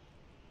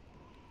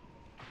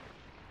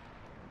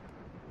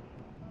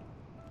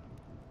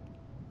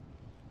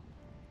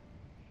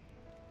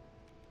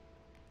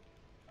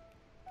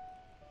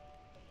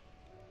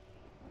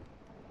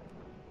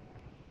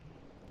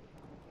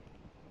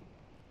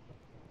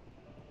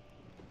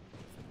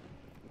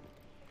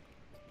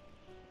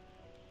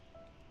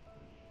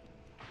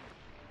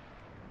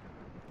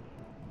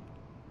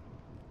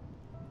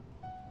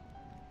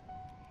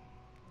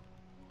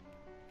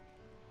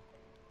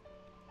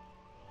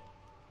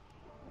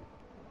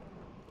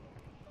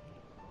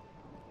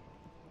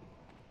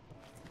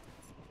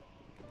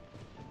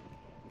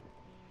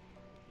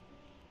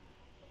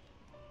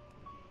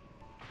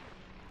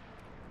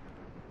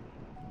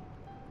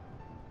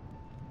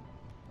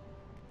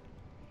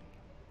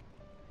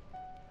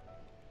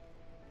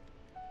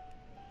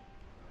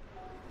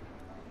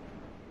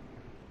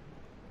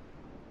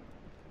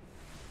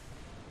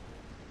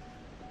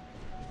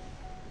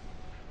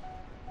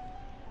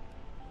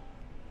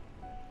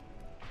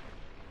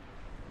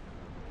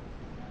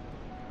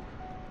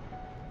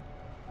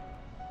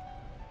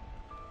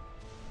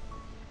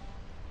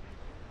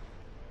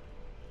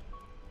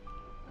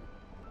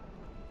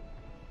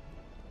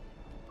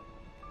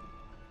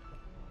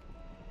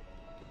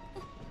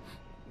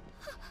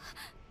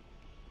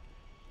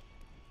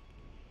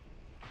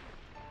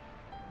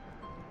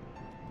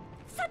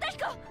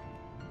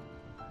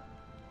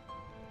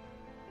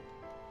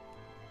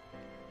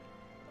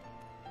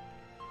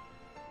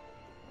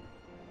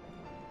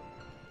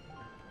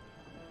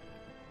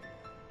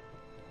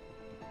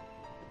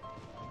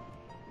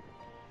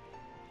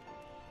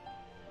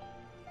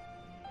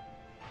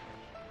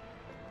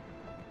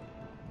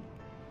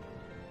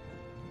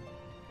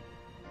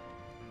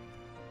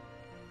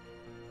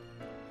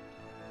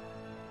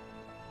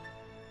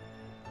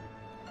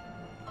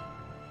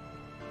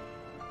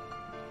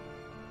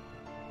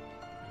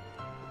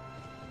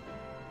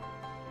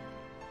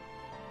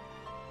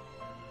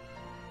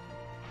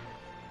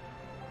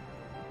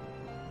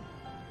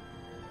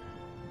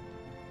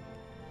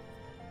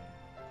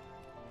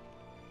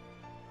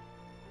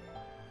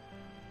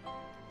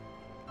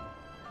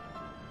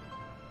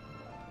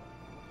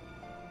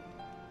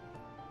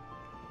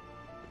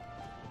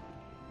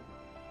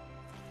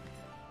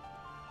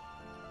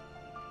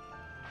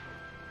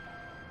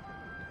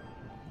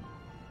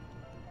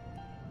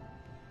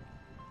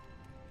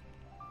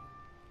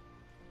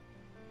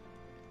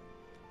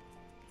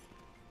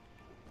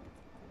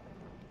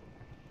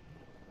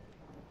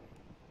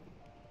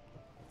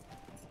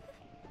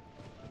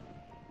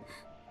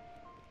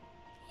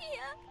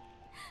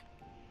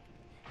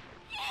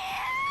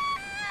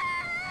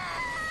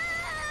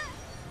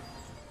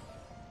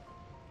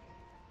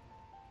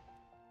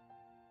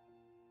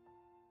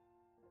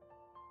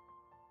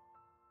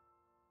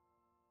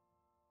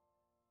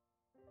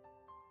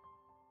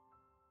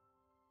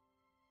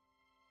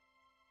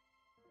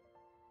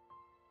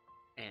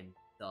 And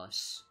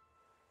thus.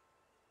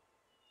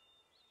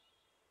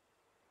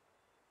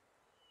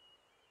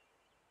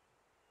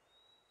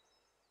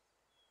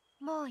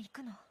 もう行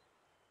くの？あ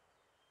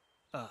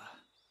あ。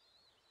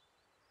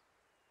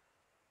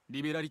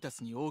リベラリタ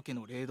スに王家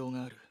の霊道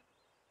がある。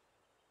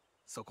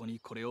そこに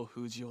これを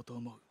封じようと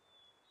思う。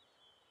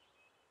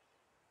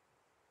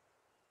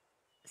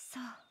そ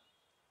う。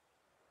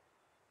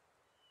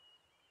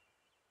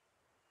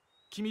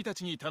君た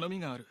ちに頼み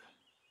がある。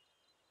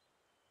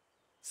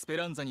スペ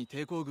ランザに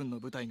抵抗軍の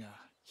部隊が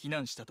避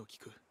難したと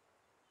聞く。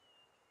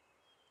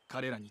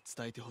彼らに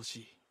伝えてほし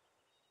い。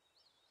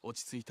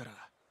落ち着いたら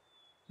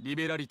リ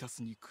ベラリタ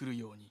スに来る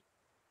ように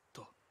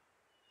と。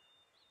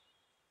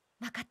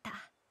分かった。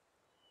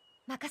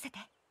任せて。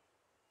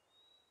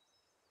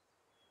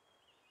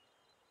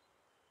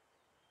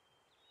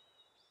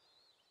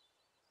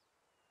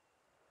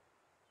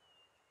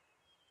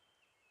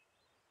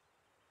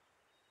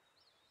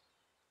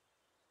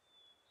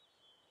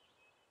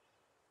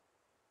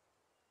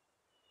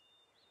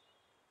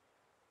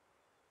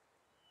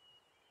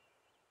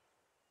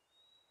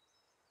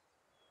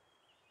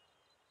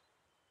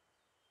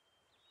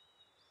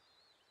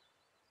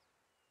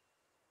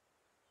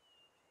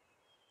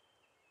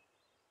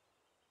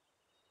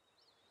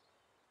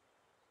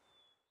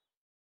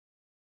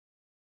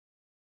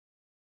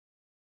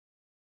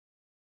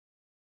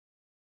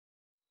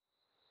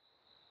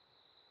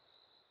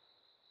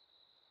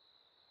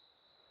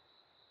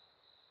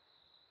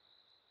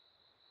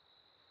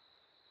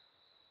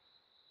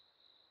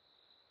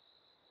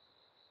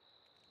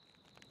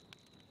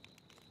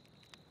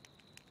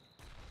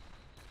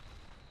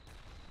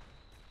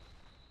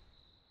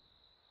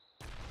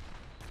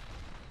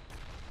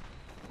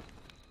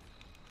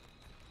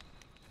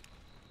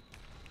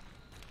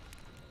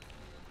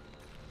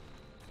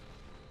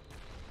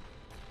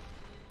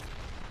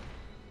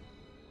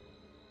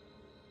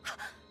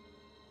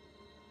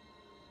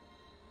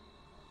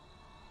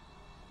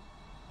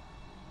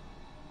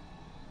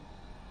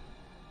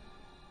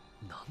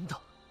なんだ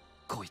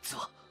こいつ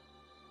は。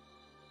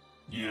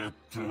やっ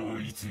と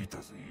追いついた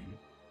ぜ、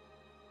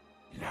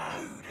ラ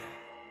ウラ。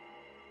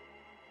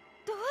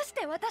どうし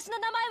て私の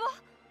名前を。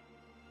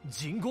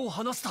人語を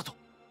話すだと。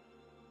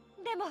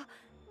でもブレイ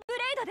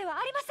ドでは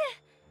ありませ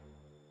ん。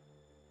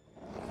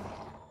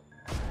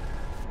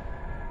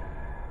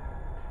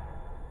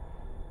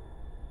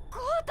ゴ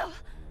ート。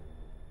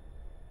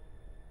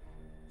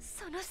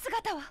その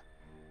姿は。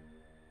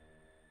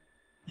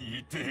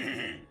痛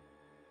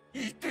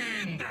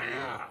えんだよ。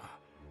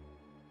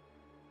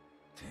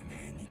て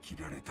めえに切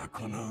られた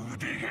この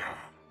腕が。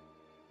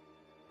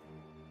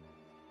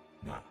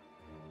な、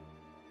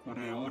こ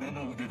れ俺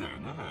の腕だよ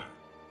な。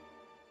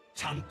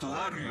ちゃんと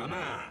あるよな。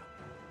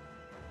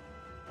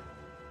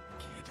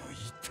けど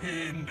痛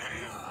えんだよ。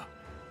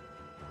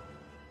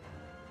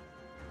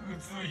う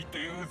ずい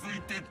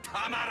て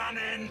たまらね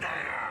えんだよ。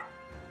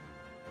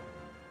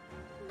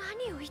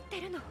何を言っ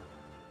てるの。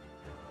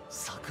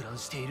錯乱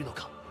しているの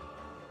か。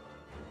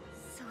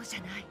そうじ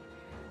ゃない。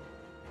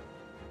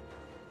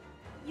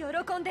喜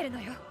んでるの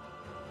よ。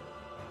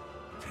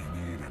て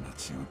めえらの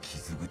血を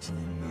傷口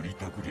に塗り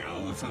たくりゃ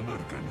収まる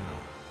かな。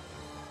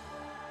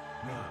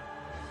なあ、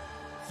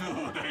そう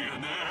だよ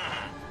な。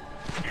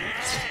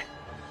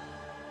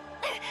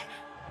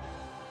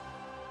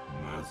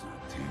まずは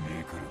てめ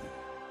えからだ。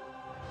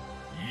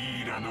イ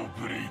ーラの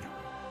ブレイド。て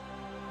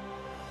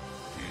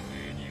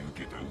めえに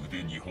受けた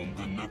腕2本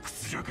分の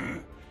屈辱、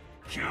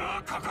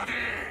今日ここで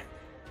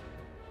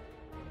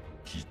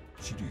きっ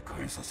ちり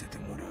返させて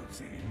もらう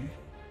ぜ。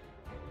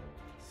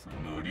そ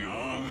の両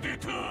腕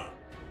と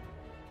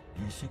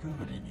石代わ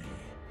りに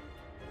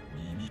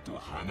耳と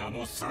鼻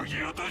もそ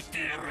ぎ落として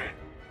やる。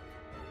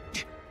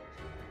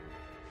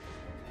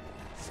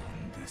そ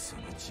んでそ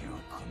の血を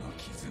この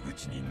傷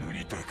口に塗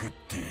りたくっ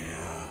てよ。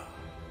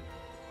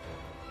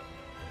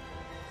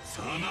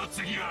その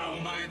次は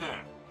お前だ。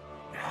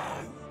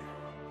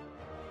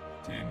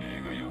てめ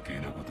えが余計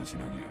なことしな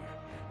きゃ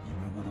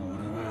今頃俺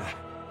は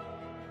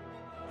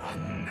あ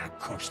んな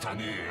小汚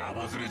えア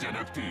バズレじゃ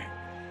なくて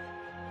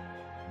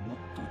もっ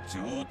と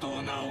上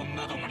等な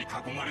女どもに囲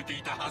まれて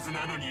いたはず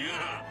なのによ。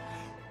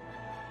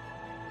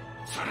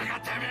それが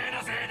てめえ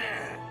のせい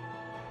で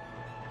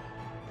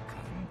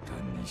簡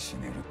単に死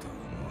ねると思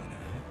わない。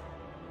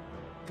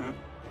たっ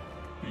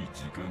ぷり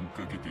時間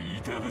かけて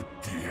いたぶっ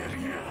てや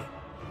るよ。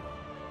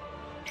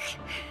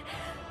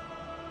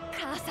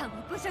母さんを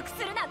侮辱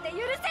するなんて許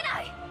せ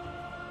ない。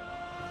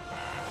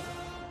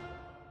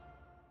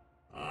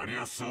あり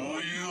ゃそう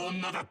いう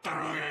女だった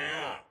ろうがよ。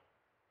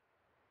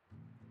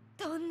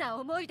どんな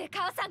思いで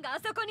母さんがあ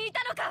そこにい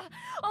たのか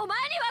お前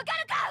にわか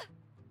るか。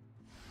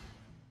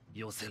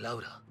よせラ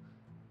ウラ、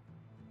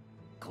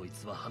こい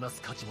つは話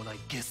す価値もない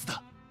ゲス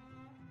だ。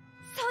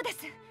そうで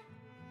す。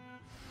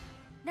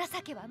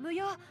情けは無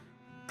用。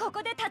こ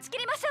こで断ち切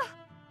りましょう。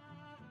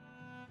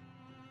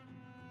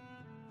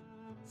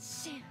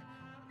シン、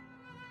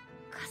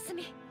かす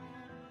み、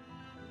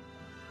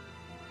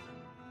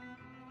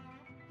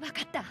分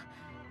かった。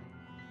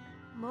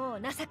も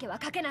う情けは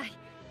かけない。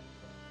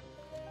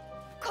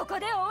ここ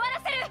で終わ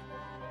ら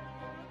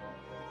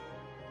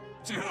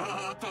せる。上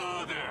等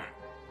だ。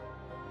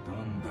ど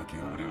んだけ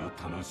俺を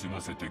楽しま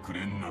せてく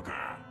れんの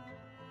か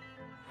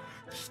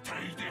期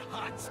待で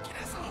はち切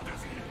れそうだ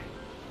ぜ、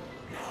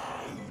ラ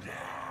ウラ。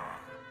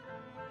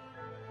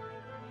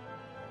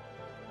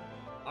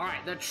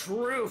Alright, the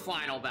true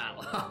final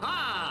battle.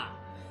 Haha!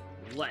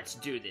 Let's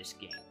do this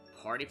game.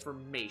 Party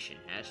formation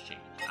has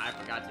changed. I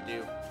forgot to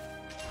do.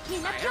 み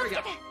んな Alright, 気 here を we つ go.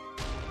 けて。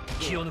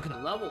気を抜くな。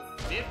 Level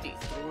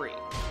 53.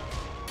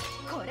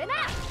 これな。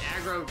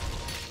 Aggro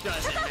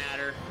doesn't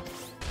matter.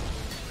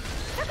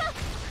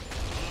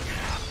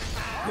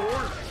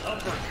 Gore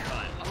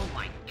uppercut. Oh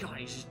my god,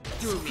 he's just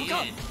doing me in. I'm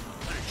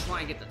gonna try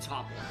and get the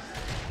top one.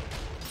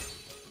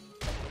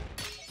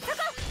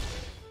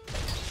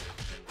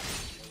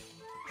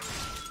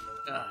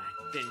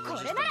 Didn't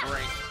resist the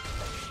break.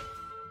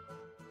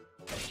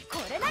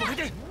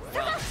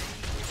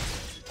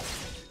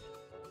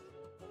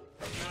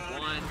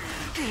 One.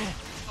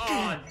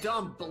 Oh,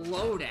 dumb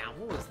blowdown.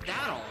 What was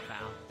that all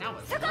about? That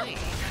was lame.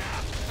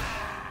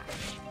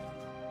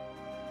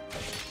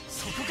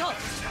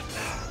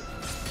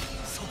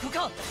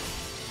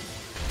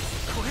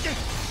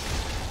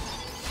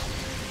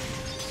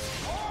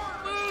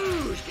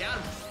 Boosh, got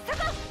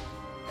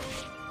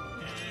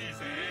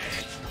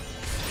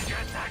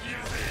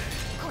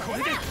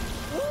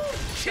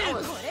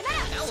him.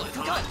 That was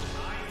hot.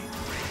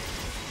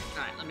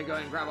 Alright, let me go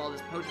ahead and grab all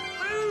this potion.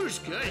 Boosh,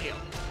 good heal.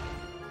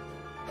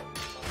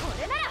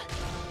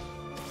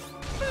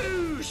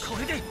 Boosh.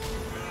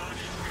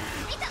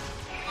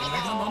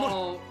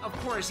 Oh, of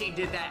course he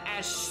did that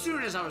as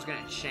soon as I was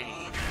gonna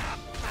change.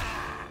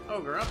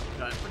 Ogre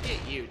uppercut, forget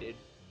you, dude.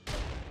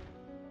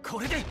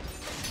 Alright,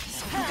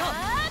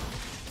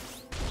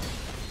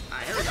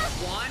 here we go.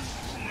 One.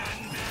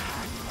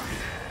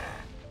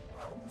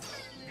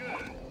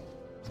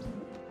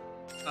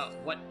 Oh,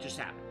 what just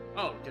happened?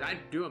 Oh, did I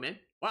do him in?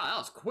 Wow, that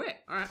was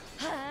quick. Alright.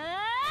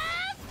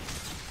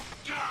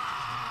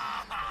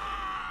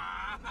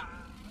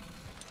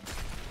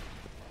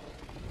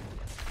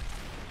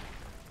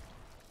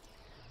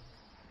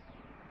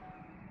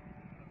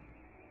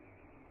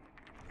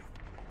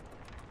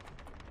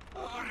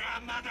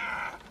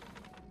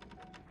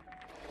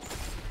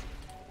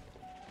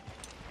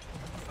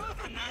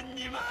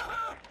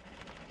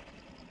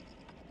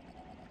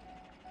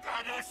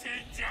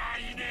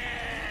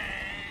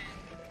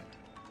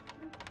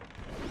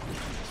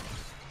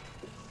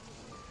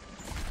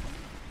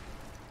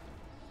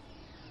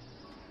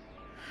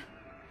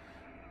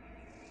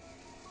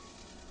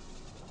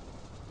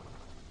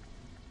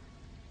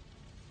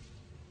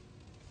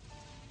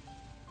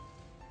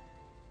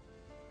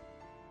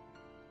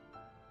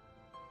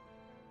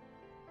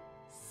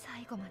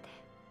最後まで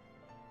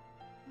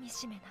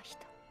惨めな人。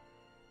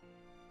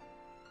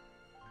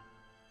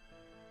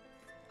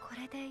こ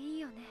れでいい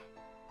よね、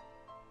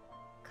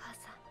母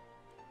さん。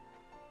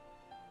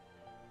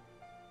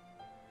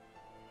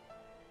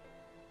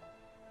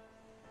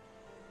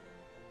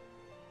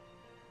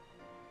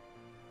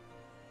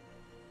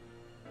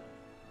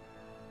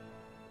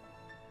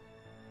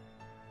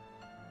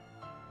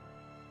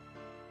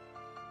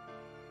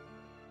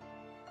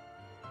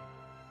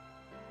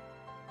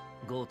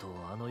ゴート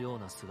をあのよう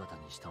な姿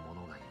にした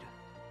者がいる。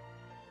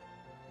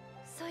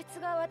そいつ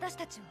が私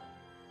たちを。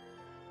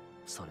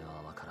それ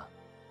はわからん。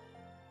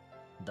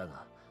だ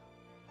が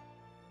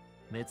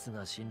メツ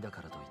が死んだ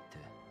からといって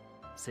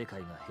世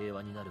界が平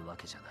和になるわ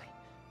けじゃない。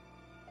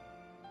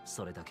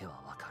それだけは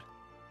わかる。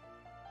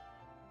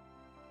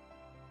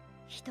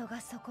人が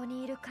そこ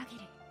にいる限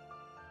り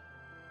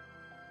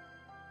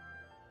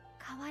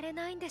変われ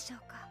ないんでしょう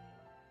か、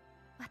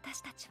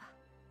私たちは。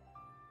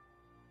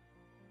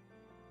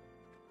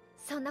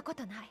そんなこ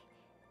とない。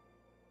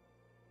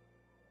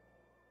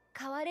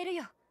変われる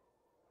よ、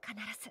必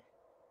ず。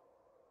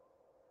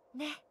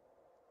ね、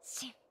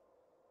シン。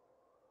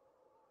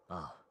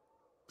ああ、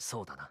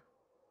そうだな。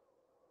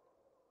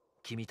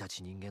君た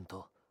ち人間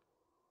と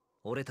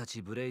俺た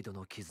ちブレイド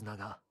の絆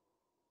が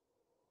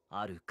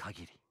ある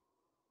限り、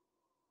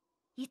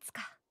いつ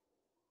か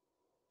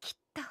きっ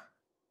と。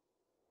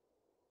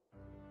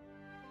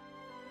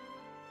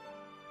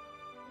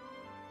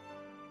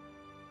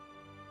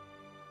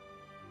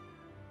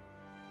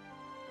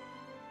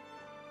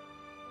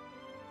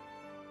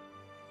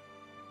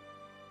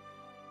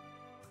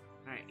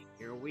Alright,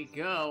 here we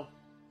go.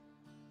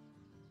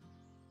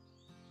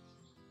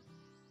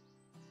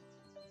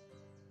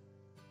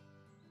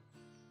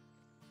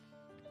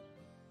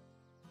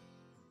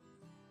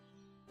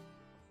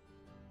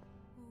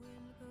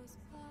 Wind goes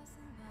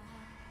passing by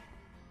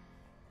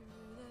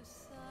through the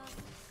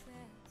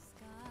sunset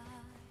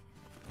sky.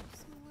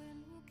 This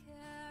wind will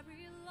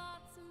carry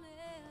lots of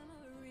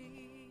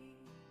memories.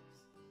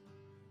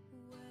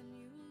 When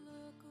you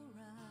look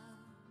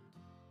around,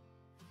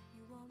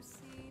 you won't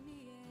see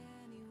me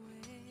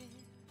anywhere,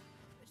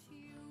 but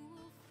you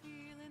will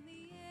feel in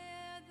the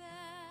air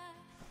that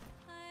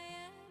I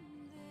am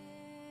there.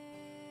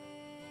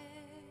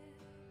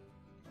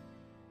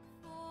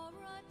 For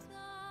a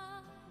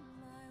time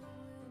I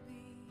will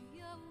be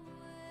yours.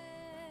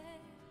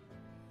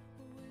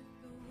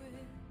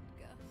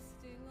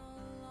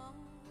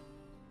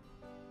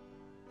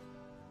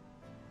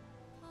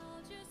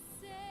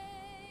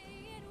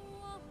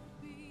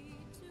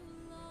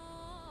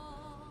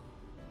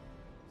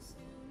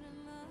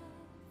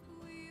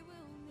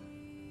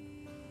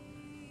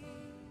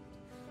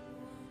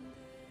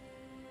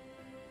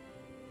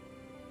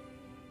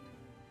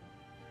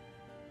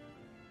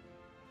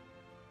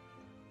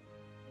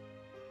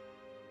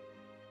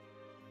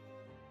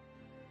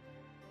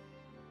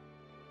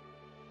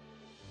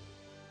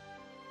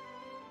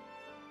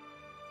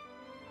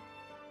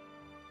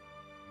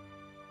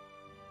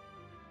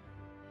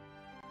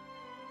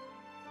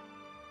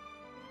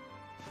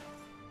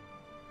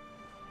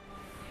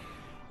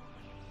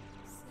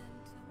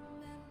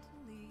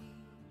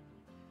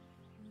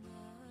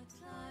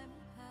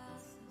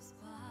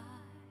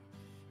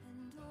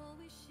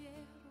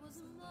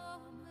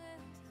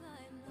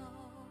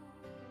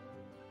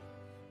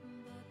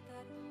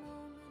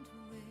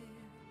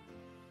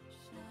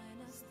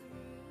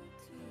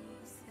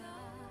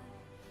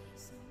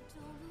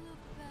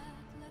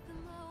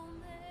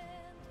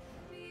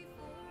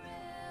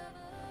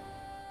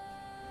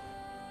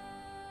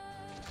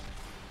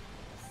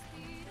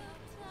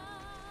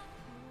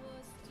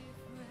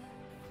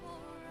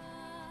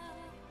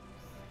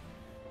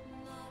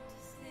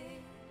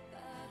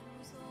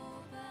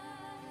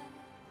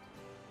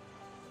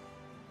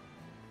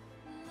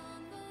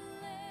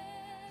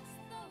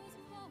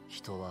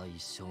 人は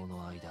一生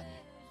の間に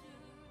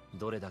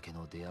どれだけ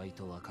の出会い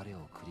と別れ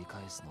を繰り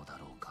返すのだ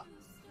ろうか。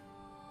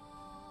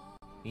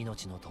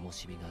命の灯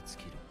火が尽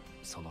きる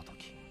その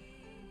時、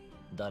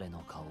誰の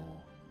顔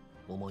を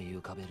思い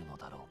浮かべるの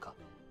だろうか。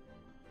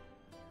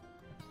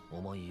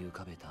思い浮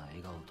かべた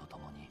笑顔とと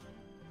もに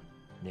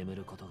眠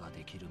ることが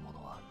できる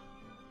者は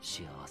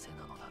幸せ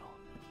なのだろう。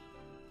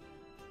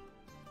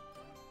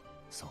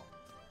そ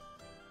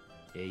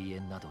う、永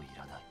遠などい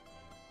らない。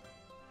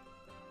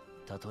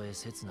たとえ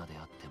刹那で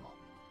あっても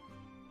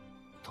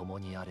共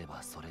にあれ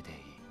ばそれでいい。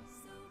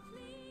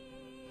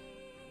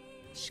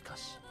しか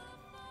し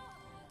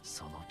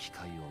その機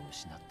会を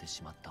失って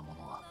しまった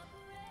者は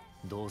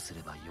どうす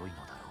ればよいのだろ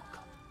う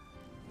か。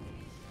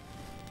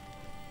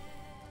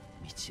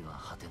道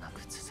は果てなく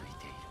続い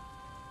ている。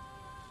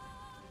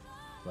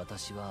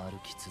私は歩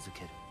き続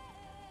ける。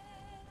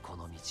こ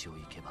の道を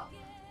行けば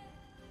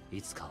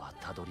いつかは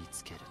たどり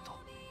着けると、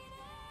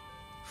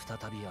再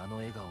びあの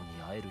笑顔に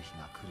会える日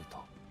が来ると、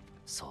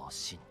そう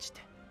信じて。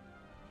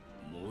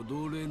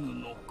戻れぬ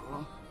の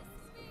か。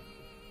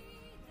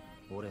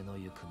俺の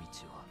行く道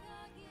は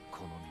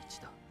この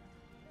道だ。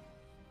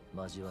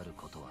交わる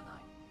ことはな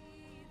い。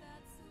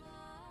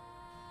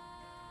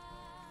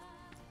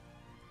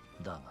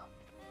だが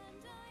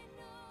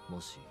も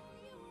し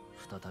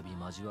再び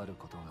交わる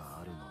こと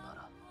があるのな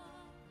ら、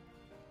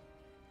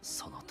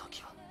その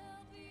時は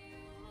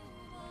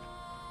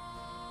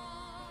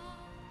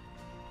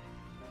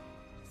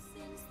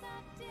Since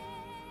that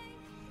day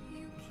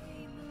you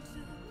came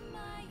into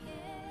my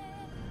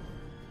head,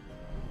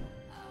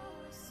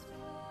 our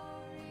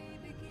story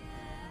began.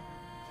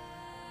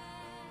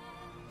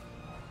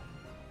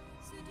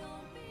 So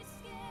don't be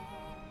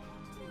scared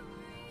to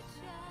reach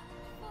out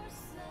for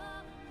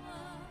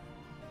someone.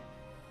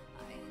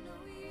 I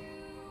know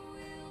you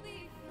will be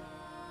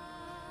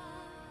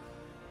fine.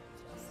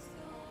 Just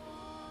go on.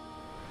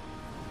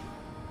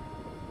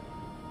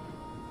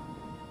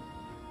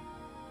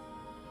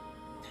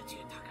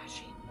 Tetsuya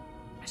Takashi,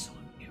 I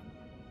salute you.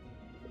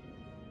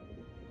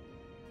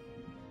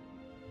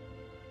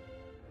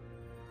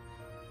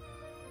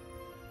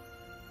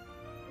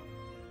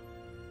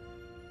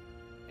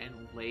 And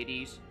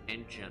ladies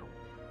and gentlemen,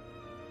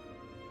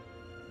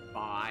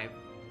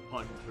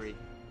 500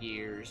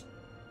 years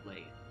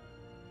later.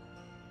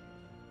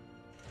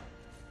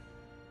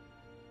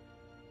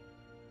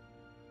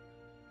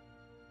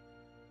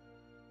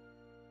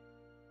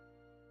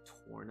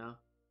 Torna,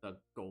 the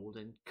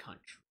Golden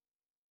Country.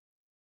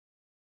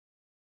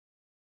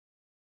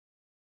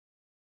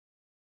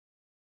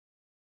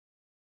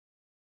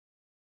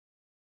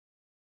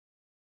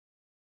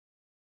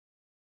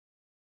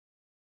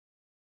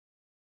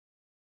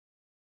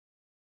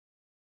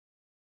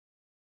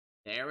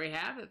 There we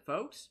have it,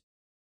 folks.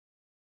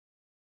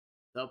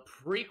 The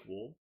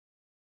prequel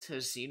to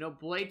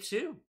Xenoblade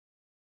 2.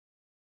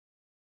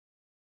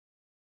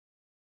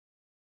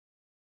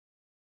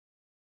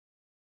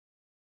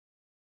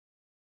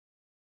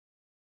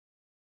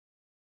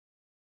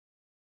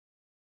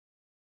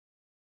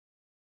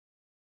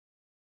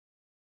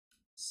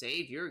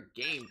 Save your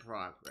game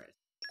progress.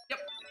 Yep.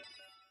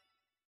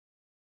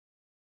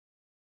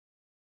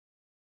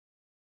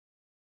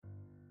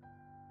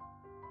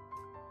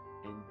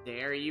 And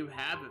there you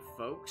have it,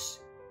 folks.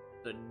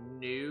 The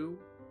new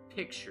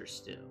picture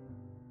still.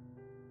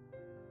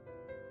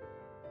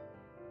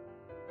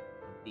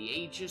 The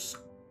ages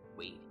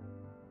waiting.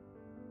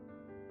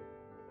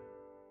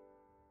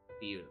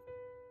 Beautiful.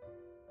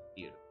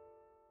 Beautiful.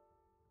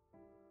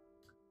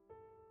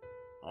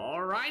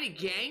 Alrighty,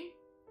 gang.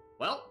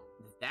 Well,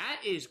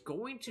 that is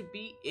going to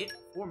be it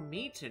for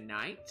me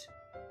tonight.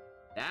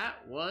 That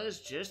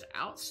was just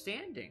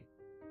outstanding.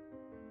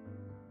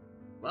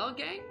 Well,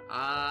 gang,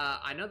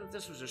 I know that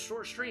this was a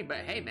short stream, but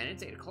hey, man,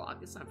 it's 8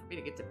 o'clock. It's time for me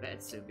to get to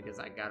bed soon because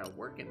I gotta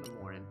work in the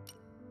morning.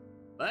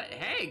 But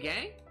hey,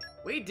 gang,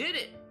 we did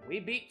it. We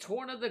beat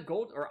Torna the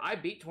Gold, or I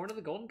beat Torna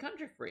the Golden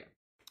Country for you.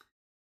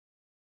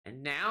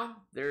 And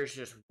now there's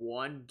just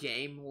one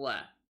game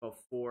left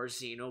before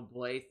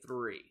Xenoblade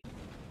 3,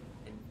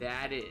 and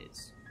that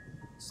is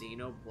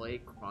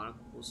Xenoblade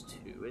Chronicles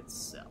 2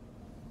 itself.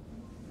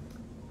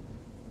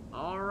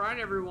 Alright,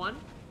 everyone.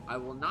 I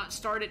will not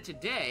start it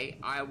today.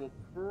 I will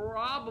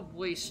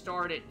probably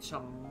start it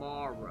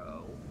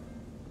tomorrow,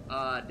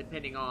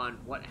 depending on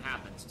what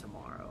happens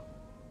tomorrow.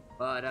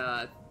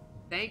 But,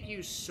 thank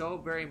you so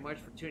very much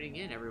for tuning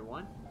in,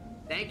 everyone.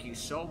 Thank you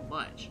so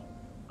much.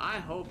 I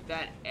hope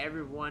that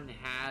everyone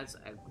has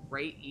a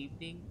great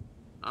evening.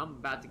 I'm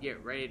about to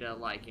get ready to,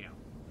 like, you know,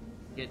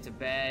 get to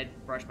bed,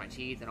 brush my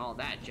teeth, and all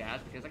that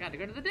jazz, because I got to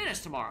go to the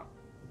dentist tomorrow.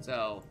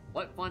 So,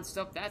 what fun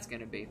stuff that's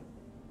gonna be.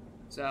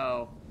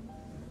 So,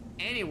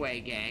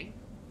 anyway, gang,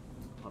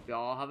 hope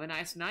y'all have a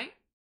nice night,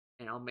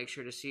 and I'll make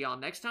sure to see y'all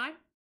next time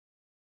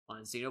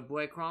on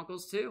Xenoblade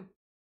Chronicles 2.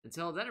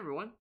 Until then,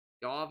 everyone,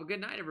 y'all have a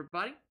good night,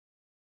 everybody.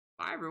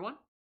 Bye, everyone.